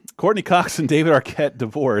tornado? Courtney Cox and David Arquette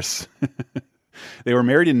divorce. They were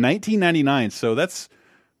married in 1999, so that's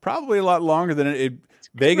probably a lot longer than it.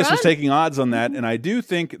 Vegas was taking odds on that, and I do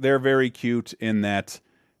think they're very cute in that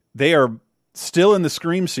they are still in the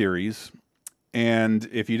Scream series. And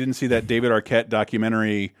if you didn't see that David Arquette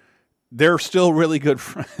documentary, they're still really good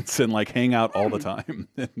friends and like hang out all the time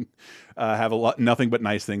and have nothing but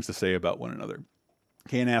nice things to say about one another.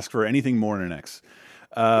 Can't ask for anything more in an ex.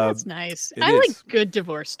 That's nice. I like good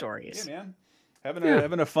divorce stories. Yeah, man.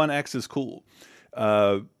 Having a fun ex is cool.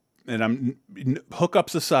 And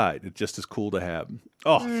hookups aside, it just is cool to have.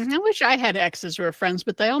 I wish I had exes who were friends,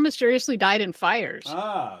 but they all mysteriously died in fires.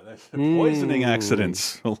 That's poisoning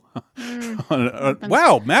accidents.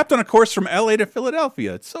 Wow, mapped on a course from LA to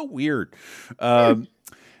Philadelphia. It's so weird. And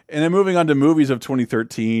then moving on to movies of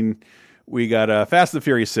 2013, we got Fast and the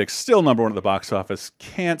Furious 6, still #1 at the box office.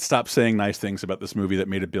 Can't stop saying nice things about this movie that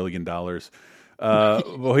made $1 billion.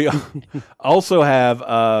 We also have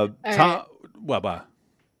Tom. Well,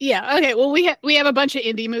 yeah. Okay. Well, we have a bunch of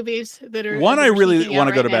indie movies that are one I really want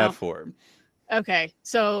to go to bat for. Okay,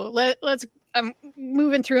 so let's. I'm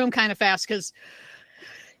moving through them kind of fast because,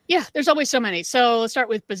 yeah, there's always so many. So let's start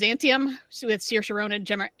with Byzantium with Saoirse Ronan,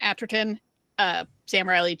 Gemma Atherton, Sam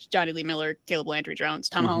Riley, Johnny Lee Miller, Caleb Landry Jones,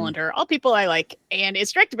 Tom Hollander, all people I like, and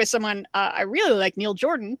it's directed by someone I really like, Neil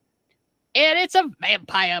Jordan, and it's a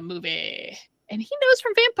vampire movie, and he knows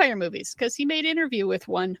from vampire movies because he made Interview with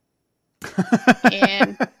one.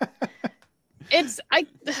 And I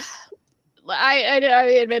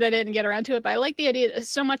admit I didn't get around to it, but I like the idea.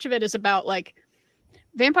 So much of it is about like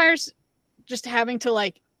vampires just having to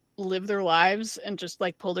like live their lives and just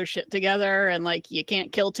like pull their shit together, and like you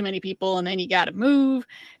can't kill too many people, and then you got to move,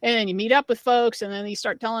 and then you meet up with folks, and then you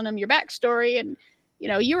start telling them your backstory, and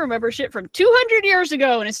you remember shit from 200 years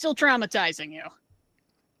ago, and it's still traumatizing you.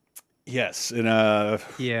 Yes, and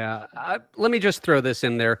let me just throw this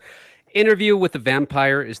in there. Interview with the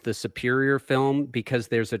Vampire is the superior film because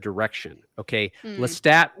there's a direction. Okay.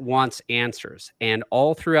 Lestat wants answers, and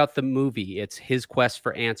all throughout the movie, it's his quest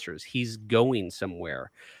for answers. He's going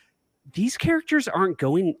somewhere. These characters aren't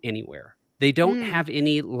going anywhere. They don't have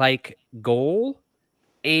any like goal,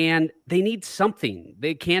 and they need something.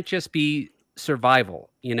 They can't just be survival.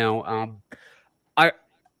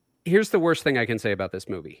 Here's the worst thing I can say about this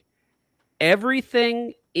movie.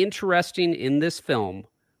 everything interesting in this film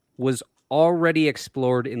was already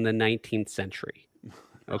explored in the 19th century.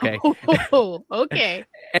 Okay. Oh, okay.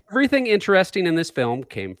 Everything interesting in this film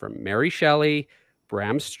came from Mary Shelley,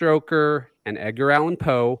 Bram Stoker, and Edgar Allan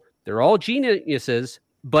Poe. They're all geniuses,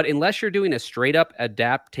 but unless you're doing a straight up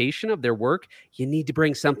adaptation of their work, you need to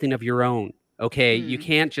bring something of your own. Okay. You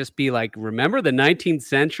can't just be like, remember the 19th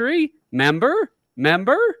century? Member?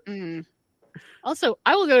 Also,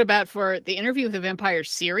 I will go to bat for the Interview with the Vampire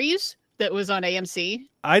series that was on AMC.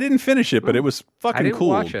 I didn't finish it, but it was fucking cool.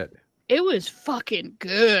 Watch it. It was fucking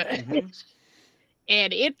good.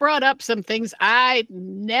 And it brought up some things I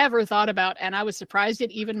never thought about, and I was surprised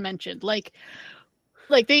it even mentioned. Like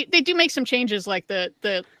they do make some changes, like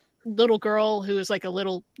the little girl who is like a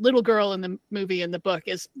little girl in the movie and the book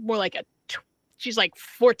is more like she's like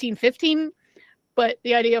 14, 15. But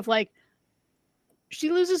the idea of like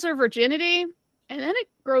she loses her virginity and then it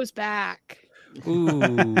grows back. Ooh.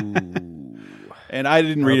 And I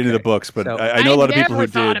didn't read any of the books, but I know a lot of people who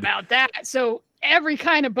did. I never thought about that. So every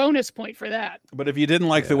kind of bonus point for that. But if you didn't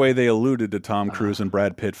like the way they alluded to Tom Cruise and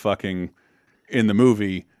Brad Pitt fucking in the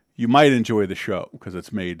movie, you might enjoy the show because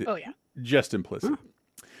it's made just implicit.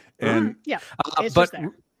 And it's but just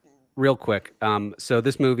there. Real quick, so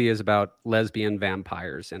this movie is about lesbian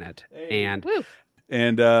vampires in it, and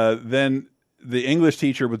then the English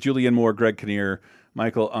teacher with Julianne Moore, Greg Kinnear,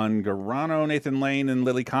 Michael Angarano, Nathan Lane, and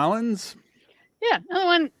Lily Collins. Yeah, another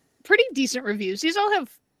one, pretty decent reviews. These all have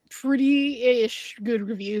pretty-ish good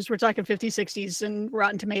reviews. We're talking 50s, 60s, and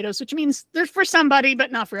Rotten Tomatoes, which means there's for somebody,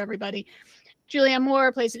 but not for everybody. Julianne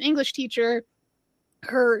Moore plays an English teacher.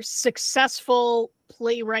 Her successful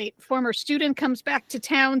playwright former student comes back to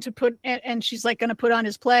town to put, and she's like going to put on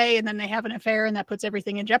his play, and then they have an affair, and that puts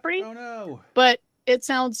everything in jeopardy. Oh, no. But it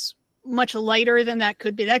sounds much lighter than that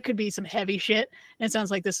could be. That could be some heavy shit, and it sounds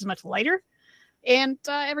like this is much lighter. And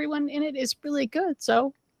everyone in it is really good.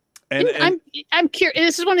 So I'm curious.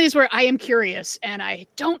 This is one of these where I am curious, and I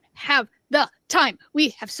don't have the time. We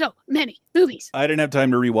have so many movies. I didn't have time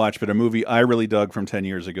to rewatch, but a movie I really dug from 10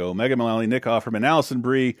 years ago. Megan Mullally, Nick Offerman, Alison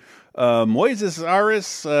Brie, Moises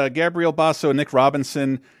Aris, Gabriel Basso, Nick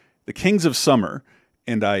Robinson, The Kings of Summer.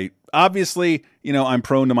 And I obviously, I'm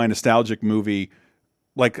prone to my nostalgic movie.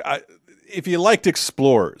 If you liked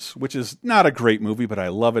Explorers, which is not a great movie, but I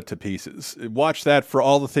love it to pieces, watch that for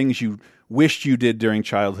all the things you wished you did during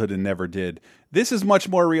childhood and never did. This is much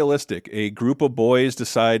more realistic. A group of boys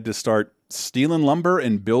decide to start stealing lumber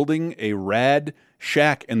and building a rad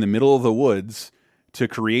shack in the middle of the woods to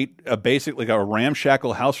create a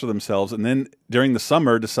ramshackle house for themselves. And then during the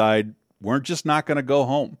summer decide we're just not going to go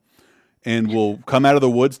home. And we'll come out of the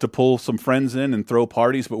woods to pull some friends in and throw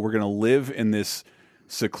parties, but we're going to live in this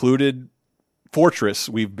secluded fortress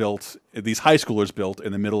we've built, these high schoolers built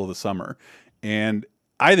in the middle of the summer. And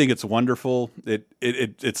I think it's wonderful.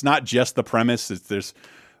 It's not just the premise. There's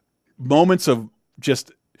moments of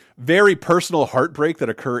just very personal heartbreak that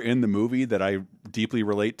occur in the movie that I deeply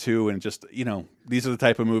relate to. And just, these are the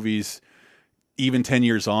type of movies, even 10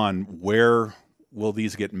 years on, where will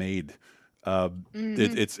these get made?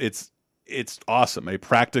 It's awesome. A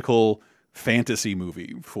practical fantasy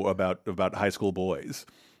movie about high school boys.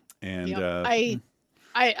 And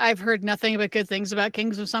I've heard nothing but good things about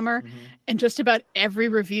Kings of Summer, and just about every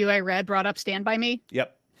review I read brought up Stand By Me.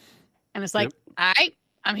 Yep. And it's like,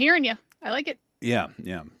 I'm hearing you. I like it. Yeah.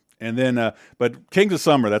 And then, but Kings of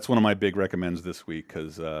Summer, that's one of my big recommends this week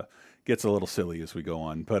because gets a little silly as we go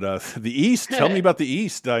on. But the East, tell me about the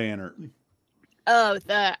East, Diana. Oh,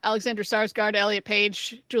 the Alexander Skarsgård, Elliot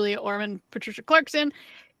Page, Julia Ormond, Patricia Clarkson.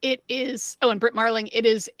 It is, and Britt Marling. It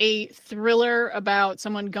is a thriller about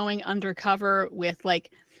someone going undercover with like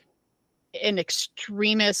an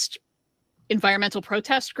extremist environmental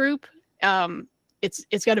protest group.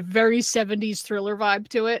 It's got a very 70s thriller vibe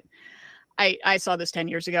to it. I saw this 10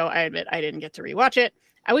 years ago. I admit I didn't get to rewatch it.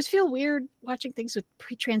 I always feel weird watching things with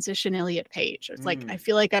pre-transition Elliot Page. It's like I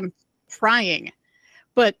feel like I'm prying.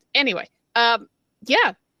 But anyway,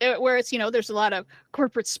 where it's, there's a lot of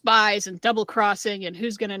corporate spies and double crossing and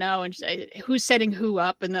who's going to know and who's setting who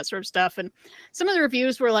up and that sort of stuff. And some of the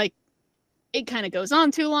reviews were like, it kind of goes on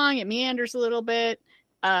too long. It meanders a little bit.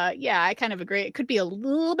 I kind of agree. It could be a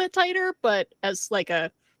little bit tighter, but as like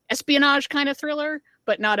a espionage kind of thriller,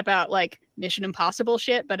 but not about like Mission Impossible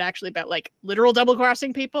shit, but actually about like literal double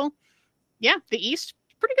crossing people. Yeah. The East,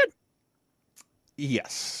 pretty good.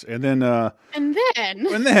 Yes. And then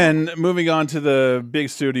moving on to the big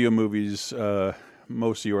studio movies,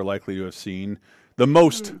 most of you are likely to have seen. The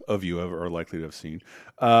most of you are likely to have seen.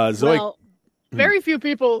 Very few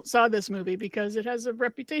people saw this movie because it has a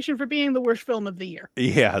reputation for being the worst film of the year.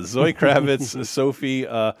 Yeah, Zoe Kravitz, Sophie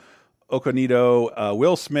Okonedo,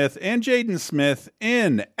 Will Smith, and Jaden Smith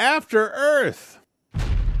in After Earth.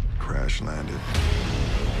 Crash landed.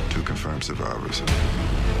 2 confirmed survivors.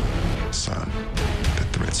 Son, the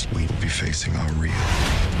threats we will be facing are real.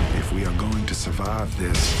 If we are going to survive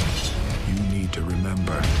this, you need to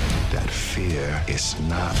remember that fear is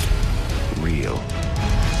not real.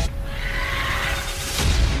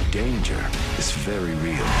 Danger is very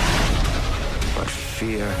real, but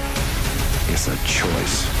fear is a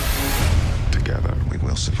choice. Together, we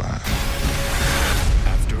will survive.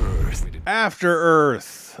 After Earth. After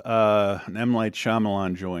Earth, an M. Night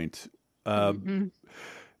Shyamalan joint.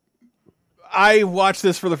 I watched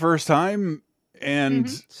this for the first time, and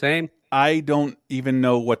same. I don't even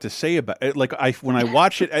know what to say about it. Like when I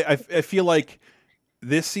watch it, I feel like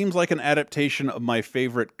this seems like an adaptation of my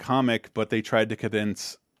favorite comic, but they tried to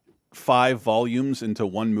condense 5 volumes into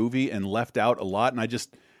one movie and left out a lot. And I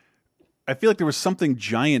feel like there was something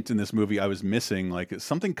giant in this movie I was missing. Like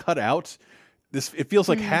something cut out. It feels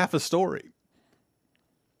like half a story.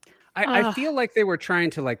 I feel like they were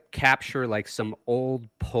trying to like capture like some old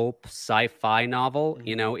pulp sci-fi novel.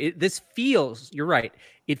 You know, this feels, you're right.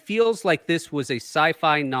 It feels like this was a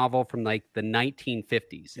sci-fi novel from like the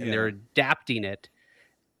 1950s and they're adapting it.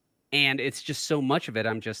 And it's just so much of it.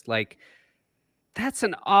 I'm just like, that's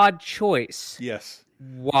an odd choice. Yes.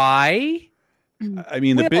 Why? I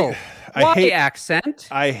mean, I hate accent.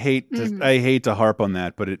 I hate to harp on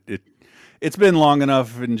that, but it's been long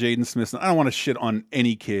enough in Jaden Smith. I don't want to shit on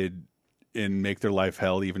any kid and make their life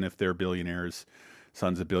hell, even if they're billionaires,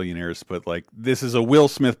 sons of billionaires. But like, this is a Will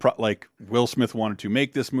Smith. Will Smith wanted to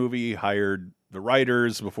make this movie, hired the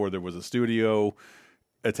writers before there was a studio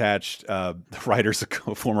attached. The writer's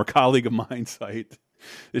a former colleague of mine. Site.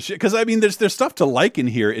 Because I mean, there's stuff to like in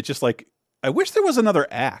here. It's just like, I wish there was another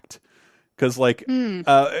act. Because like,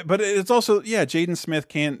 but it's also, Jaden Smith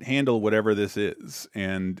can't handle whatever this is.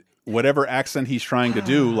 And whatever accent he's trying to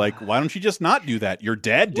do, like, why don't you just not do that? Your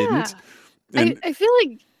dad didn't. And I feel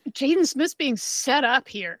like Jaden Smith's being set up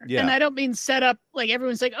here. Yeah. And I don't mean set up like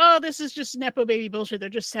everyone's like, oh, this is just Nepo baby bullshit. They're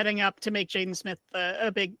just setting up to make Jaden Smith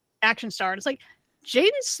a big action star. And it's like, Jaden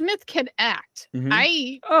Smith can act.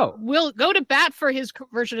 I will go to bat for his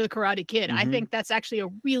version of the Karate Kid. I think that's actually a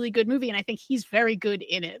really good movie, and I think he's very good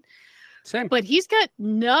in it. Same. But he's got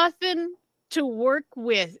nothing to work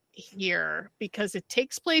with here because it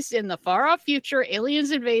takes place in the far off future.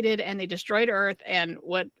 Aliens invaded and they destroyed Earth, and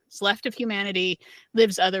what's left of humanity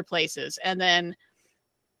lives other places. And then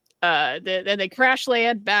then they crash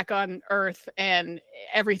land back on Earth, and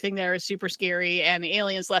everything there is super scary, and the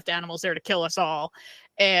aliens left animals there to kill us all.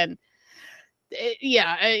 And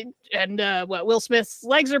Will Smith's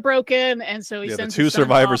legs are broken, and so he sends the 2 his son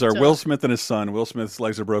survivors off are Will Smith and his son. Will Smith's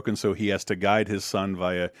legs are broken, so he has to guide his son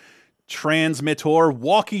via transmitter,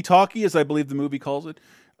 walkie-talkie, as I believe the movie calls it.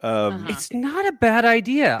 It's not a bad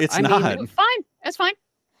idea. It's not. Fine. That's fine.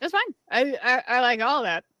 I like all of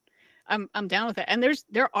that. I'm down with it. And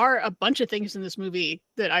there are a bunch of things in this movie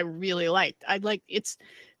that I really liked. I like its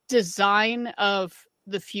design of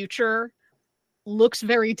the future looks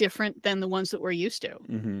very different than the ones that we're used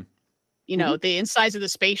to. You know, the insides of the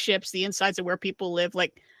spaceships, the insides of where people live,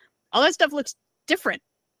 like all that stuff looks different.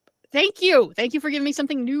 Thank you for giving me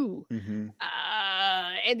something new. And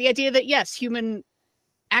the idea that yes, human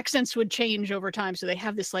accents would change over time, so they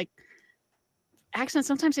have this like accent.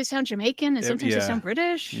 Sometimes they sound Jamaican, and sometimes they sound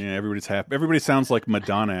British. Yeah, everybody's happy. Everybody sounds like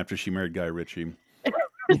Madonna after she married Guy Ritchie.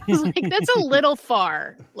 Like, that's a little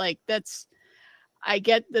far. Like, that's, I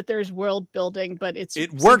get that there's world building, but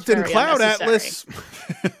it worked in Cloud Atlas.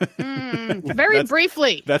 Very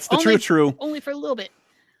briefly. That's the true. Only for a little bit.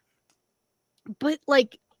 But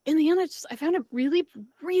like in the end, I found it really,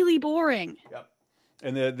 really boring. Yep.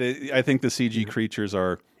 And I think the CG creatures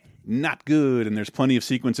are not good, and there's plenty of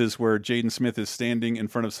sequences where Jaden Smith is standing in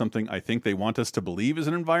front of something I think they want us to believe is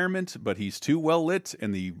an environment, but he's too well lit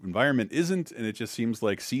and the environment isn't, and it just seems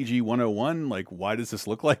like CG 101. Like, why does this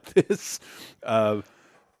look like this? There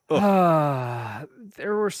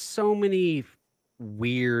were so many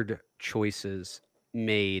weird choices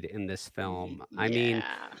made in this film. I mean,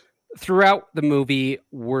 throughout the movie,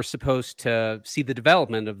 we're supposed to see the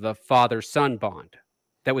development of the father-son bond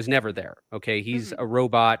that was never there. Okay, he's a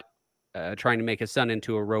robot trying to make his son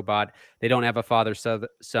into a robot. They don't have a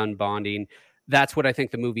father-son bonding. That's what I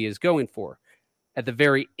think the movie is going for. At the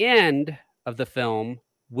very end of the film,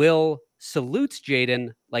 Will salutes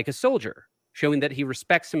Jaden like a soldier, showing that he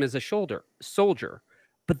respects him as a soldier.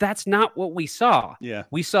 But that's not what we saw. Yeah.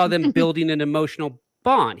 We saw them building an emotional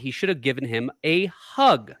bond. He should have given him a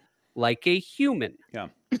hug like a human. Yeah.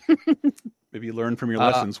 Maybe you learn from your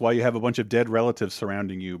lessons why you have a bunch of dead relatives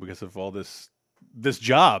surrounding you because of all this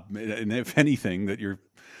job, and if anything, that you're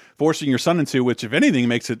forcing your son into, which, if anything,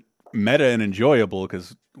 makes it meta and enjoyable,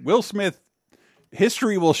 because Will Smith,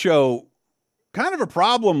 history will show kind of a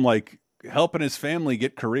problem, like helping his family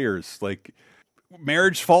get careers. Like,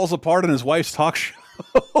 marriage falls apart in his wife's talk show.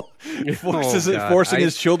 forcing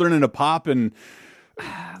his children into pop and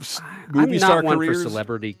movie star I'm not one careers. for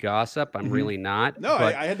celebrity gossip. I'm really not. No,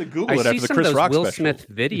 I had to Google it I after see the Chris some of those Rock Will special. Smith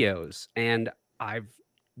videos, and I've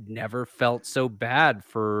never felt so bad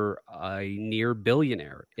for a near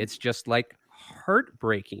billionaire. It's just like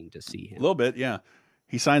heartbreaking to see him. A little bit, yeah.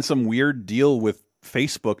 He signed some weird deal with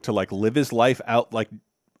Facebook to like live his life out like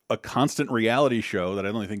a constant reality show that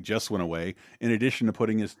I don't think just went away, in addition to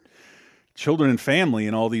putting his children and family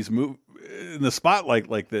in all these in the spotlight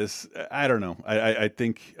like this. I don't know. I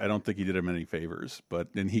don't think he did him any favors.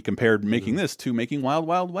 But then he compared making this to making Wild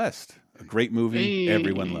Wild West, a great movie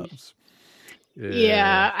everyone loves.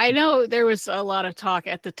 Yeah, I know there was a lot of talk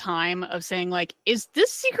at the time of saying, like, is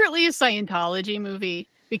this secretly a Scientology movie?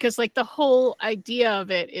 Because, like, the whole idea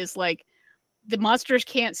of it is, like, the monsters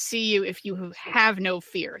can't see you if you have no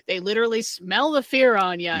fear. They literally smell the fear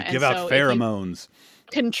on you. Give out pheromones.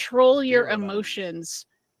 Control your emotions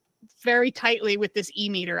very tightly with this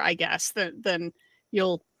e-meter, I guess, then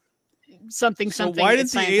you'll something. So why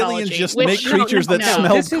didn't the aliens just make creatures that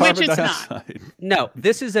smell carbon dioxide? No,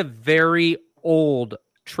 this is a very old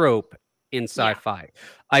trope in sci-fi.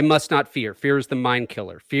 I must not fear. Fear is the mind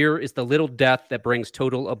killer. Fear is the little death that brings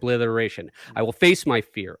total obliteration. I will face my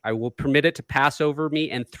fear. I will permit it to pass over me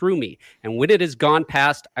and through me. And when it is gone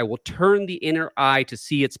past, I will turn the inner eye to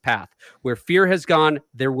see its path. Where fear has gone,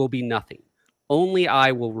 there will be nothing. Only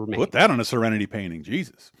I will remain. Put that on a Serenity painting.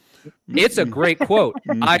 Jesus. It's a great quote.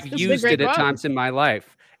 I've used it at times in my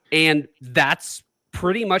life. And that's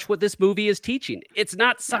pretty much what this movie is teaching. It's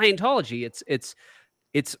not Scientology.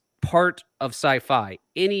 It's part of sci-fi.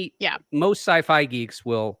 Most sci-fi geeks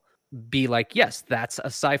will be like, yes, that's a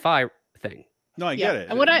sci-fi thing. No, I get it.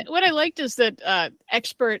 And what I liked is that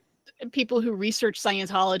expert people who research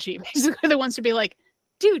Scientology basically the ones to be like,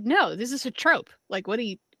 dude, no, this is a trope. Like, what are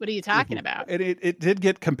you talking about? And it did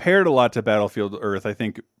get compared a lot to Battlefield Earth, I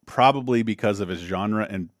think probably because of its genre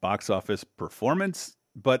and box office performance.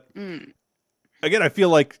 But again, I feel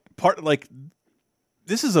like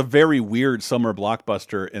this is a very weird summer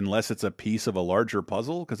blockbuster unless it's a piece of a larger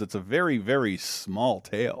puzzle, because it's a very, very small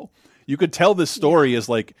tale. You could tell this story is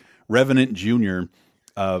like Revenant Jr.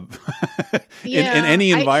 In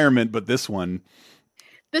any environment but this one.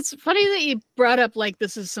 That's funny that you brought up like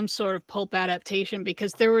this is some sort of pulp adaptation,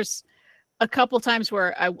 because there was a couple times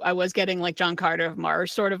where I was getting like John Carter of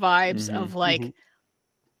Mars sort of vibes of like,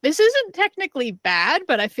 this isn't technically bad,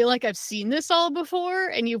 but I feel like I've seen this all before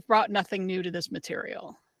and you've brought nothing new to this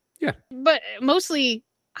material. Yeah. But mostly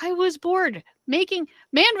I was bored. Making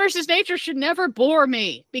Man versus Nature should never bore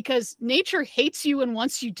me, because nature hates you and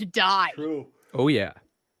wants you to die. True. Oh, yeah.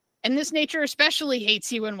 And this nature especially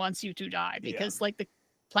hates you and wants you to die, because like the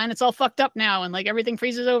planet's all fucked up now and like everything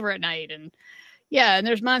freezes over at night, and and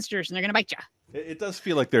there's monsters and they're gonna bite you. It does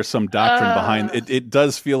feel like there's some doctrine behind it. It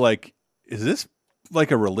does feel like, is this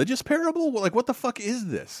like a religious parable? Like, what the fuck is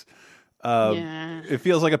this? It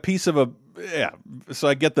feels like a piece of so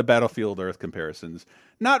I get the Battlefield Earth comparisons.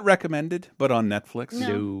 Not recommended, but on Netflix.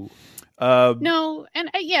 No, and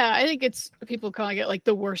I think it's people calling it like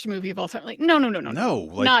the worst movie of all time. Like, no,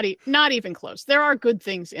 like, not even close. There are good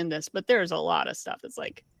things in this, but there's a lot of stuff that's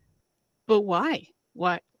like, but why?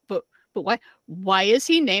 But why? Why is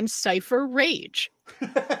he named Cypher Rage?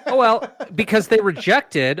 Well, because they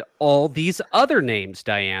rejected all these other names,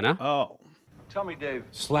 Diana. Oh. Tell me, Dave.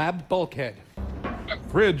 Slab bulkhead.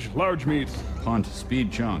 Fridge, large meat. Punt,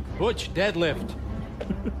 speed chunk. Butch, deadlift.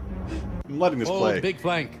 I'm letting this play. Big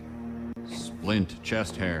flank. Splint,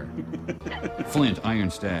 chest hair. Flint, iron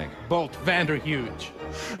stag. Bolt, Vanderhuge.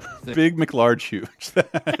 Big McLarge huge.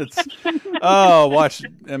 Watch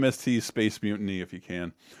MST Space Mutiny if you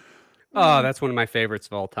can. Oh, that's one of my favorites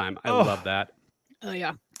of all time. I love that. Oh,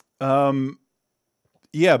 yeah.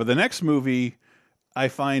 Yeah, but the next movie I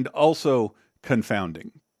find also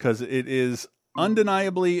confounding, because it is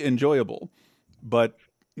undeniably enjoyable, but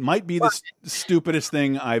might be the stupidest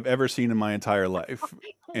thing I've ever seen in my entire life.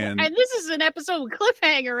 And this is an episode with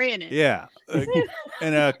cliffhanger in it. Yeah.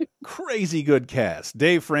 And a crazy good cast.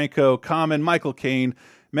 Dave Franco, Common, Michael Caine,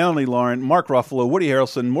 Melanie Laurent, Mark Ruffalo, Woody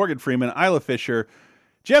Harrelson, Morgan Freeman, Isla Fisher,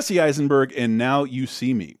 Jesse Eisenberg, and Now You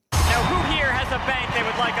See Me. Now, who here has a bank they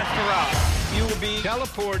would like us to rob? You will be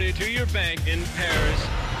teleported to your bank in Paris.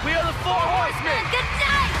 We are the Four Horsemen! Good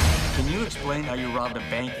night! Can you explain how you robbed a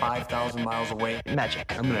bank 5,000 miles away?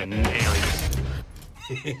 Magic. I'm gonna nail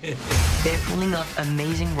you. They're pulling off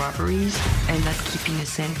amazing robberies and not keeping a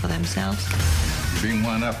cent for themselves. You're being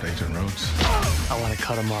wound up, Agent Rhodes. I want to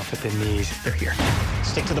cut them off at the knees. They're here.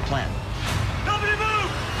 Stick to the plan. Nobody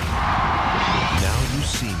move! Now You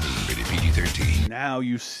See Me, rated PG-13. Now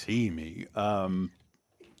You See Me.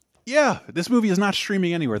 Yeah, this movie is not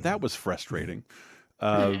streaming anywhere. That was frustrating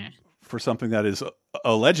for something that is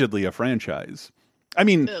allegedly a franchise. I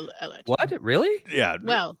mean, what? Really? Yeah.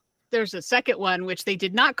 Well, there's a second one which they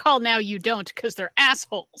did not call Now You Don't because they're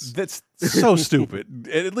assholes. That's so stupid.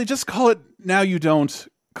 Just call it Now You Don't,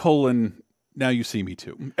 Now You See Me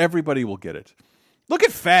Too. Everybody will get it. Look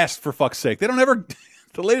at Fast, for fuck's sake. They don't ever...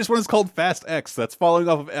 The latest one is called Fast X. That's following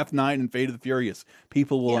off of F9 and Fate of the Furious.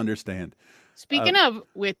 People will understand. Speaking of,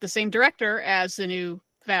 with the same director as the new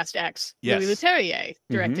Fast X, Yes. Louis Leterrier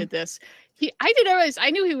directed this. I didn't realize,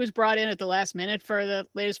 I knew he was brought in at the last minute for the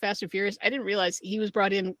latest Fast and Furious. I didn't realize he was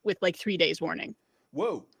brought in with like 3 days warning.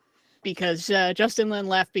 Whoa. Because Justin Lin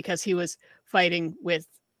left because he was fighting with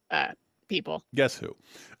people. Guess who?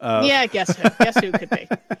 Yeah, guess who? Guess who could be?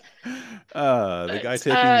 The guy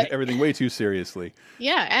taking everything way too seriously.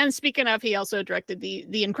 Yeah, and speaking of, he also directed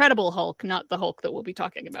the Incredible Hulk, not the Hulk that we'll be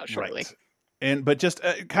talking about shortly. Right. But just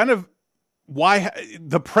kind of why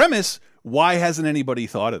the premise? Why hasn't anybody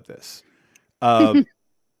thought of this? A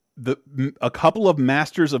couple of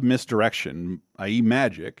masters of misdirection, i.e.,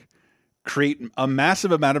 magic, create a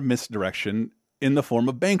massive amount of misdirection in the form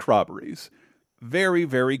of bank robberies. Very,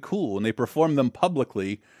 very cool, and they perform them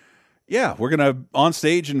publicly. Yeah, we're gonna on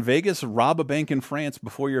stage in Vegas rob a bank in France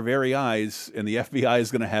before your very eyes, and the FBI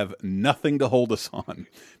is gonna have nothing to hold us on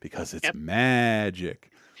because it's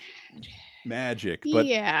magic. Magic, but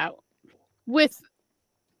yeah, with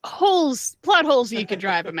plot holes you could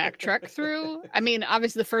drive a Mack truck through. I mean,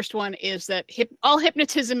 obviously the first one is that all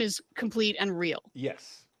hypnotism is complete and real.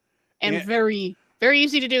 Yes, and very, very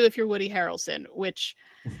easy to do if you're Woody Harrelson, which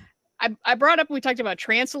I brought up. We talked about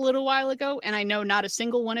Trance a little while ago, and I know not a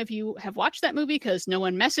single one of you have watched that movie because no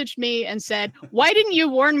one messaged me and said, "Why didn't you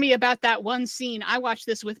warn me about that one scene? I watched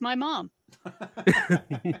this with my mom."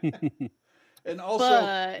 And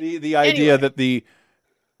also the idea that the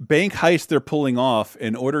bank heist they're pulling off,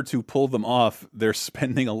 in order to pull them off, they're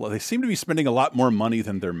spending they seem to be spending a lot more money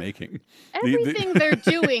than they're making. Everything they're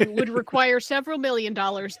doing would require several $1 million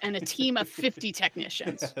and a team of 50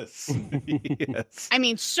 technicians. Yes. Yes. I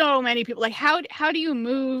mean, so many people. Like, how do you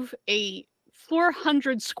move a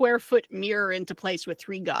 400 square foot mirror into place with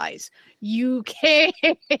 3 guys? You can't.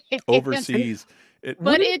 Overseas.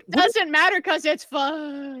 But it doesn't matter because it's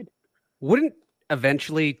fun. Wouldn't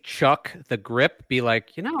eventually Chuck the Grip be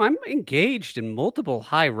like, I'm engaged in multiple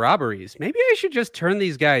high robberies. Maybe I should just turn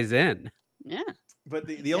these guys in. Yeah. But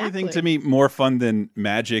the only thing to me more fun than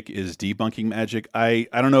magic is debunking magic. I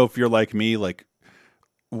don't know if you're like me, like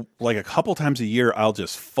a couple times a year, I'll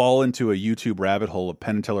just fall into a YouTube rabbit hole of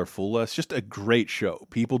Penn and Teller Fool Us. Just a great show.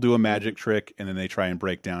 People do a magic trick and then they try and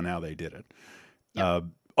break down how they did it. Yep.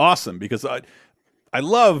 Awesome, because I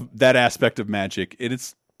love that aspect of magic.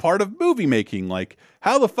 It's part of movie making. Like,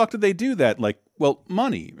 how the fuck did they do that? Like, well,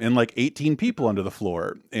 money and like 18 people under the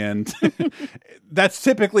floor, and that's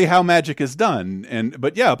typically how magic is done.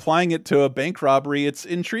 But yeah, applying it to a bank robbery, it's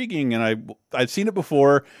intriguing, and I've seen it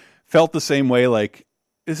before, felt the same way. Like,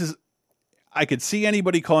 I could see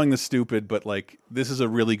anybody calling this stupid, but like, this is a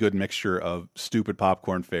really good mixture of stupid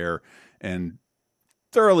popcorn fare and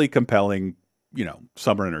thoroughly compelling,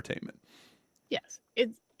 summer entertainment. Yes,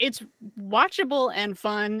 it's watchable and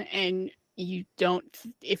fun, and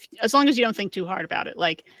as long as you don't think too hard about it.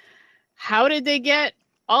 Like, how did they get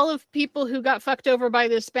all of people who got fucked over by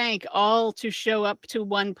this bank all to show up to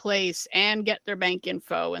one place and get their bank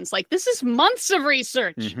info? And it's like, this is months of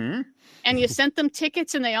research. Mm-hmm. And you sent them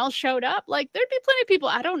tickets and they all showed up. Like, there'd be plenty of people.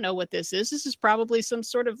 I don't know what this is. This is probably some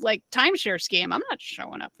sort of like timeshare scam. I'm not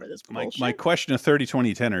showing up for this bullshit. My question of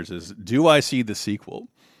 30-20 tenors is, do I see the sequel?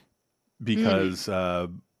 Because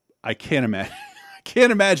I can't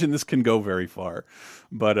imagine this can go very far.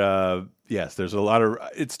 But yes, there's a lot of.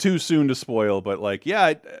 It's too soon to spoil. But like,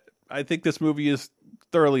 yeah, I think this movie is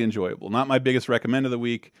thoroughly enjoyable. Not my biggest recommend of the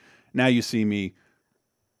week. Now You See Me.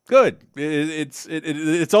 Good.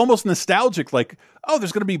 It's almost nostalgic. Like, oh,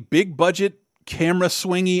 there's going to be big budget camera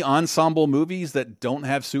swingy ensemble movies that don't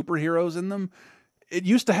have superheroes in them. It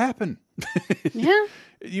used to happen. Yeah.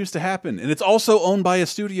 It used to happen. And it's also owned by a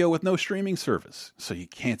studio with no streaming service, so you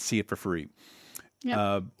can't see it for free.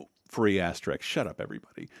 Yep. Free asterisk. Shut up,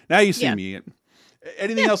 everybody. Now You See Me.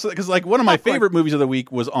 Anything else? Because like one of my favorite movies of the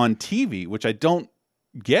week was on TV, which I don't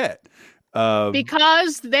get.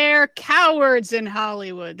 Because they're cowards in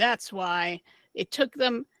Hollywood. That's why it took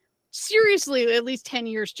them seriously at least 10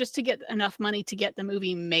 years just to get enough money to get the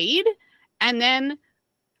movie made. And then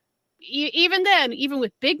even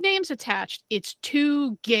with big names attached, it's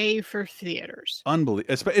too gay for theaters.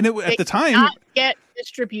 Unbelievable. And at the time, not get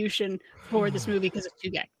distribution for this movie because it's too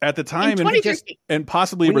gay. At the time, and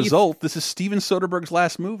possibly a result, this is Steven Soderbergh's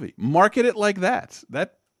last movie. Market it like that.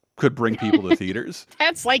 That could bring people to theaters.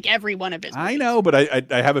 That's like every one of his movies. I know, but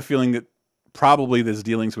I have a feeling that probably his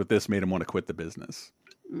dealings with this made him want to quit the business.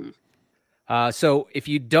 So if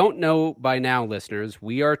you don't know by now, listeners,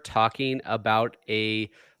 we are talking about a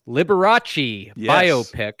Liberace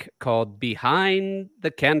biopic called Behind the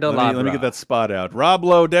Candelabra. Let me get that spot out. Rob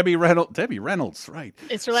Lowe, Debbie Reynolds, right.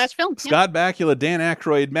 It's her last film. Scott Bakula, Dan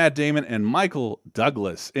Aykroyd, Matt Damon, and Michael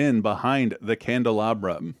Douglas in Behind the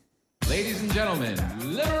Candelabra. Ladies and gentlemen,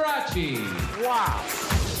 Liberace. Wow.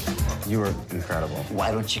 You were incredible. Why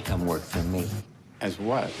don't you come work for me? As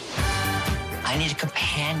what? I need a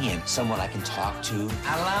companion, someone I can talk to.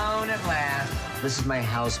 Alone at last. This is my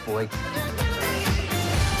houseboy.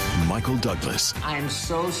 Michael Douglas. I'm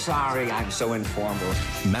so sorry I'm so informal.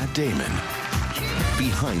 Matt Damon.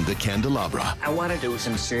 Behind the Candelabra. I want to do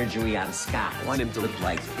some surgery on Scott. I want him to look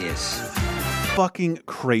like this. Fucking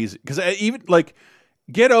crazy. Because even, like,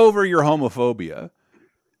 get over your homophobia.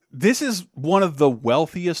 This is one of the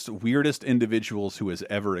wealthiest, weirdest individuals who has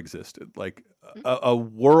ever existed. Like, a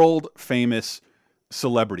world-famous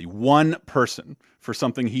celebrity. One person for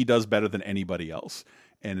something he does better than anybody else.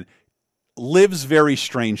 And lives very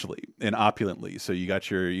strangely and opulently. So you got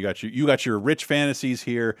your rich fantasies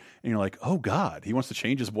here, and you're like, oh God, he wants to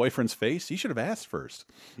change his boyfriend's face. He should have asked first.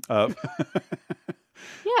 Yeah,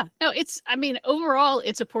 no, overall,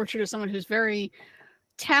 it's a portrait of someone who's very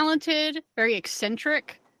talented, very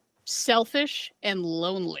eccentric, selfish, and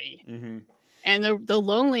lonely. Mm-hmm. And the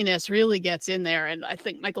loneliness really gets in there. And I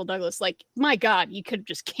think Michael Douglas, like, my God, you could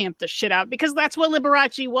just camp the shit out, because that's what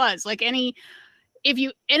Liberace was. Like, any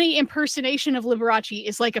impersonation of Liberace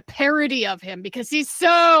is like a parody of him, because he's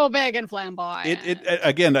so big and flamboyant.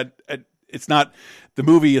 It's not, the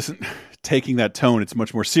movie isn't taking that tone. It's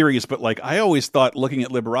much more serious. But like, I always thought, looking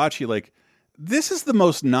at Liberace, like, this is the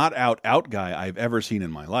most not out guy I've ever seen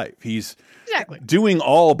in my life. He's doing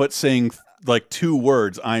all but saying like 2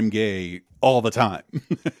 words, I'm gay, all the time.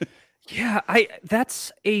 Yeah,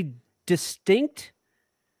 that's a distinct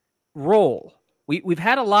role. We've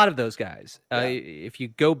had a lot of those guys. If you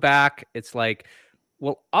go back, it's like,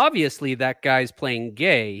 well, obviously that guy's playing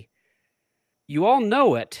gay. You all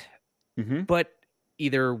know it, but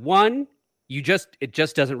either one, it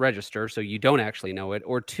just doesn't register, so you don't actually know it,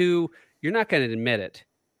 or 2, you're not going to admit it,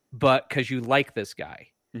 but because you like this guy.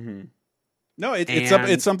 Mm-hmm. No,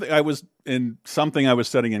 it's something I was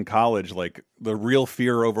studying in college. Like, the real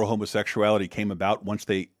fear over homosexuality came about once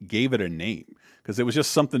they gave it a name, because it was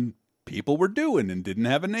just something people were doing and didn't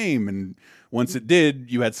have a name. And once it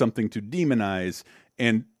did, you had something to demonize.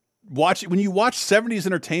 And when you watch 70s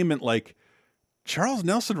entertainment, like Charles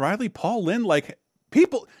Nelson Riley, Paul Lynde, like,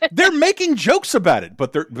 people, they're making jokes about it,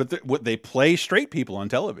 but they play straight people on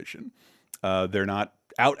television. They're not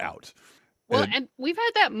out. Well, and we've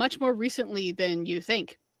had that much more recently than you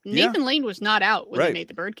think. Nathan Lane was not out when he made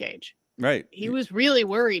The Birdcage. Right. He was really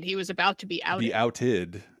worried he was about to be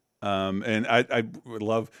outed. And I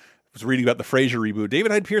was reading about the Frasier reboot.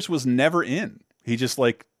 David Hyde Pierce was never in. He just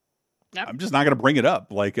like, I'm just not going to bring it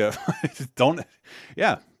up. Like, but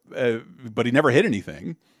he never hit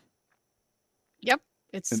anything. Yep.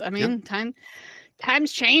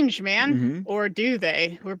 Times change, man. Or do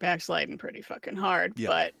they? We're backsliding pretty fucking hard. Yep.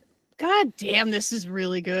 But God damn, this is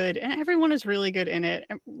really good. And everyone is really good in it.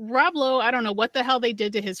 And Rob Lowe, I don't know what the hell they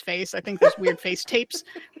did to his face. I think there's weird face tapes.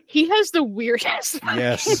 He has the weirdest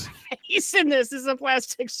face in this. This is a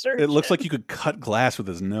plastic surgeon. It looks like you could cut glass with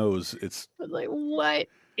his nose. It's like, what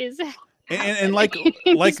is that? And like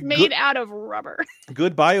he's made out of rubber.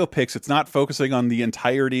 Good biopics, it's not focusing on the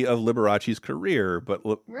entirety of Liberace's career, but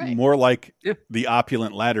more like the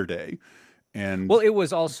opulent latter day. And well, it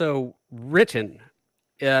was also written.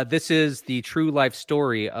 This is the true life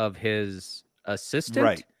story of his assistant.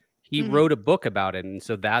 Right. He wrote a book about it, and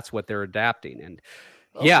so that's what they're adapting. And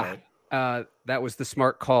that was the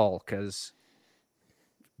smart call, because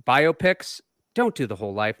biopics, don't do the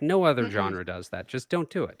whole life. No other genre does that. Just don't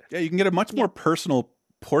do it. Yeah, you can get a much more personal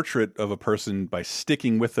portrait of a person by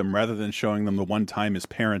sticking with them rather than showing them the one time his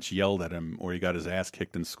parents yelled at him or he got his ass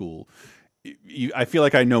kicked in school. I feel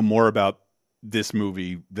like I know more about this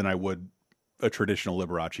movie than I would a traditional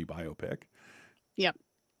Liberace biopic. Yep.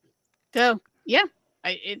 So yeah,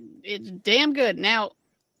 it's damn good. Now,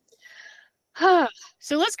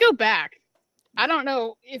 so let's go back. I don't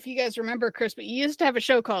know if you guys remember, Chris, but you used to have a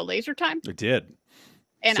show called Laser Time. I did.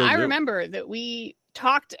 And So I do. remember that we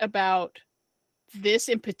talked about this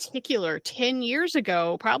in particular 10 years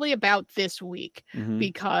ago, probably about this week,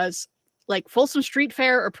 because like Folsom Street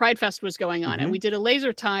Fair or Pride Fest was going on, and we did a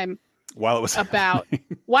Laser Time while it was about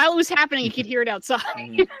while it was happening. You could hear it outside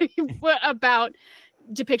about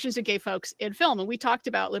depictions of gay folks in film, and we talked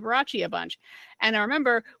about Liberace a bunch. And I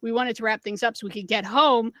remember we wanted to wrap things up so we could get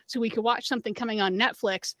home so we could watch something coming on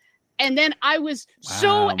Netflix. And then I was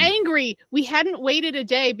so angry we hadn't waited a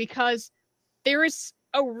day because there is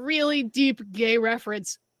a really deep gay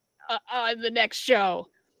reference on the next show,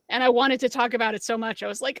 and I wanted to talk about it so much. I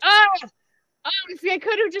was like, if I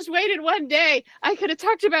could have just waited one day, I could have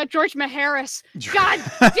talked about George Maharis. God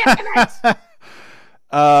damn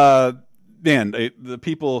it! Man, the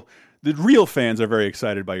people, the real fans are very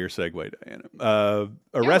excited by your segue, Diana.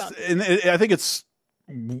 And I think it's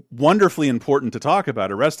wonderfully important to talk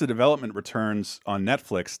about. Arrested Development returns on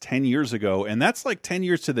Netflix 10 years ago, and that's like 10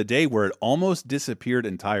 years to the day where it almost disappeared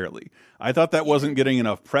entirely. I thought that wasn't getting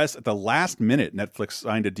enough press. At the last minute, Netflix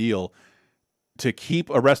signed a deal to keep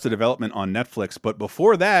Arrested Development on Netflix, but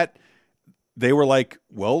before that, they were like,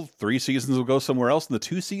 well, 3 seasons will go somewhere else, and the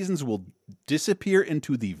 2 seasons will disappear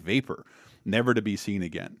into the vapor, never to be seen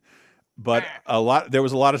again. But there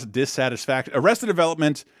was a lot of dissatisfaction. Arrested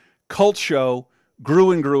Development, cult show,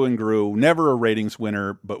 grew and grew and grew, never a ratings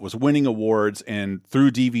winner, but was winning awards, and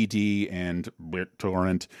through DVD and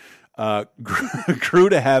BitTorrent, grew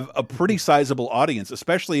to have a pretty sizable audience,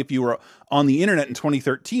 especially if you were on the internet in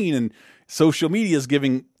 2013 and social media is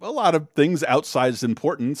giving a lot of things outsized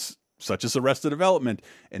importance, such as Arrested Development,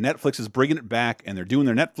 and Netflix is bringing it back, and they're doing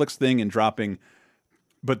their Netflix thing and dropping,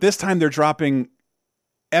 but this time they're dropping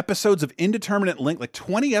episodes of indeterminate length, like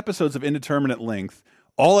 20 episodes of indeterminate length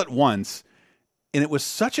all at once. And it was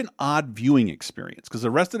such an odd viewing experience because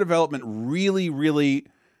Arrested Development really, really,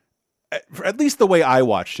 at least the way I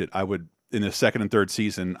watched it, I would, in the second and third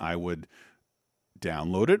season, I would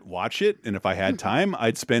download it, watch it, and if I had time,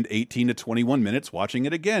 I'd spend 18 to 21 minutes watching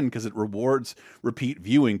it again because it rewards repeat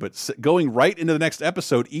viewing. But going right into the next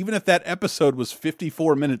episode, even if that episode was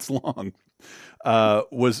 54 minutes long,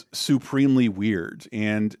 was supremely weird.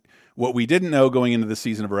 And what we didn't know going into the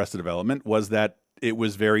season of Arrested Development was that it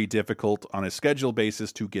was very difficult on a schedule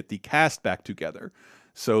basis to get the cast back together.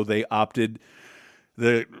 So they opted,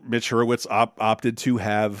 Mitch Hurwitz opted to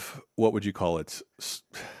have, what would you call it?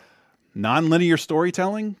 Non-linear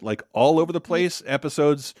storytelling, like all over the place,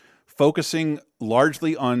 episodes focusing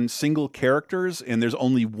largely on single characters. And there's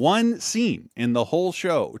only one scene in the whole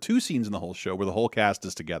show, 2 scenes in the whole show where the whole cast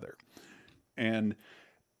is together. And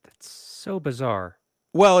that's so bizarre.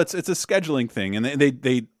 Well, it's a scheduling thing, and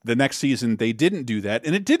they the next season they didn't do that,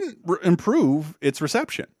 and it didn't improve its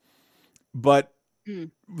reception. But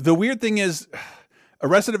the weird thing is,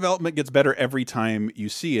 Arrested Development gets better every time you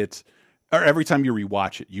see it, or every time you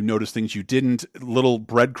rewatch it. You notice things you didn't, little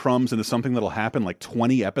breadcrumbs into something that'll happen like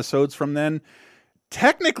 20 episodes from then.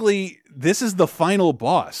 Technically, this is the final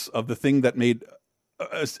boss of the thing that made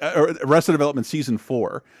Arrested Development season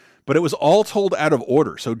 4, but it was all told out of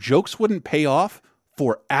order, so jokes wouldn't pay off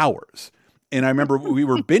for hours. And I remember we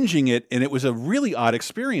were binging it, and it was a really odd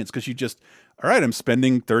experience because you just, all right, I'm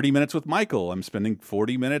spending 30 minutes with Michael. I'm spending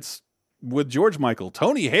 40 minutes with George Michael.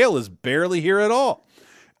 Tony Hale is barely here at all.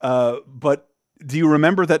 But do you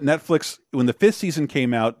remember that Netflix, when the 5th season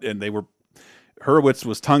came out, and Hurwitz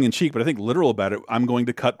was tongue-in-cheek, but I think literal about it, I'm going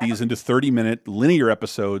to cut these into 30-minute linear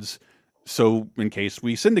episodes so in case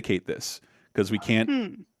we syndicate this, because we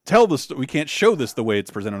can't tell this, we can't show this the way it's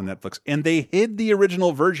presented on Netflix. And they hid the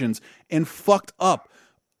original versions and fucked up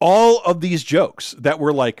all of these jokes that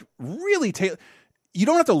were like really you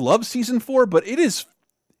don't have to love season 4, but it is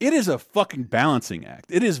a fucking balancing act.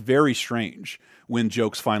 It is very strange when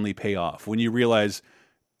jokes finally pay off, when you realize,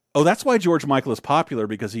 oh, that's why George Michael is popular,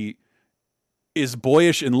 because he is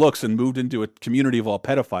boyish in looks and moved into a community of all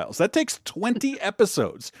pedophiles. That takes 20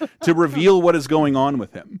 episodes to reveal what is going on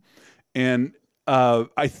with him. And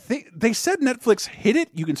I think they said Netflix hid it.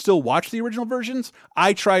 You can still watch the original versions.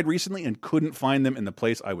 I tried recently and couldn't find them in the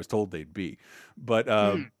place I was told they'd be. But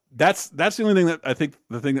that's the only thing that I think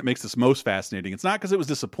the thing that makes this most fascinating. It's not because it was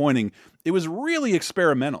disappointing. It was really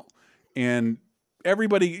experimental, and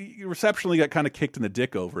everybody receptionally got kind of kicked in the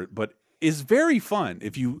dick over it, but is very fun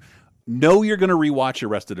if you know you're going to rewatch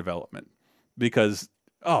Arrested Development, because,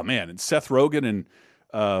 oh man, and Seth Rogen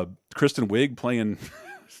and Kristen Wiig playing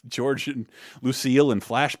George and Lucille in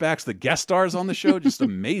flashbacks, the guest stars on the show, just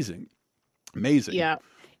amazing. Amazing. Yeah.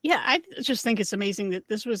 Yeah. I just think it's amazing that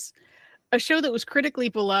this was a show that was critically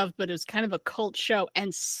beloved, but it was kind of a cult show.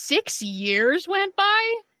 And 6 years went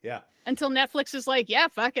by. Yeah. Until Netflix is like, yeah,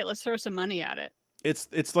 fuck it. Let's throw some money at it.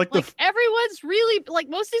 It's like everyone's really like,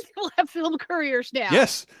 most of these people have film careers now.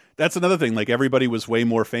 Yes. That's another thing. Like, everybody was way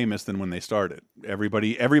more famous than when they started.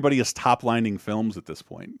 Everybody is top lining films at this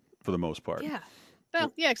point for the most part. Yeah.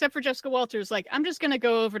 Well, yeah, except for Jessica Walters. Like, I'm just going to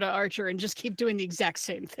go over to Archer and just keep doing the exact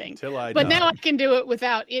same thing. But now I can do it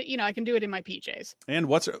without it. You know, I can do it in my PJs. And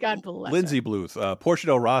what's God bless Lindsay her. Bluth, Portia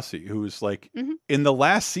Del Rossi, who's like in the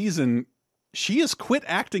last season, she has quit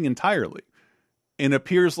acting entirely. And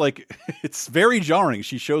appears like it's very jarring.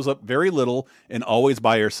 She shows up very little and always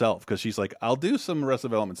by herself because she's like, I'll do some Arrested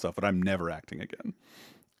Development stuff, but I'm never acting again.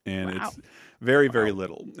 And it's very, very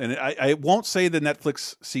little. And I won't say the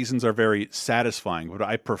Netflix seasons are very satisfying, but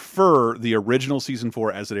I prefer the original season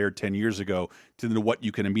 4 as it aired 10 years ago to what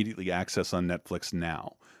you can immediately access on Netflix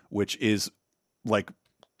now, which is like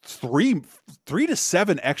 3 to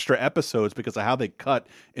 7 extra episodes because of how they cut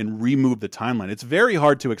and remove the timeline. It's very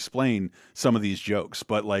hard to explain some of these jokes,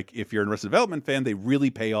 but like if you're an Arrested Development fan, they really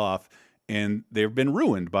pay off, and they've been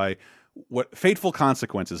ruined by what Fateful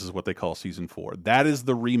Consequences is what they call season 4. That is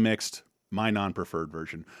the remixed, my non-preferred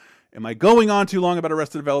version. Am I going on too long about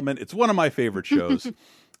Arrested Development? It's one of my favorite shows.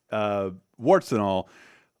 Warts and all.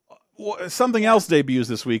 Something else debuts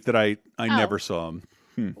this week that I never saw.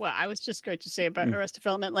 Well, I was just going to say about Arrested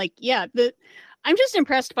Development, like, yeah, I'm just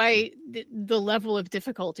impressed by the level of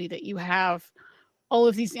difficulty that you have. All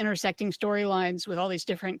of these intersecting storylines with all these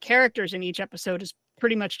different characters in each episode is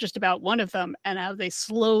pretty much just about one of them, and how they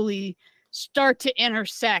slowly start to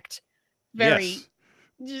intersect very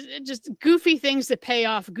just goofy things that pay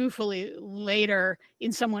off goofily later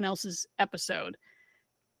in someone else's episode.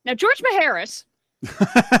 Now, George Maharis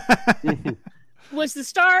was the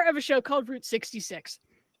star of a show called Route 66.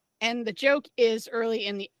 And the joke is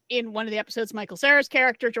early in one of the episodes, Michael Cera's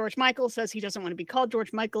character, George Michael, says he doesn't want to be called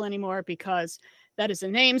George Michael anymore because that is a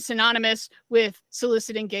name synonymous with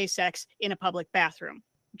soliciting gay sex in a public bathroom.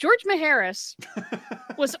 George Maharis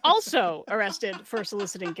was also arrested for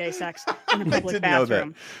soliciting gay sex in a public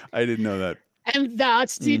bathroom. I didn't know that. And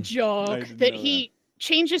that's the joke, that he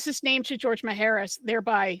changes his name to George Maharis,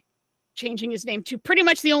 thereby changing his name to pretty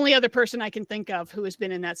much the only other person I can think of who has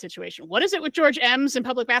been in that situation. What is it with George M's in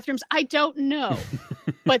public bathrooms? I don't know.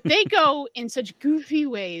 But they go in such goofy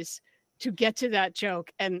ways to get to that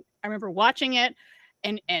joke. And I remember watching it,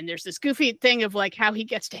 and there's this goofy thing of like how he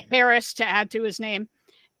gets to Harris to add to his name.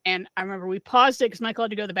 And I remember we paused it because Michael had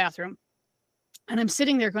to go to the bathroom. And I'm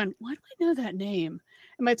sitting there going, why do I know that name?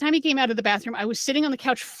 And by the time he came out of the bathroom, I was sitting on the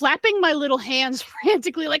couch, flapping my little hands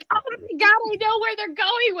frantically, like, oh my God, I know where they're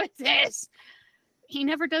going with this. He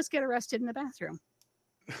never does get arrested in the bathroom.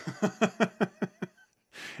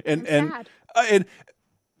 And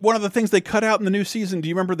one of the things they cut out in the new season, do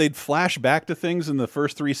you remember they'd flash back to things in the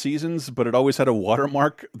first 3 seasons, but it always had a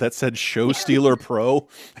watermark that said Show Stealer Pro,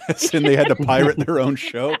 as in they had to pirate their own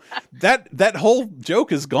show? That whole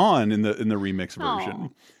joke is gone in the remix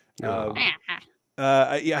version.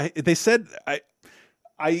 They said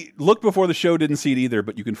I looked before the show, didn't see it either,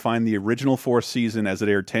 but you can find the original 4th season as it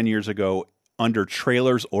aired 10 years ago under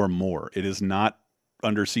trailers or more. It is not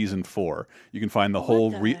under season 4. You can find the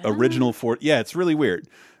whole original 4. Yeah, it's really weird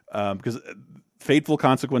because Fateful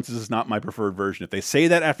Consequences is not my preferred version. If they say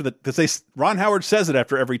that because Ron Howard says it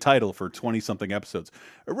after every title for 20-something episodes.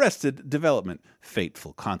 Arrested Development,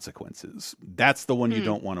 Fateful Consequences. That's the one you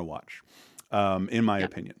don't want to watch, in my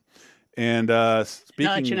opinion. And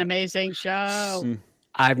speaking, such an amazing show.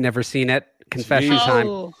 I've never seen it. Confession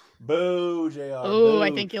time. Boo, JR. Oh,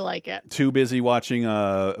 I think you'll like it. Too busy watching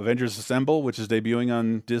Avengers Assemble, which is debuting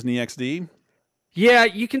on Disney XD. Yeah,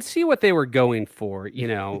 you can see what they were going for. You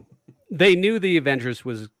know, they knew the Avengers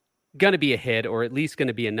was going to be a hit, or at least going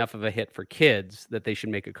to be enough of a hit for kids that they should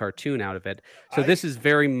make a cartoon out of it. So this is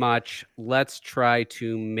very much, let's try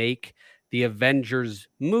to make the Avengers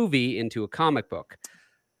movie into a comic book.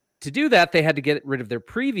 To do that, they had to get rid of their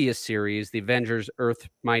previous series, The Avengers Earth's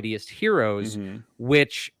Mightiest Heroes,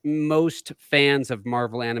 which most fans of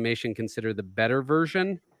Marvel animation consider the better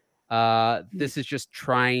version. This is just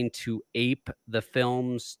trying to ape the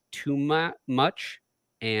films too much,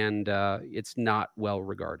 and it's not well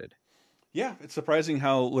regarded. Yeah, it's surprising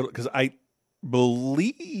how little, because I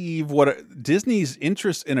believe Disney's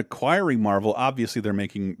interest in acquiring Marvel, obviously they're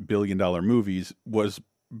making billion-dollar movies, was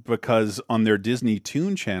because on their Disney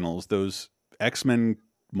Toon channels, those X-Men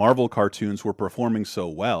Marvel cartoons were performing so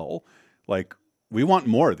well. Like, we want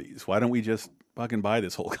more of these. Why don't we just fucking buy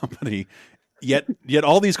this whole company? Yet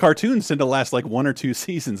all these cartoons tend to last like 1 or 2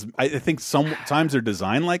 seasons. I think sometimes they're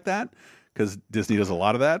designed like that because Disney does a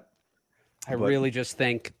lot of that. I really just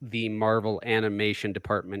think the Marvel animation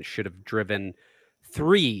department should have driven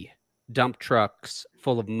 3 dump trucks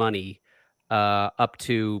full of money up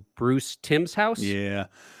to Bruce Timm's house. Yeah,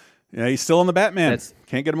 he's still in the Batman.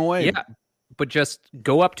 Can't get him away. Yeah, but just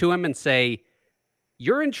go up to him and say,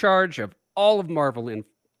 "You're in charge of all of Marvel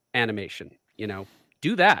animation.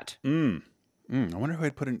 Do that." I wonder who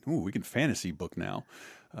I'd put in. Ooh, we can fantasy book now.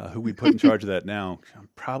 Who we put in charge of that now?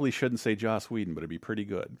 Probably shouldn't say Joss Whedon, but it'd be pretty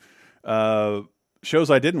good.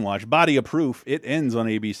 Shows I didn't watch. Body of Proof. It ends on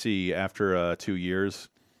ABC after 2 years.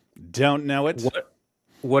 Don't know it.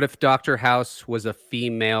 What if Dr. House was a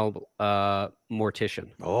female mortician?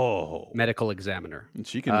 Oh, medical examiner. And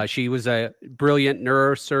she was a brilliant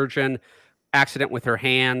neurosurgeon. Accident with her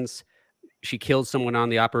hands. She killed someone on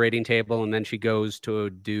the operating table, and then she goes to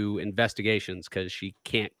do investigations because she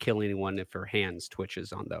can't kill anyone if her hands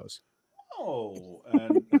twitches on those. Oh,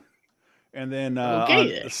 and then on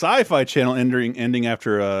the Sci-Fi Channel ending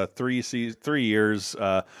after 3 years.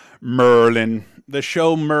 Merlin, the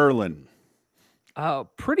show Merlin.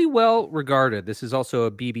 Pretty well regarded. This is also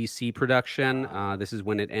a BBC production. This is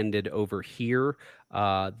when it ended over here.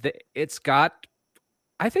 It's got,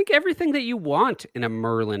 I think, everything that you want in a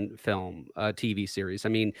Merlin film, TV series. I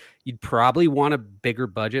mean, you'd probably want a bigger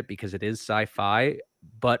budget because it is sci-fi.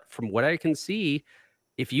 But from what I can see,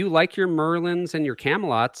 if you like your Merlins and your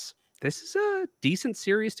Camelots, this is a decent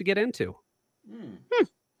series to get into.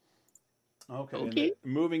 Okay.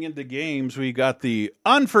 Moving into games, we got the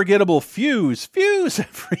unforgettable Fuse. Fuse,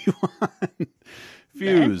 everyone.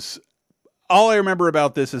 Fuse. All I remember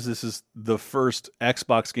about this is the first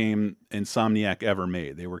Xbox game Insomniac ever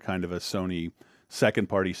made. They were kind of a Sony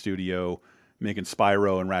second-party studio making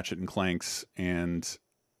Spyro and Ratchet and Clanks, and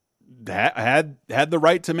had the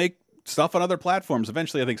right to make stuff on other platforms.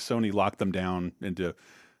 Eventually, I think Sony locked them down into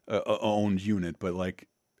a owned unit, but like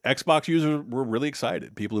Xbox users were really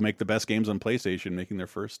excited. People who make the best games on PlayStation making their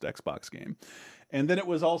first Xbox game. And then it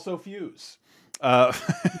was also Fuse.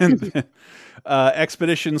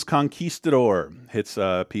 Expeditions Conquistador hits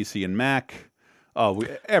PC and Mac.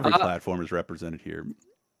 Every platform is represented here.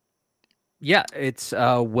 Yeah, it's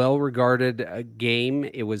a well-regarded game.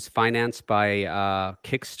 It was financed by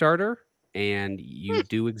Kickstarter, and you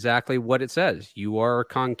do exactly what it says. You are a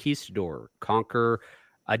conquistador. Conquer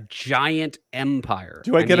a giant empire.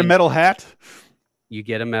 Do I get a metal hat? You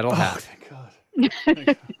get a metal hat. Thank God.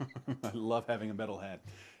 I love having a metal hat.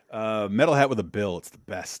 Metal hat with a bill. It's the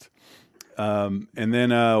best. And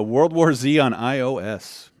then World War Z on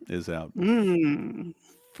iOS is out.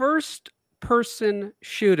 First person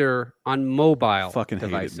shooter on mobile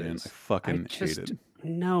devices. Hate it, man. I fucking hate it.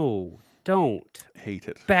 No, don't. Hate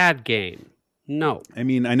it. Bad game. No. I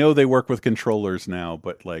mean, I know they work with controllers now,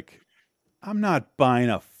 but like, I'm not buying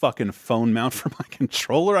a fucking phone mount for my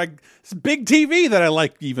controller. This big TV that I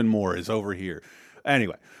like even more is over here.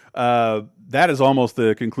 Anyway, that is almost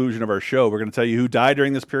the conclusion of our show. We're going to tell you who died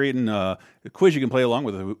during this period, and a quiz you can play along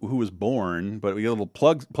with who was born. But we get a little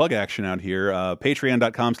plug action out here.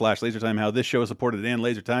 Patreon.com/LaserTime. How this show is supported and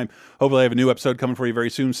LaserTime. Hopefully I have a new episode coming for you very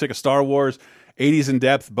soon. Sick of Star Wars. 80s in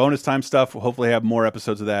depth, bonus time stuff. We'll hopefully have more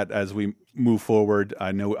episodes of that as we move forward.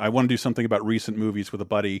 I know I want to do something about recent movies with a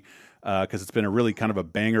buddy because it's been a really kind of a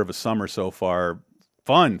banger of a summer so far.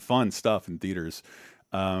 Fun stuff in theaters.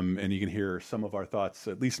 And you can hear some of our thoughts,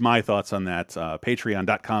 at least my thoughts on that.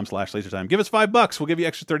 Patreon.com/LaserTime. Give us $5. We'll give you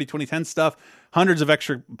extra 30, 20, 10 stuff. Hundreds of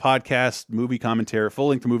extra podcasts, movie commentary,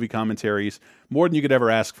 full-length movie commentaries. More than you could ever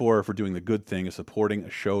ask for doing the good thing of supporting a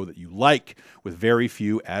show that you like with very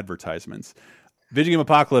few advertisements. Video Game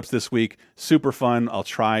Apocalypse this week, super fun. I'll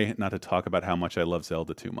try not to talk about how much I love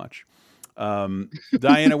Zelda too much.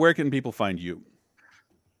 Diana, where can people find you?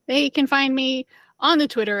 They can find me on the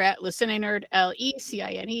Twitter at ListeningNerd,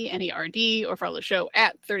 LeCineNerd, or follow the show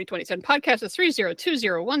at 3027 Podcast, at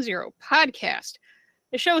 302010 Podcast.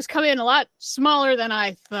 The show has come in a lot smaller than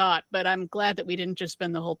I thought, but I'm glad that we didn't just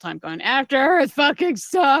spend the whole time going, After Earth fucking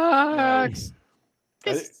sucks.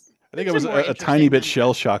 I think I was a tiny bit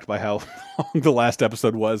shell-shocked by how long the last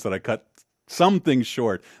episode was that I cut some things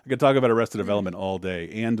short. I could talk about Arrested Development all day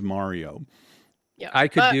and Mario. Yeah, I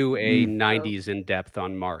could do a 90s in-depth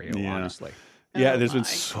on Mario, honestly. Yeah, there's been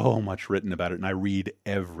so much written about it, and I read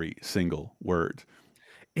every single word.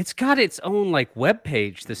 It's got its own like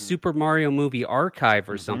webpage, the Super Mario Movie Archive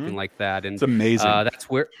or something like that. And it's amazing. That's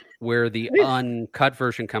where the uncut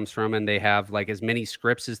version comes from, and they have like as many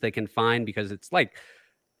scripts as they can find because it's like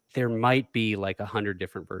there might be like 100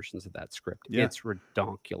 different versions of that script. Yeah. It's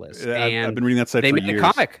redonkulous. Yeah, And I've been reading that site they for made years.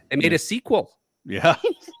 a comic. They made a sequel. Yeah.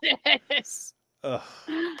 Yes. Ugh.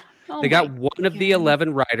 Oh They got my one of the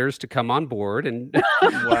 11 writers to come on board, and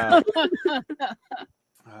Wow.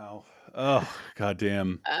 Wow. Oh,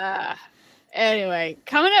 goddamn. Anyway,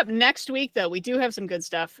 coming up next week, though, we do have some good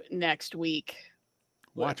stuff next week.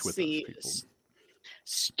 Watch with us, people.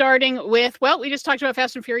 Starting with, well, we just talked about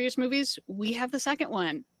Fast and Furious movies. We have the second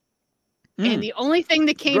one. And the only thing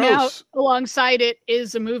that came out alongside it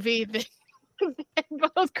is a movie that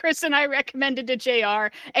both Chris and I recommended to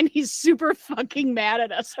JR, and he's super fucking mad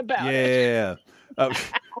at us about it. Yeah.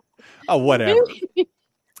 Oh, whatever.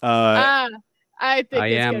 I think I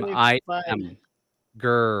am.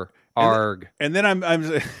 Grr. Arg. And then I'm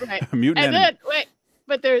right. a mutant and enemy. then wait,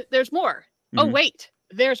 but there's more. Oh wait,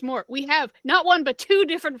 there's more. We have not one but two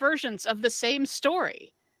different versions of the same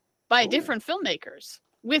story by different filmmakers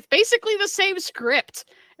with basically the same script,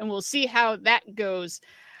 and we'll see how that goes.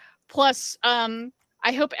 Plus, I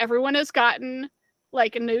hope everyone has gotten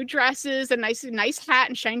like new dresses, a nice hat,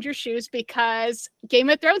 and shined your shoes because Game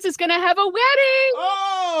of Thrones is going to have a wedding.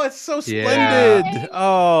 Oh, it's so splendid.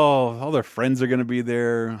 Oh, all their friends are going to be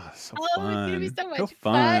there. So fun. It's going to be so much so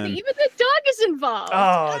fun. Even the dog is involved.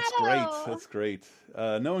 Oh, that's great. That's great.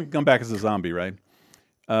 No one can come back as a zombie, right?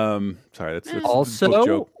 Sorry, that's a book Also,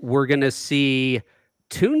 joke. we're going to see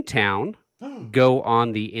Toontown go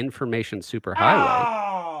on the information superhighway.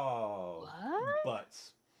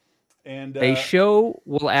 Butts. And a show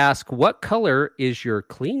will ask, what color is your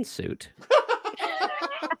clean suit?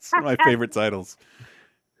 It's one of my favorite titles.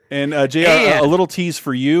 And JR, a little tease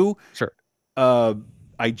for you. Sure.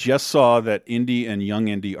 I just saw that Indy and Young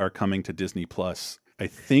Indy are coming to Disney Plus. I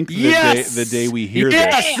think the day we hear this.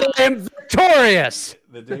 Yes, I am victorious.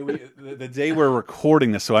 The day we're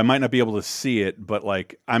recording this, so I might not be able to see it, but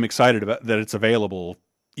like I'm excited about that it's available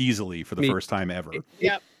easily for the first time ever.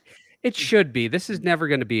 Yep. It should be. This is never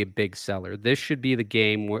going to be a big seller. This should be the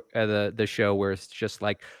game, the show where it's just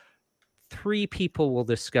like 3 people will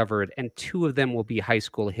discover it, and 2 of them will be high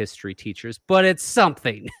school history teachers. But it's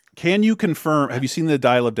something. Can you confirm? Have you seen the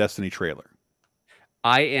Dial of Destiny trailer?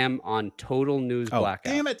 I am on total news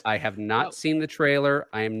blackout. Damn it! I have not seen the trailer.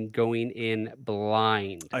 I am going in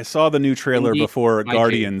blind. I saw the new trailer Indeed, before I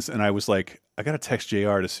Guardians, and I was like, I got to text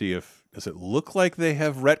JR to see if does it look like they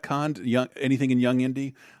have retconned anything in Young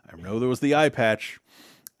Indy. I know there was the eye patch,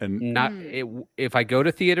 and if I go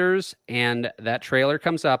to theaters and that trailer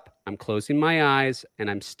comes up, I'm closing my eyes and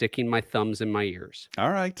I'm sticking my thumbs in my ears. All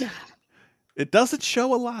right. It doesn't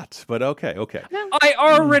show a lot, but okay. I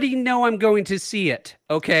already know I'm going to see it.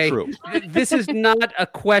 Okay. True. This is not a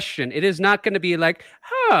question. It is not going to be like,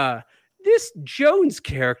 this Jones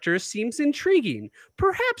character seems intriguing.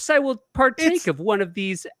 Perhaps I will partake of one of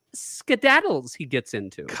these skedaddles he gets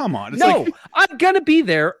into. Come on. I'm going to be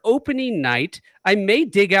there opening night. I may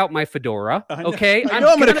dig out my fedora. Okay. I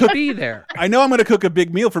know I'm going to be there. I know I'm going to cook a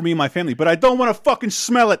big meal for me and my family, but I don't want to fucking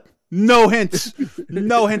smell it. No hints.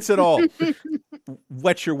 No hints at all.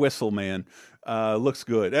 Wet your whistle, man. Looks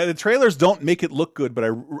good. The trailers don't make it look good, but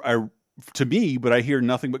I hear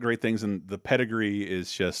nothing but great things, and the pedigree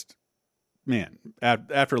is just, man,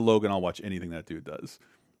 after Logan, I'll watch anything that dude does.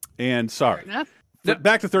 And sorry.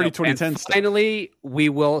 Back to 2010 stuff. Finally, we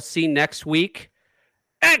will see next week,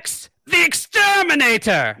 X the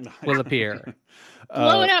Exterminator will appear.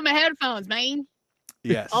 Blowing out my headphones, man.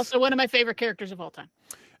 Yes. Also one of my favorite characters of all time.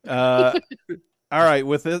 All right,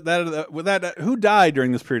 with that, who died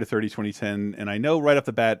during this period of 2010? And I know right off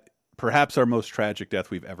the bat, perhaps our most tragic death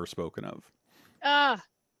we've ever spoken of.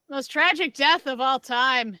 Most tragic death of all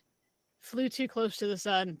time. Flew too close to the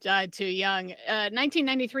sun, died too young.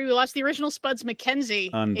 1993, we lost the original Spuds McKenzie,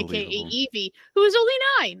 aka Evie, who was only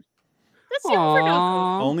 9. That's young for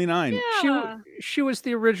nothing. Only 9. Yeah. She was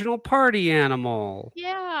the original party animal.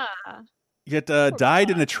 Yeah. Yet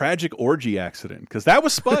died in a tragic orgy accident, because that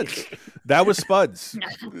was Spuds. That was Spuds.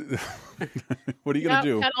 What are you gonna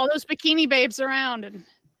do? Had all those bikini babes around and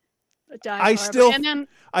died.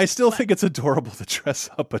 I still think it's adorable to dress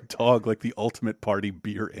up a dog like the ultimate party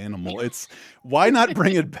beer animal. It's why not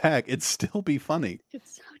bring it back? It'd still be funny.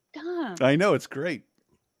 It's so dumb. I know, it's great.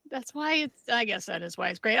 That's why I guess that is why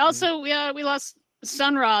it's great. Also, we lost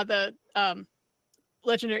Sun Ra, the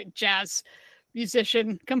legendary jazz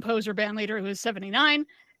musician, composer, band leader, who was 79.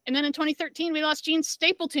 And then in 2013, we lost Jean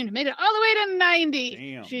Stapleton, who made it all the way to 90.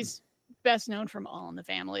 Damn. She's best known from All in the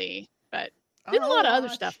Family, but did a lot of other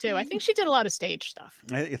stuff too. I think she did a lot of stage stuff.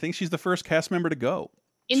 I think she's the first cast member to go.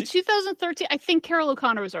 In 2013, I think Carol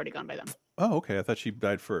O'Connor was already gone by then. Oh, okay. I thought she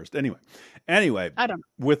died first. Anyway, I don't know.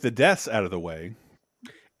 With the deaths out of the way.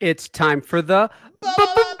 It's time for the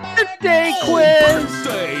birthday quiz.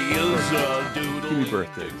 Give me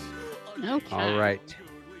birthdays. Okay. All right.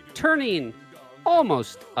 Turning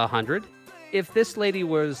almost 100. If this lady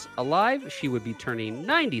was alive, she would be turning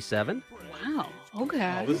 97. Wow.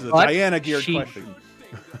 Okay. This is a But Diana geared question.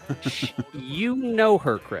 You know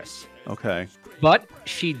her, Chris. Okay. But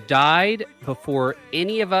she died before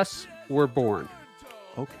any of us were born.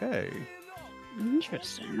 Okay.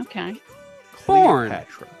 Interesting. Okay. Born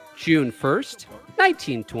Cleopatra. June 1st,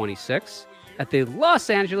 1926, at the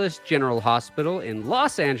Los Angeles General Hospital in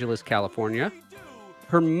Los Angeles, California.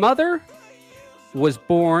 Her mother was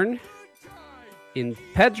born in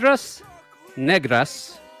Piedras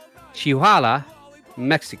Negras, Chihuahua,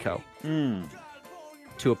 Mexico,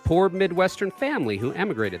 to a poor Midwestern family who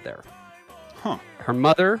emigrated there. Huh. Her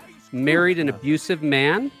mother married an abusive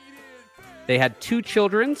man. They had 2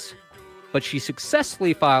 children, but she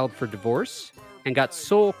successfully filed for divorce and got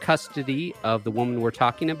sole custody of the woman we're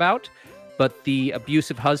talking about. But the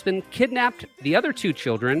abusive husband kidnapped the other 2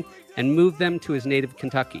 children and moved them to his native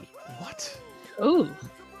Kentucky. What? Ooh.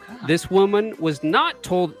 This woman was not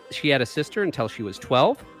told she had a sister until she was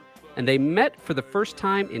 12, and they met for the first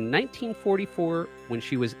time in 1944 when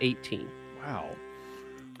she was 18. Wow.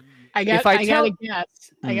 I got a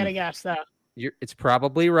guess. I got a guess, though. It's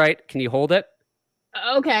probably right. Can you hold it?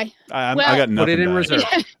 Okay. I got nothing. Put it in reserve.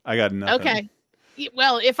 I got nothing. Okay.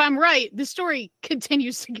 Well, if I'm right, the story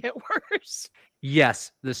continues to get worse.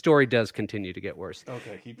 Yes, the story does continue to get worse.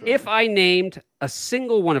 Okay. Keep going. If I named a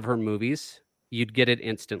single one of her movies, you'd get it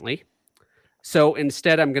instantly. So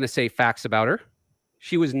instead, I'm going to say facts about her.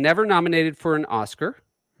 She was never nominated for an Oscar.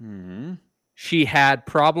 She had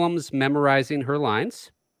problems memorizing her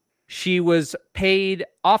lines. She was paid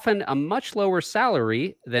often a much lower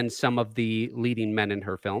salary than some of the leading men in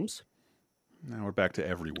her films. Now we're back to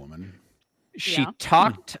every woman. She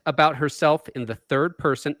talked about herself in the third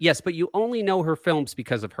person. Yes, but you only know her films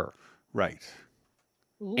because of her. Right.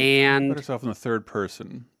 And Put herself in the third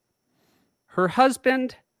person. her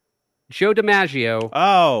husband, Joe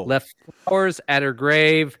DiMaggio, left flowers at her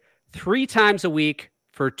grave 3 times a week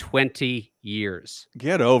for 20 years.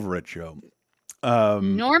 Get over it, Joe.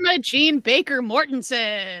 Norma Jean Baker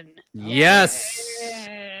Mortensen. Yes.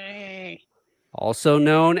 Yay. Also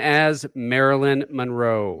known as Marilyn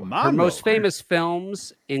Monroe. Monroe. Her most famous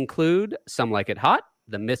films include Some Like It Hot,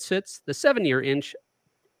 The Misfits, The 7-Year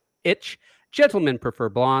Itch, Gentlemen Prefer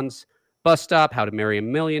Blondes, Bus Stop, How to Marry a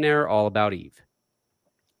Millionaire, All About Eve.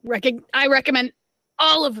 I recommend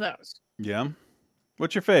all of those. Yeah.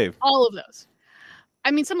 What's your fave? All of those.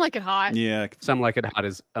 I mean, Some Like It Hot. Yeah. Some Like It Hot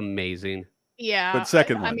is amazing. Yeah. But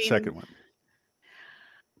second one.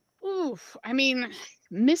 Oof. I mean,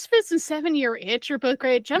 Misfits and 7-Year Itch are both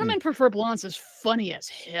great. Gentlemen Prefer Blondes is funny as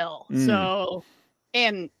hell. So,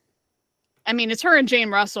 and I mean, it's her and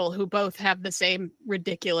Jane Russell who both have the same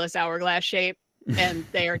ridiculous hourglass shape, and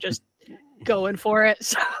they are just going for it.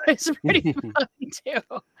 So it's pretty funny too.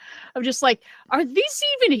 I'm just like, are these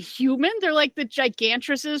even human? They're like the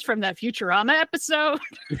gigantresses from that Futurama episode.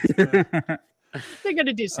 They're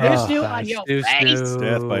gonna do snoo on your face.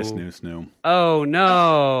 Death by snoo. Oh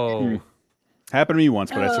no! Happened to me once,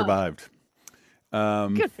 but I survived.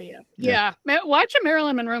 Good for you. Yeah. Watch a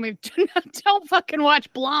Marilyn Monroe movie. Don't fucking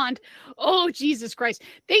watch Blonde. Oh Jesus Christ!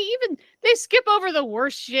 They skip over the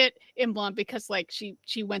worst shit in Blonde because like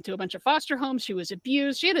she went to a bunch of foster homes. She was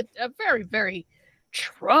abused. She had a very very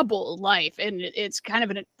troubled life, and it's kind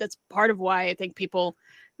of that's part of why I think people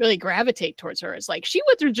really gravitate towards her. Is like she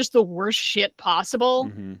went through just the worst shit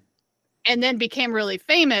possible, and then became really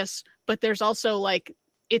famous. But there's also like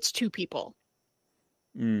it's 2 people.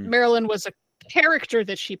 Marilyn was a character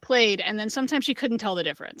that she played, and then sometimes she couldn't tell the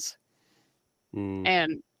difference.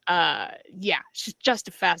 And she's just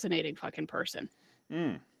a fascinating fucking person.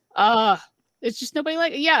 It's just nobody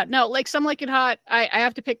like Some Like It Hot. I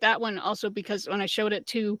have to pick that one also because when I showed it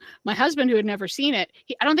to my husband who had never seen it,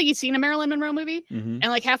 I don't think he'd seen a Marilyn Monroe movie. And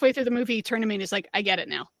like halfway through the movie, he turned to me and he's like, I get it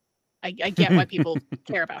now. I get why people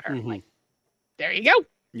care about her. Like, there you go.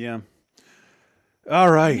 Yeah.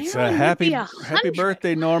 All right. Happy 100.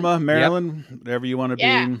 birthday, Norma, Marilyn, whatever you want to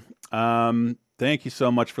be. Thank you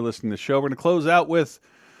so much for listening to the show. We're going to close out with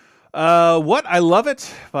What I Love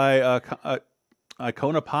It by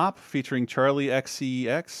Icona Pop featuring Charlie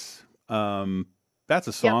XCX. That's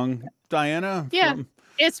a song, Diana. Yeah.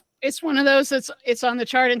 It's one of those it's on the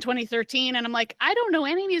chart in 2013, and I'm like, I don't know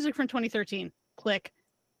any music from 2013. Click.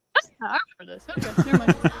 For this. Okay, never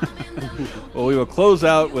mind. Well, we will close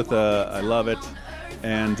out with I Love It.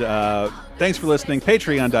 And thanks for listening.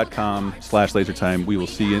 Patreon.com/LaserTime. We will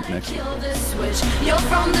see you next week. You're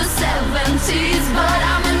from the 70s, but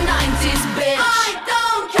I'm a 90s baby.